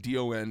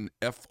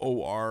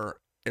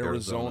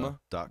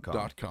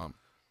Arizona.com.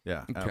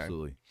 Yeah, Okay.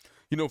 absolutely.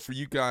 For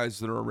you guys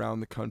that are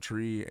around the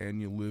country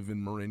and you live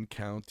in Marin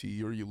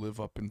County, or you live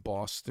up in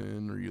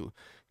Boston, or you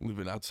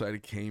live outside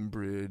of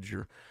Cambridge,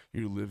 or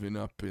you're living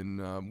up in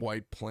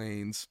White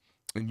Plains,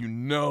 and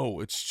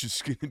it's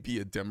just going to be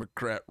a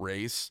Democrat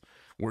race,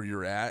 where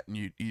you're at and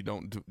you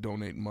don't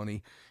donate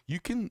money, you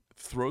can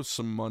throw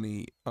some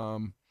money.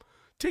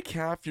 Take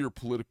half your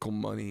political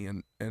money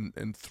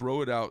and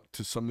throw it out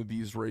to some of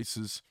these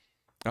races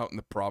out in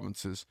the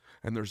provinces.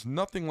 And there's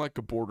nothing like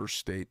a border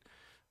state.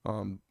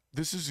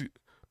 This has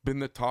been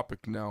the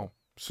topic now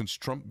since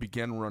Trump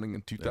began running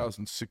in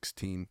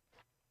 2016.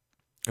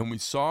 And we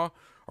saw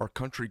our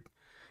country.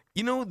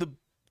 The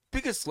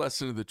biggest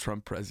lesson of the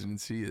Trump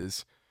presidency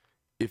is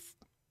if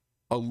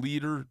a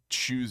leader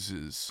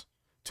chooses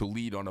to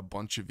lead on a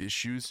bunch of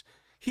issues,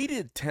 he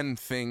did 10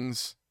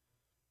 things.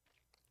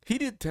 He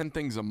did 10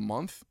 things a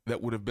month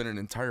that would have been an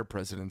entire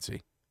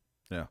presidency.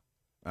 Yeah,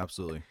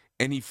 absolutely.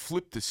 And he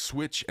flipped the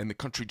switch and the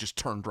country just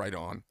turned right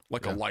on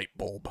like a light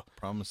bulb.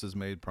 Promises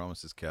made,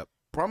 promises kept.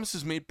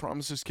 Promises made,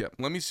 promises kept.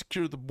 Let me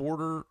secure the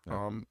border.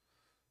 Yeah.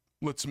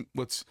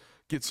 Let's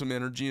get some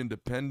energy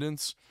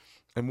independence.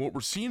 And what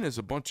we're seeing is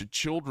a bunch of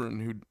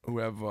children who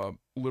have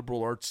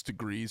liberal arts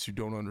degrees who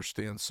don't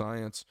understand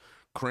science,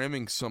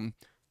 cramming some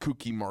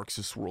kooky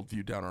Marxist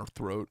worldview down our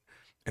throat,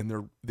 and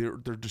they're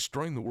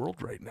destroying the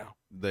world right now.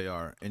 They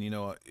are. And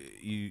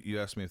you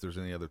asked me if there's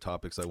any other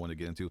topics I want to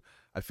get into.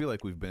 I feel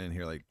like we've been in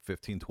here like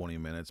 15, 20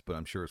 minutes, but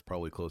I'm sure it's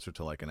probably closer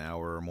to like an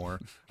hour or more.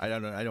 I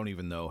don't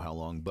even know how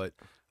long, but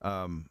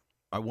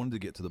I wanted to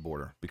get to the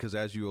border because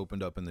as you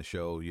opened up in the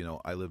show,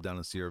 I live down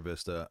in Sierra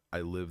Vista.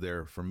 I live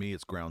there. For me,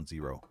 it's ground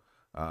zero.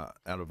 Out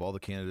of all the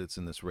candidates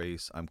in this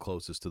race, I'm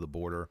closest to the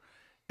border,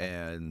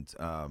 and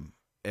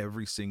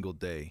every single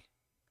day,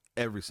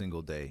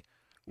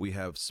 we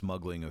have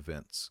smuggling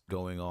events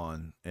going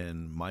on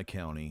in my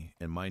county,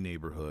 in my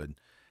neighborhood,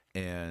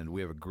 and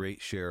we have a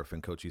great sheriff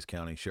in Cochise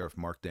County, Sheriff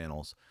Mark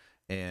Daniels,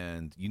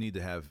 and you need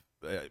to have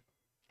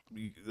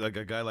like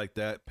a guy like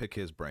that, pick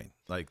his brain,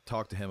 like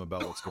talk to him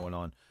about what's going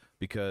on,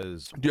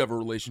 because Do you have a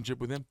relationship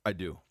with him? I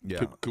do.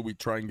 Yeah, Could we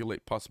triangulate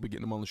possibly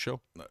getting him on the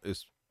show?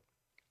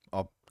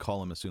 I'll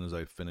call him as soon as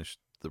I finish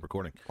the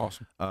recording.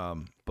 Awesome.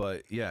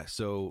 But yeah,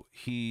 so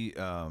he,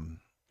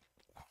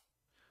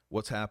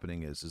 what's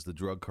happening is the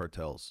drug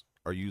cartels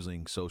are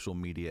using social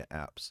media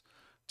apps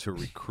to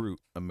recruit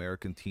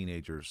American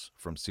teenagers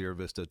from Sierra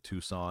Vista,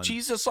 Tucson.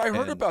 Jesus, I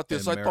heard about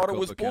this. I thought it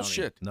was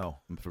bullshit. No,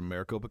 from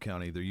Maricopa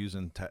County, they're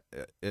using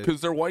because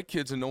they're white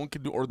kids and no one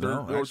can do, or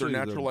they're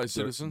naturalized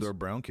citizens. They're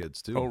brown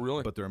kids too. Oh,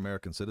 really? But they're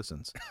American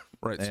citizens,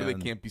 right? So they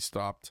can't be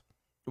stopped.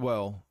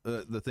 Well,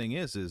 the thing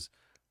is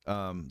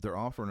they're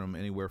offering them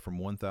anywhere from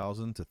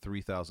 $1,000 to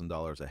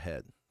 $3,000 a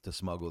head to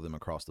smuggle them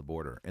across the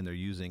border, and they're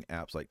using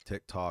apps like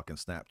TikTok and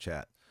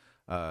Snapchat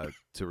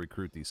to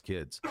recruit these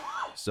kids.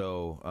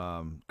 So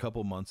a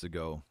couple months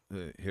ago,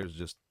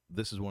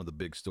 this is one of the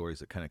big stories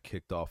that kind of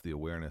kicked off the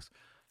awareness.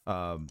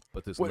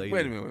 But this lady.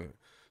 Wait a minute.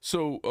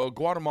 So a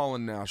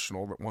Guatemalan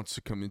national that wants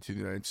to come into the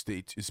United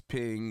States is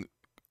paying.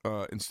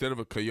 Instead of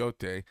a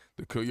coyote,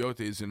 the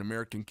coyote is an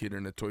American kid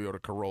in a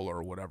Toyota Corolla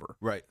or whatever.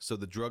 Right. So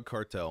the drug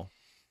cartel,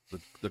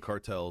 the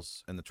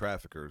cartels and the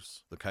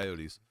traffickers, the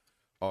coyotes,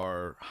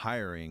 are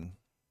hiring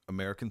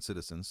American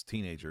citizens,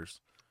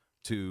 teenagers,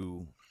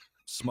 to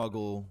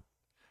smuggle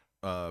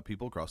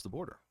people across the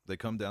border. They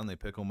come down, they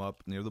pick them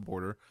up near the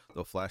border.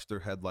 They'll flash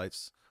their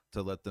headlights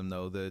to let them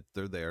know that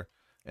they're there,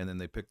 and then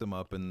they pick them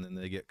up, and then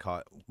they get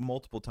caught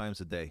multiple times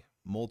a day.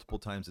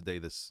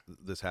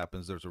 This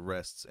happens. There's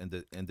arrests and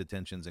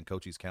detentions in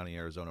Cochise County,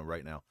 Arizona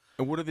right now.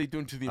 And what are they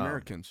doing to the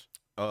Americans?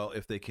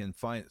 If they can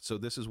find, so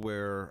this is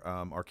where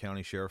our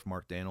county sheriff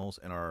Mark Daniels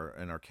and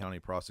our county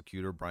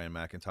prosecutor Brian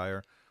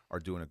McIntyre are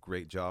doing a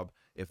great job.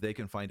 If they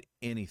can find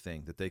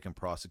anything that they can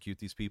prosecute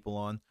these people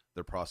on,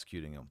 they're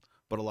prosecuting them.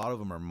 But a lot of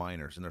them are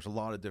minors, and there's a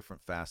lot of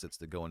different facets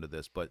that go into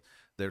this. But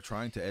they're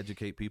trying to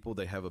educate people.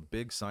 They have a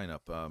big sign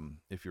up.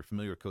 If you're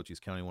familiar with Cochise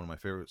County, one of my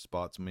favorite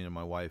spots, me and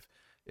my wife,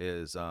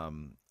 is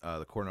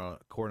the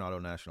Coronado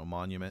National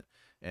Monument,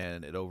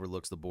 and it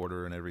overlooks the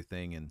border and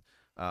everything. And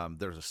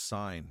there's a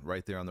sign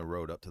right there on the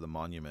road up to the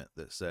monument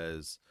that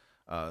says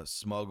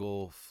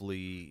smuggle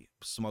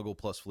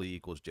plus flee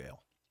equals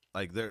jail.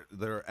 Like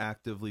they're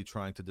actively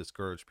trying to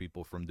discourage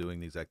people from doing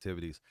these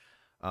activities.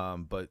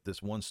 But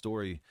this one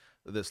story,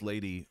 this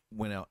lady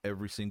went out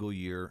every single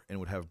year and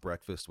would have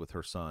breakfast with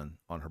her son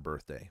on her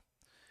birthday.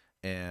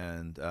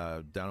 And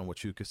down in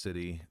Huachuca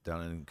City,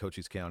 down in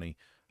Cochise County,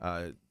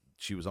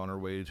 she was on her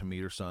way to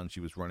meet her son. She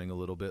was running a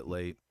little bit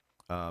late.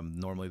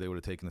 Normally they would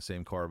have taken the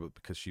same car, but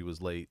because she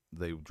was late,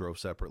 they drove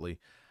separately.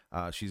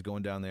 She's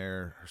going down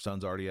there. Her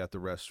son's already at the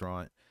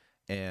restaurant,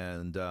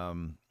 and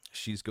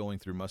she's going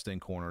through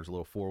Mustang Corners, a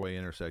little four-way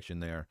intersection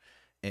there.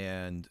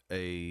 And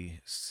a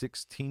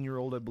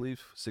 16-year-old, I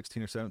believe,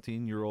 16 or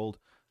 17-year-old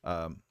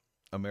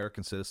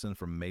American citizen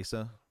from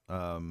Mesa,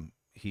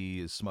 he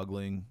is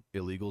smuggling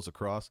illegals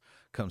across,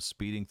 comes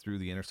speeding through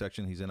the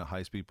intersection. He's in a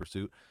high-speed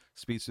pursuit,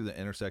 speeds through the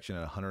intersection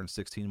at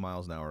 116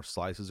 miles an hour,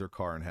 slices her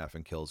car in half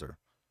and kills her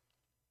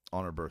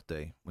on her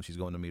birthday when she's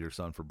going to meet her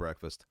son for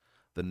breakfast.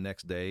 The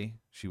next day,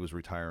 she was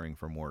retiring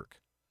from work.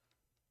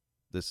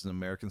 This is an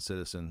American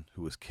citizen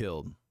who was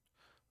killed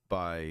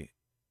by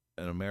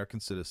an American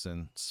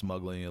citizen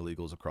smuggling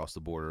illegals across the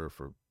border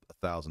for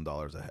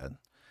 $1,000 a head.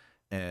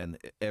 And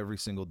every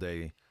single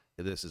day,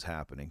 this is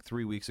happening.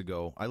 3 weeks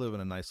ago, I live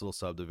in a nice little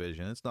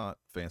subdivision. It's not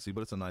fancy,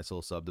 but it's a nice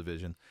little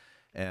subdivision.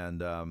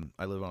 And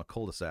I live on a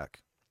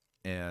cul-de-sac.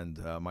 And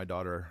my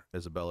daughter,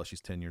 Isabella,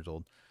 she's 10 years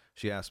old.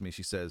 She asked me,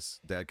 she says,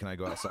 Dad, can I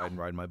go outside and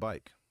ride my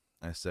bike?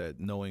 I said,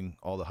 knowing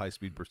all the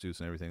high-speed pursuits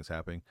and everything that's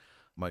happening,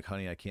 I'm like,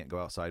 honey, I can't go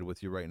outside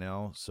with you right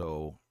now,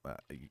 so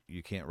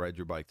you can't ride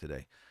your bike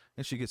today.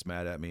 And she gets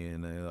mad at me,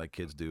 and like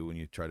kids do when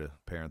you try to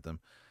parent them.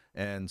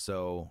 And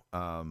so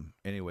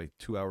anyway,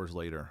 2 hours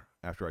later,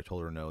 after I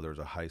told her no, there was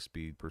a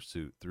high-speed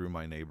pursuit through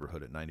my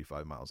neighborhood at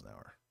 95 miles an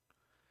hour.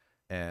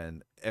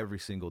 And every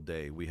single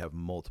day we have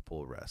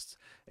multiple arrests.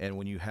 And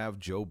when you have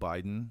Joe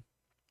Biden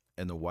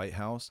and the White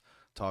House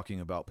talking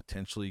about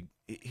potentially,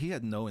 he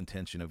had no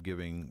intention of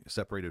giving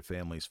separated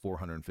families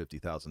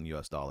 $450,000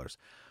 US.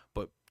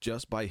 But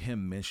just by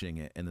him mentioning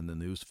it and then the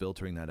news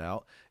filtering that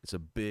out, it's a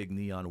big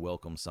neon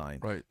welcome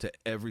sign to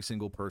every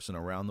single person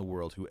around the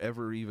world who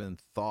ever even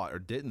thought or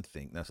didn't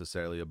think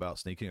necessarily about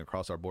sneaking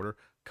across our border.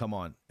 Come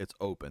on, it's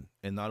open.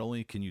 And not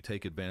only can you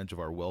take advantage of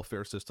our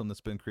welfare system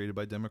that's been created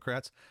by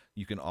Democrats,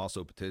 you can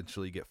also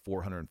potentially get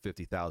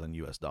 $450,000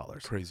 US.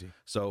 Crazy.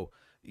 So,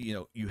 you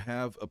know, you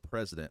have a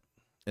president,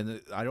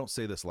 and I don't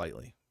say this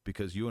lightly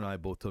because you and I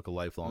both took a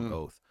lifelong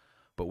oath,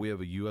 but we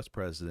have a U.S.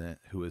 president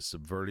who is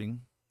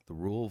subverting the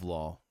rule of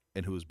law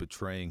and who is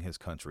betraying his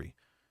country.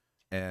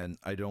 And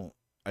I don't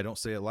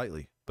say it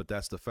lightly, but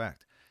that's the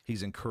fact.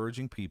 He's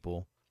encouraging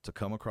people to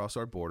come across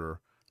our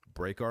border,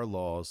 break our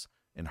laws,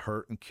 and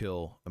hurt and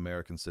kill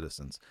American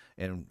citizens.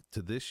 And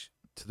to this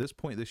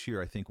point this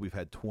year, I think we've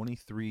had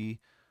 23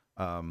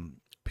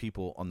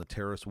 people on the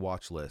terrorist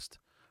watch list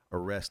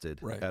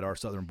arrested at our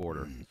southern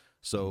border.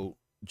 So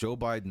Joe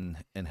Biden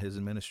and his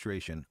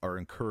administration are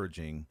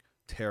encouraging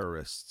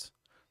terrorists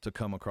to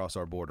come across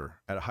our border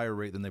at a higher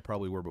rate than they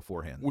probably were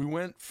beforehand. We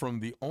went from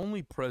the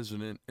only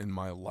president in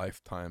my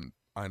lifetime,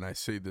 and I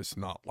say this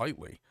not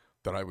lightly,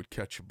 that I would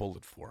catch a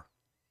bullet for.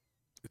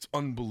 It's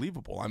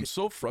unbelievable. I'm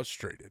so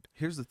frustrated.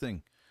 Here's the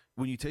thing.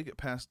 When you take it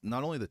past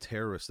not only the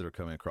terrorists that are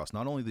coming across,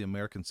 not only the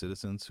American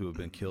citizens who have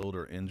been killed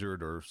or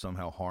injured or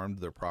somehow harmed,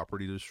 their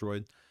property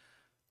destroyed,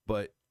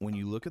 but when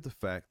you look at the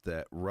fact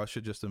that Russia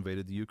just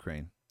invaded the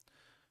Ukraine,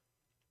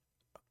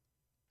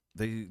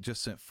 they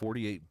just sent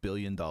 $48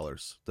 billion.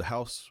 The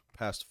House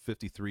passed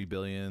 $53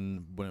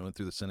 billion. When it went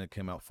through the Senate,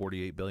 came out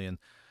 $48 billion.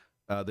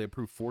 They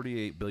approved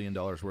 $48 billion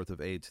worth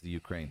of aid to the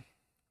Ukraine,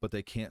 but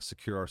they can't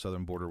secure our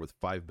southern border with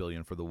 $5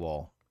 billion for the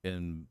wall.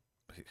 And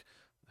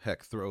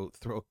heck, throw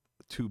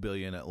 $2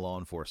 billion at law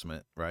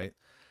enforcement, right?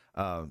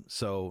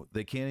 So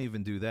they can't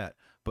even do that.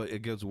 But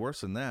it gets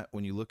worse than that.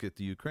 When you look at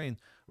the Ukraine,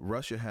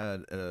 Russia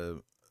had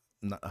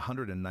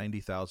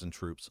 190,000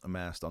 troops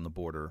amassed on the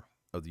border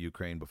of the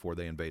Ukraine before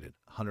they invaded.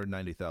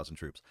 190,000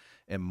 troops.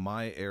 In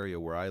my area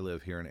where I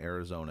live here in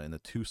Arizona, in the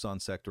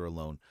Tucson sector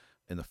alone,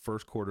 in the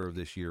first quarter of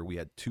this year, we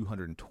had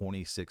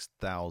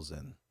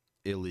 226,000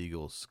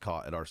 illegals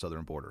caught at our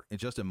southern border. And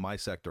just in my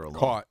sector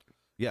alone. Caught.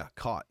 Yeah,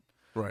 caught.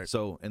 Right.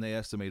 So, and they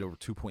estimate over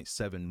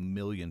 2.7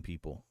 million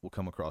people will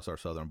come across our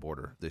southern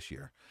border this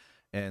year.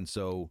 And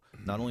so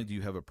not only do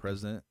you have a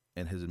president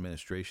and his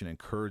administration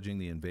encouraging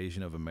the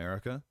invasion of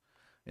America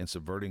and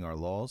subverting our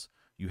laws,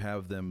 you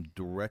have them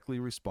directly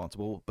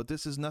responsible, but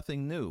this is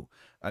nothing new.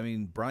 I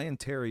mean, Brian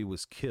Terry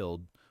was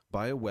killed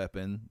by a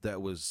weapon that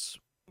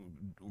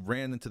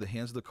ran into the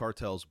hands of the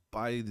cartels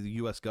by the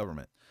U.S.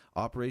 government.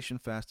 Operation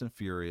Fast and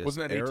Furious.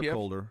 Wasn't that Eric ATF?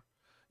 Holder.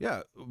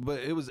 Yeah, but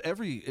it was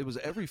every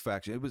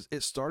faction.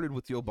 It started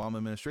with the Obama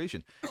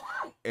administration.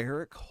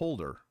 Eric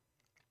Holder,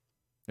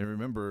 and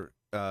remember,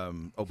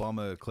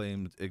 Obama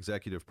claimed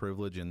executive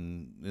privilege,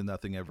 and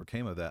nothing ever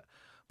came of that.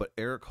 But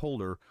Eric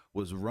Holder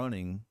was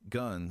running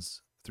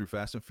guns through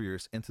Fast and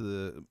Furious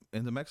into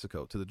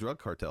Mexico to the drug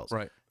cartels.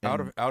 Right.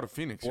 And Out of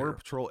Phoenix. Border Here.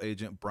 Patrol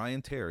agent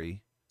Brian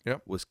Terry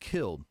Yep. was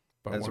killed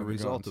By as one a of the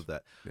result guns. of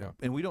that. Yeah.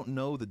 And we don't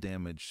know the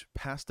damage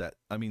past that.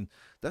 I mean,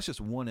 that's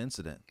just one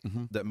incident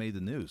that made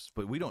the news,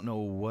 but we don't know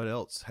what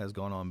else has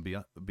gone on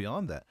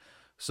beyond that.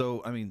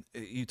 So, I mean,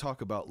 you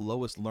talk about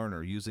Lois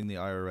Lerner using the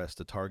IRS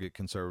to target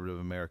conservative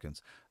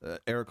Americans,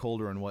 Eric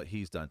Holder and what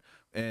he's done.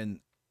 And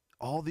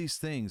all these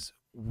things,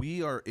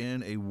 we are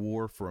in a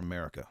war for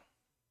America.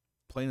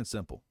 Plain and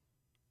simple.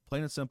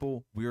 Plain and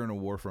simple, we are in a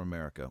war for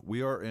America.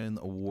 We are in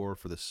a war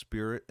for the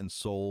spirit and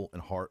soul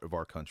and heart of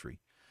our country.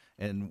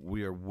 And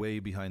we are way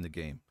behind the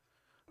game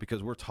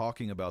because we're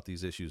talking about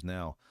these issues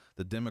now.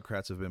 The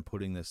Democrats have been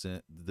putting this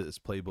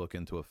playbook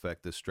into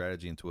effect, this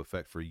strategy into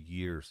effect for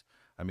years.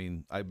 I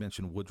mean, I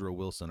mentioned Woodrow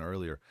Wilson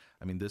earlier.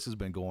 I mean, this has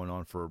been going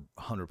on for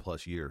 100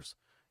 plus years.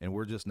 And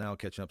we're just now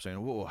catching up saying,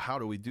 whoa, how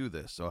do we do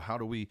this? So how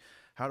do we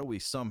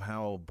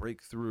somehow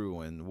break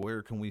through, and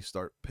where can we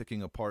start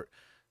picking apart?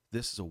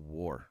 This is a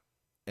war,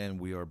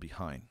 and we are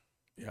behind.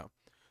 Yeah.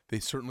 They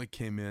certainly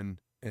came in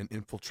and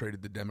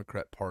infiltrated the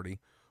Democrat Party,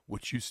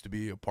 which used to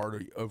be a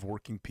party of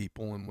working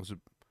people and was a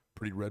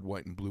pretty red,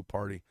 white, and blue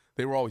party.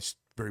 They were always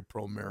very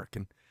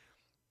pro-American.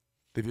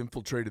 They've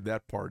infiltrated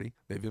that party.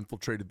 They've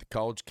infiltrated the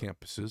college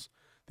campuses.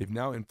 They've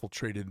now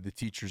infiltrated the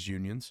teachers'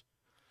 unions.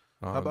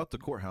 How about the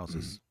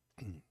courthouses?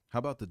 How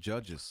about the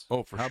judges?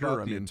 Oh, for How sure.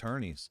 about the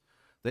attorneys?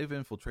 They've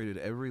infiltrated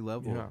every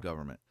level of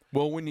government.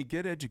 Well, when you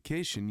get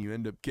education, you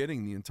end up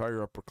getting the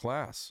entire upper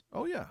class.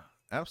 Oh, yeah,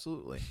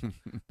 absolutely.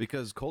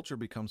 Because culture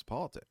becomes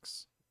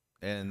politics.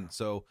 And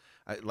so,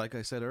 like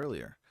I said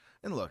earlier,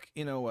 and look,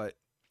 you know what?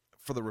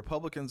 For the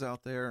Republicans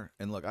out there,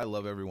 and look, I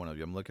love every one of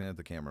you. I'm looking at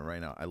the camera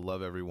right now. I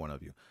love every one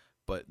of you.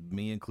 But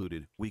me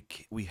included,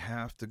 we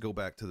have to go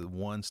back to the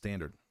one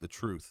standard, the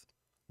truth,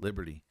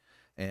 liberty.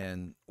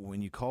 And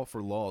when you call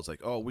for laws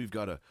like, oh, we've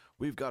got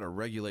to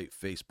regulate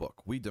Facebook.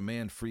 We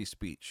demand free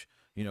speech.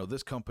 You know,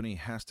 this company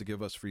has to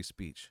give us free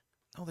speech.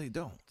 No, they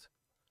don't.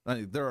 I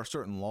mean, there are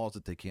certain laws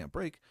that they can't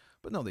break,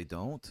 but no, they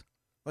don't.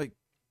 Like,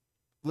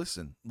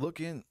 listen, look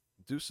in,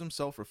 do some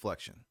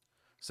self-reflection.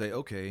 Say,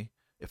 okay,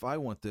 if I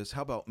want this,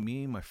 how about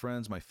me, my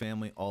friends, my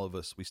family, all of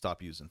us, we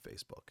stop using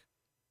Facebook.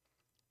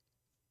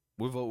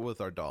 We vote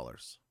with our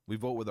dollars. We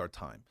vote with our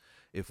time.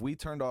 If we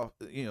turned off,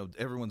 you know,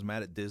 everyone's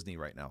mad at Disney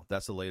right now.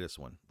 That's the latest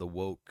one, the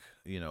woke,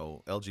 you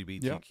know,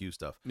 LGBTQ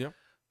stuff. Yep.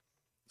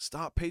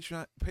 Stop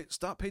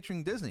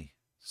patroning Disney.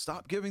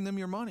 Stop giving them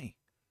your money,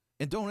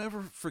 and don't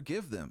ever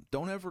forgive them.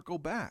 Don't ever go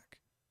back.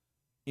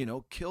 You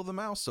know, kill the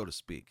mouse, so to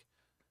speak.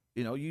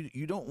 You know,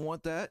 you don't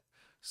want that.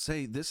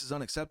 Say this is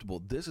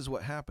unacceptable. This is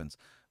what happens.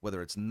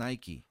 Whether it's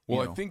Nike.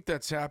 Well, I think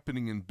that's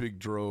happening in big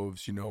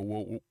droves. You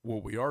know,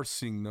 what we are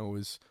seeing though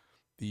is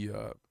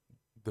the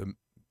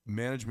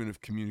management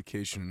of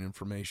communication and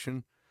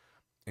information,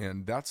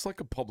 and that's like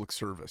a public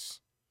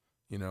service.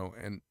 You know,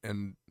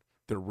 and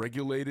they're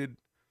regulated.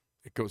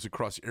 It goes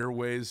across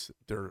airways.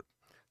 They're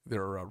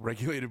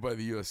regulated by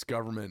the U.S.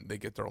 government. They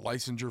get their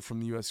licensure from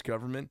the U.S.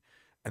 government,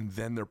 and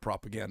then they're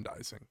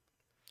propagandizing.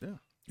 Yeah.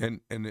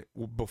 And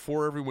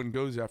before everyone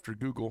goes after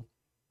Google,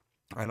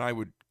 and I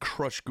would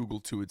crush Google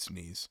to its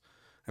knees,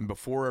 and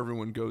before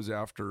everyone goes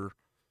after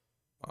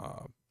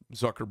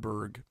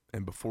Zuckerberg,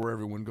 and before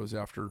everyone goes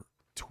after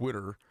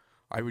Twitter,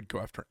 I would go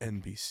after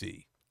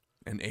NBC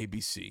and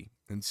ABC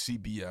and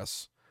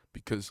CBS,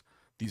 because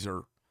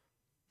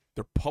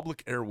they're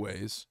public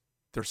airways.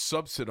 They're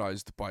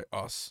subsidized by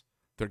us.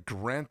 They're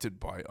granted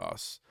by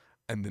us,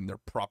 and then they're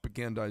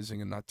propagandizing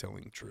and not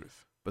telling the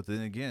truth. But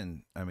then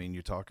again, I mean,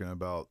 you're talking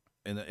about,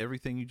 and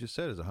everything you just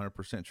said is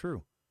 100%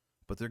 true,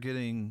 but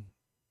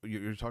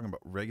you're talking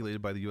about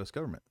regulated by the U.S.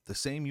 government. The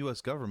same U.S.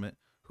 government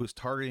who is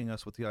targeting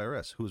us with the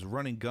IRS, who is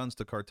running guns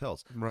to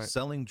cartels, right,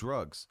 selling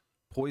drugs,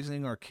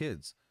 poisoning our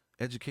kids,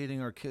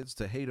 educating our kids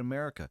to hate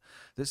America.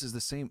 This is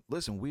the same.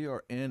 Listen, we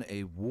are in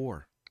a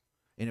war.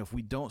 And if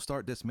we don't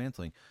start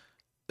dismantling,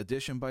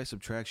 addition by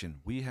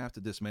subtraction, we have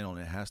to dismantle,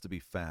 and it has to be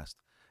fast.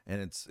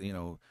 And it's, you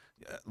know,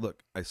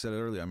 look, I said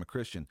it earlier, I'm a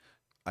Christian.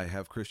 I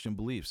have Christian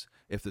beliefs.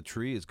 If the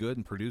tree is good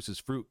and produces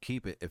fruit,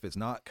 keep it. If it's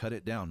not, cut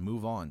it down,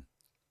 move on.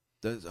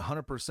 That's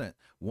 100%.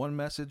 One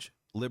message,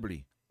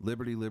 liberty,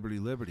 liberty, liberty,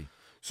 liberty.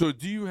 So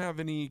do you have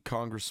any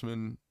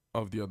congressmen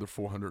of the other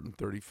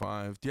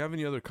 435? Do you have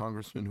any other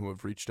congressmen who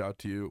have reached out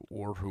to you,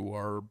 or who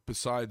are,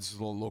 besides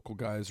the local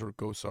guys or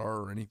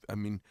GOSAR or any, I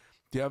mean,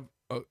 do you have,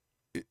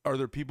 are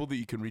there people that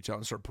you can reach out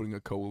and start putting a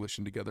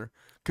coalition together?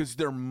 Because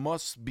there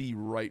must be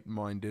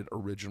right-minded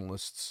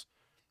originalists.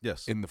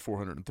 Yes. In the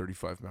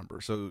 435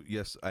 members. So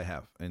yes, I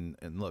have. And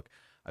look,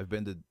 I've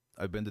been to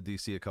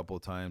DC a couple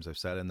of times. I've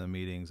sat in the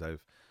meetings. I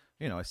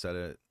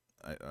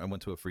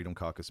went to a Freedom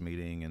Caucus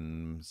meeting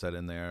and sat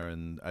in there,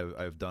 and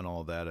I've done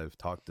all that. I've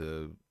talked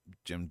to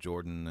Jim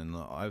Jordan, and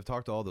I've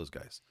talked to all those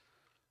guys.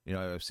 You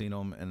know, I've seen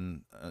them,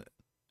 and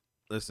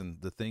listen,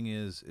 the thing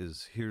is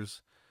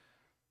here's,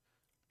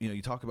 you know,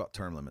 you talk about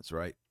term limits,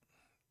 right?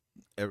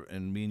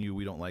 And me and you,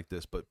 we don't like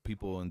this, but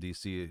people in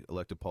D.C.,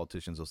 elected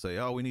politicians, will say,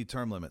 oh, we need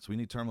term limits. We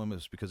need term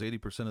limits because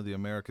 80% of the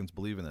Americans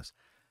believe in this.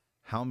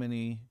 How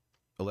many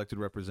elected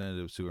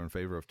representatives who are in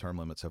favor of term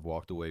limits have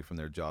walked away from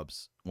their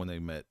jobs when they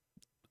met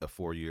a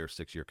 4-year,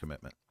 6-year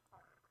commitment?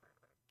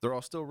 They're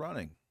all still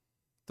running.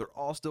 They're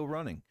all still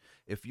running.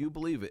 If you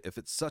believe it, if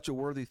it's such a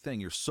worthy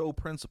thing, you're so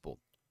principled,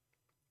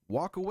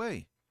 walk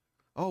away.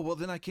 Oh, well,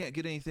 then I can't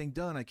get anything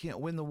done. I can't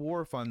win the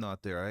war if I'm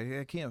not there.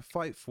 I can't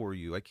fight for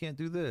you. I can't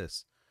do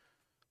this.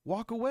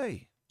 Walk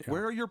away. Yeah.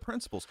 Where are your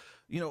principles?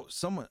 You know,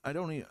 someone, I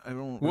don't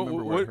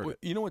remember where I heard it.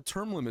 You know what?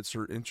 Term limits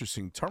are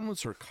interesting. Term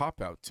limits are a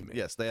cop-out to me.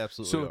 Yes, they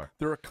absolutely are.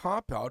 They're a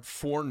cop-out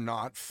for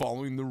not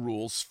following the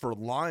rules, for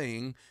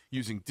lying,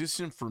 using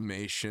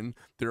disinformation.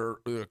 They're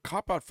a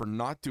cop-out for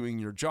not doing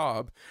your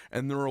job,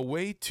 and they're a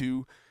way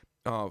to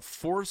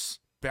force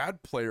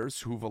bad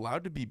players who've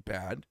allowed to be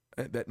bad,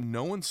 that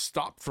no one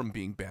stopped from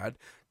being bad,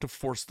 to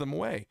force them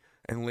away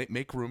and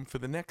make room for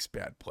the next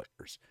bad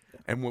players. Yeah.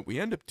 And what we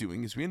end up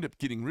doing is we end up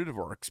getting rid of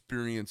our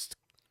experienced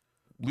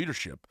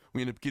leadership.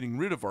 We end up getting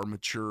rid of our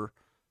mature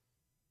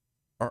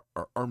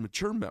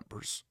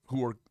members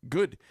who are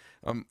good.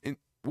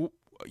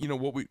 You know,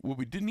 what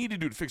we didn't need to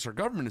do to fix our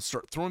government is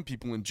start throwing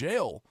people in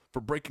jail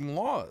for breaking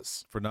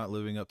laws, for not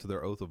living up to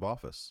their oath of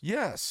office.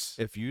 Yes.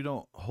 If you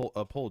don't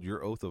uphold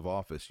your oath of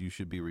office, you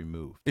should be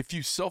removed. If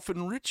you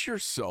self-enrich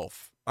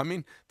yourself. I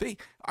mean,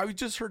 I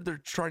just heard they're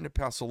trying to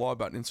pass a law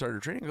about insider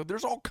trading.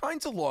 There's all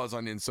kinds of laws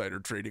on insider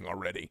trading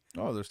already.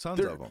 Oh, there's tons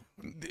of them.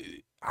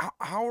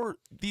 how are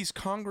these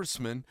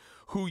congressmen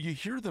who you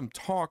hear them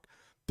talk?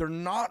 They're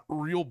not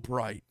real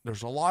bright.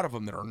 There's a lot of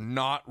them that are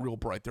not real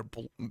bright. They're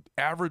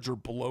average or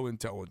below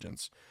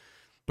intelligence,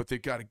 but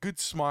they've got a good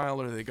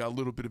smile or they got a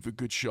little bit of a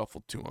good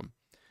shuffle to them.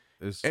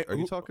 Are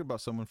you talking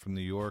about someone from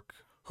New York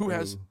who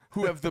have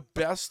the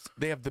best?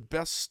 They have the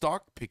best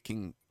stock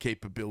picking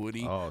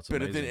capability, it's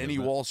better amazing, than any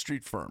isn't it? Wall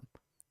Street firm.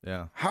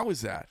 Yeah. How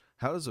is that?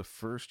 How does a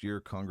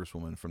first-year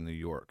congresswoman from New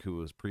York, who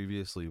was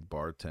previously a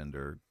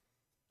bartender,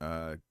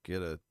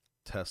 get a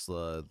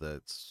Tesla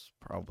that's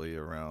probably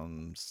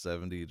around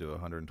 70 to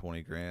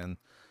 120 grand,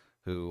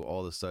 who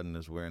all of a sudden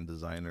is wearing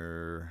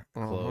designer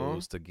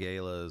clothes to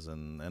galas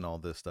and all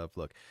this stuff?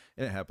 Look,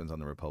 and it happens on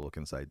the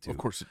Republican side too. Of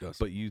course it does.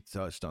 But you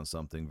touched on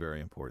something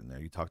very important there.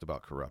 You talked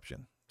about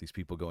corruption. These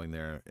people going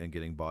there and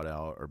getting bought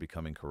out or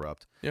becoming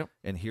corrupt. Yep.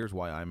 And here's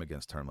why I'm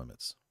against term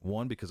limits.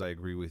 One, because I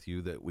agree with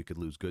you that we could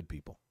lose good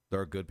people. There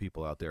are good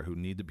people out there who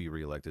need to be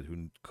reelected,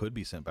 who could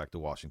be sent back to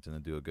Washington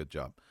and do a good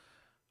job.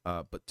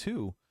 But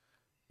two,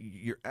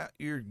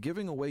 you're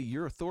giving away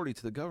your authority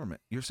to the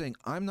government. You're saying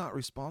I'm not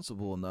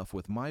responsible enough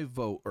with my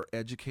vote or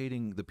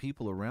educating the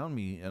people around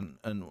me and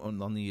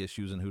on the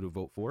issues and who to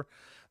vote for,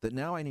 that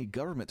now I need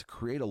government to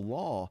create a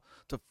law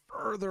to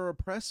further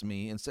oppress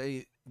me and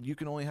say you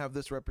can only have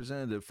this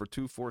representative for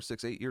 2, 4,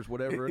 6, 8 years,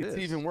 whatever it is.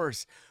 It's even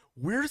worse.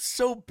 We're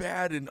so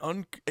bad and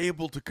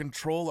unable to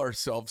control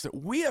ourselves that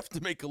we have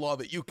to make a law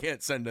that you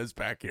can't send us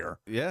back here.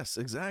 Yes,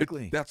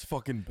 exactly. That's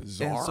fucking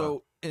bizarre.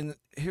 And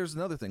here's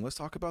another thing. Let's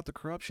talk about the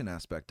corruption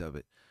aspect of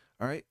it.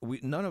 All right,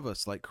 none of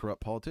us like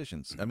corrupt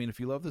politicians. I mean, if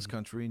you love this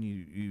country and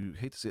you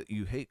hate to see it,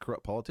 you hate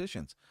corrupt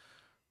politicians.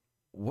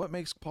 What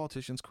makes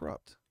politicians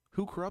corrupt?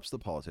 Who corrupts the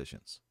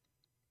politicians?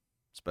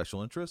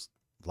 Special interests,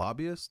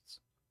 lobbyists,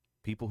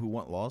 people who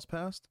want laws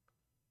passed.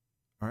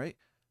 All right.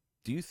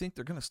 Do you think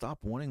they're going to stop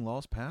wanting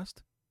laws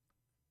passed?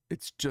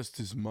 It's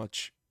just as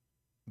much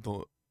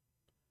the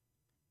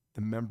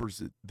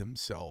members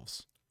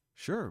themselves.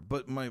 Sure,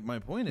 but my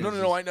point is...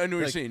 No, I know what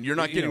you're saying. You're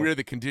not getting rid of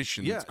the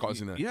condition that's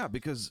causing that. Yeah,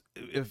 because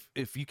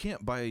if you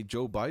can't buy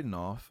Joe Biden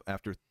off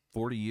after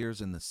 40 years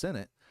in the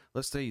Senate,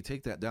 let's say you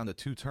take that down to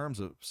 2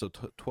 terms,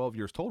 12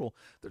 years total,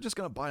 they're just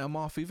going to buy him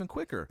off even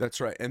quicker. That's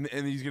right. And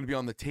he's going to be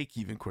on the take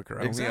even quicker.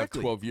 I only have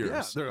Exactly. 12 years.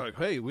 Yeah, they're like,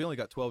 hey, we only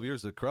got 12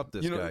 years to corrupt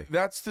this guy.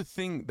 That's the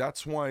thing.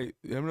 That's why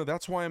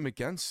I'm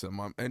against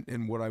them.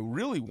 And what I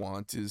really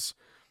want is,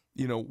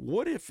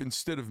 what if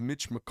instead of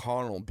Mitch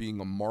McConnell being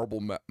a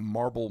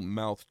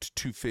marble-mouthed,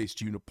 two-faced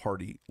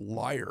uniparty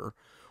liar,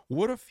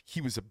 what if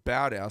he was a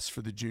badass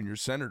for the junior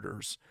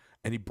senators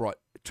and he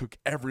took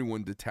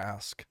everyone to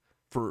task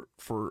for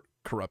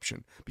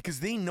corruption, because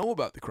they know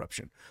about the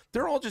corruption.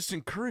 They're all just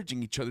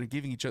encouraging each other and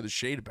giving each other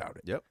shade about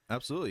it. Yep,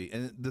 absolutely.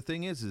 And the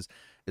thing is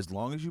as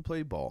long as you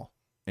play ball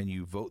and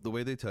you vote the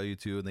way they tell you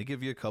to, and they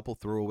give you a couple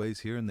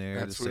throwaways here and there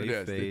That's to what save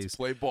it is. face, It's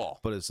play ball.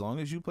 but as long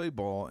as you play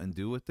ball and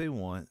do what they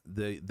want,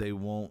 they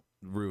won't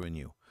ruin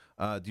you.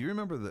 Do you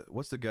remember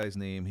what's the guy's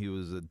name? He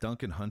was a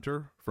Duncan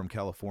Hunter from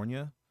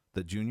California.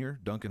 The junior,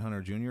 Duncan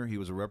Hunter Jr., he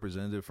was a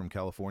representative from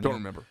California.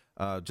 Don't remember.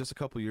 Just a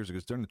couple of years ago,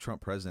 during the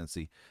Trump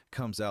presidency,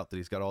 comes out that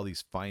he's got all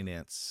these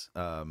finance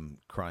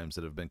crimes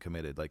that have been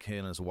committed. Like he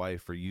and his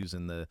wife are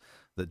using the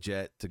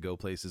jet to go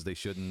places they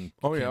shouldn't.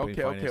 Oh, yeah,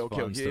 campaign okay.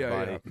 funds to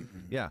buy.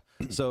 Yeah.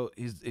 So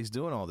he's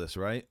doing all this,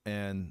 right?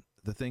 And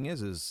the thing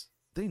is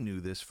they knew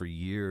this for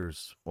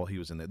years while he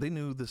was in there. They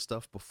knew this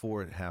stuff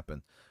before it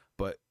happened,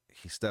 but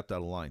he stepped out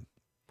of line.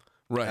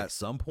 Right. At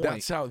some point,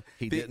 That's how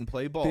he didn't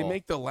play ball. They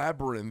make the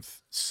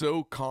labyrinth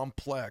so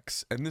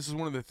complex, and this is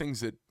one of the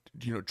things that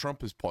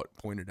Trump has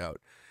pointed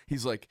out.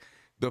 He's like,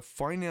 the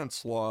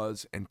finance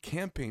laws and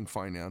campaign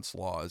finance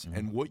laws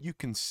and what you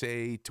can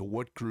say to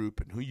what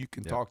group and who you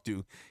can talk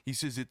to. He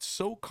says it's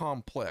so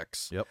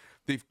complex. Yep.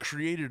 They've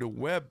created a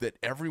web that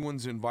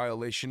everyone's in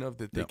violation of,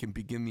 that they can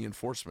begin the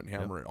enforcement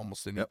hammer at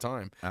almost any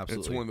time. Absolutely. And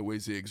it's one of the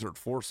ways they exert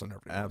force on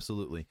everyone.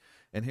 Absolutely.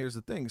 And here's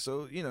the thing.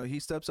 So, he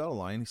steps out of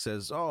line. He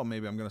says, oh,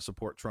 maybe I'm going to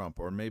support Trump,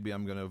 or maybe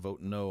I'm going to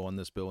vote no on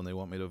this bill and they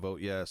want me to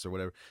vote yes or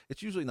whatever.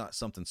 It's usually not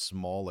something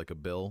small like a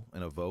bill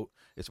and a vote.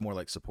 It's more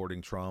like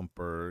supporting Trump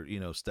or,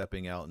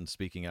 stepping out and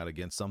speaking out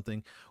against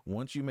something.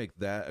 Once you make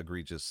that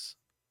egregious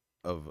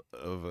of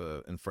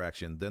a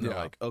infraction, then they're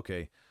like,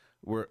 okay,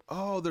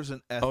 there's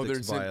an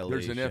ethics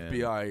violation. There's an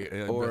FBI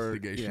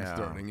investigation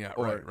starting. Yeah,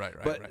 right.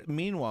 But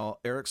meanwhile,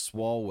 Eric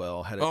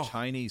Swalwell had a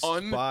Chinese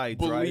spy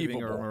driving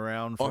him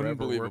around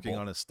forever working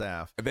on his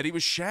staff. I bet he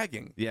was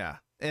shagging. Yeah.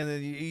 And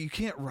then you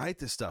can't write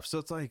this stuff. So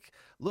it's like,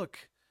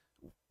 look,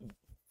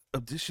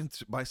 addition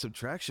by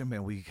subtraction,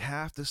 man, we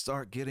have to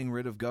start getting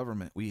rid of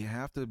government. We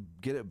have to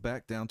get it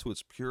back down to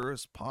its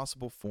purest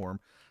possible form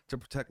to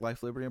protect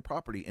life, liberty, and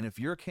property. And if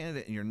you're a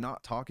candidate and you're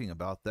not talking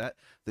about that,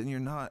 then you're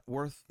not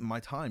worth my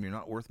time. You're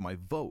not worth my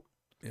vote.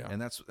 Yeah.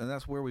 And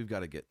that's where we've got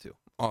to get to.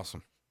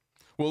 Awesome.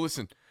 Well,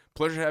 listen,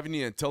 Pleasure having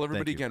you. And tell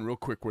everybody you. again, real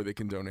quick, where they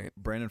can donate.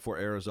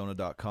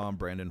 BrandonForArizona.com,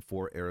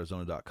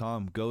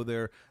 BrandonForArizona.com. Go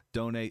there,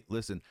 donate.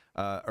 Listen,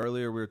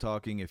 earlier we were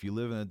talking, if you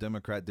live in a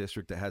Democrat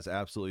district that has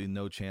absolutely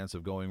no chance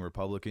of going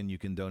Republican, you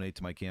can donate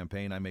to my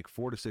campaign. I make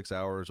 4 to 6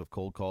 hours of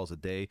cold calls a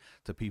day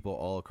to people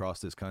all across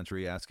this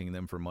country, asking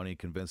them for money,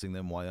 convincing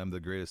them why I'm the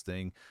greatest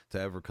thing to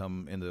ever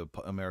come into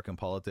American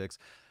politics.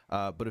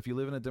 But if you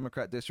live in a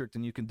Democrat district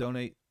and you can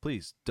donate,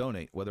 please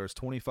donate, whether it's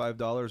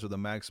 $25 or the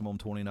maximum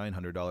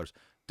 $2,900.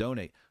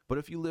 Donate. But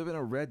if you live in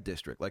a red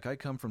district, like I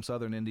come from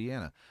Southern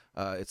Indiana,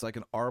 it's like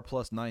an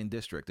R+9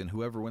 district, and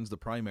whoever wins the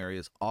primary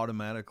is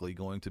automatically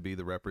going to be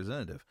the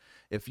representative.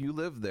 If you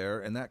live there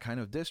in that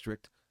kind of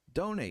district,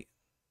 donate.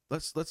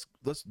 Let's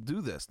do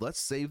this. Let's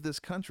save this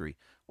country.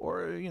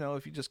 Or,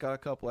 if you just got a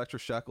couple extra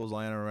shekels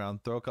lying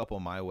around, throw a couple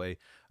my way.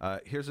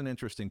 Here's an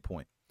interesting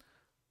point.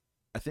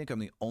 I think I'm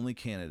the only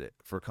candidate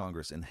for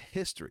Congress in the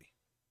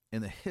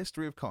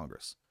history of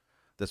Congress,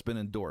 that's been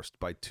endorsed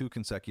by 2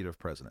 consecutive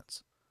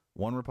presidents.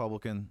 One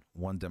Republican,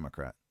 one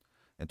Democrat.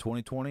 In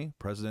 2020,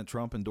 President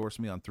Trump endorsed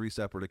me on 3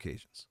 separate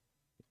occasions.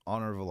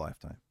 Honor of a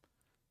lifetime.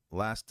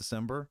 Last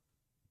December,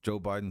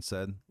 Joe Biden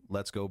said,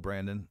 "Let's go,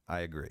 Brandon.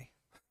 I agree."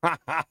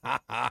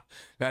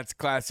 That's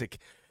classic.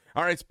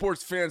 All right,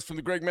 sports fans, from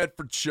the Greg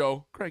Medford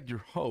Show. Greg, your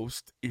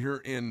host, here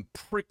in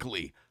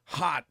prickly,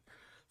 hot,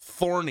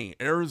 thorny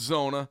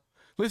Arizona.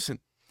 Listen,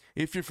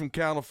 if you're from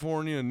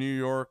California, New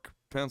York,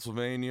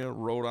 Pennsylvania,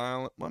 Rhode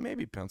Island, well,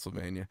 maybe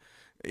Pennsylvania,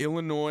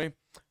 Illinois,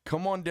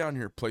 come on down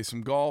here, play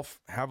some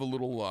golf, have a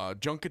little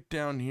junket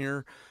down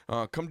here.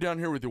 Come down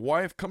here with your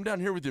wife. Come down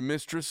here with your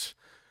mistress.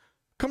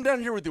 Come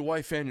down here with your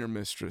wife and your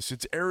mistress.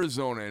 It's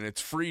Arizona, and it's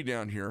free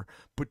down here.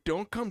 But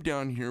don't come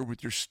down here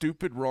with your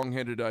stupid,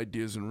 wrong-headed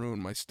ideas and ruin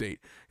my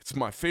state. It's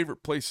my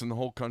favorite place in the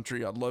whole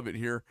country. I love it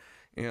here.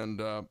 And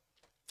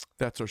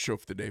that's our show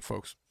for the day,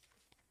 folks.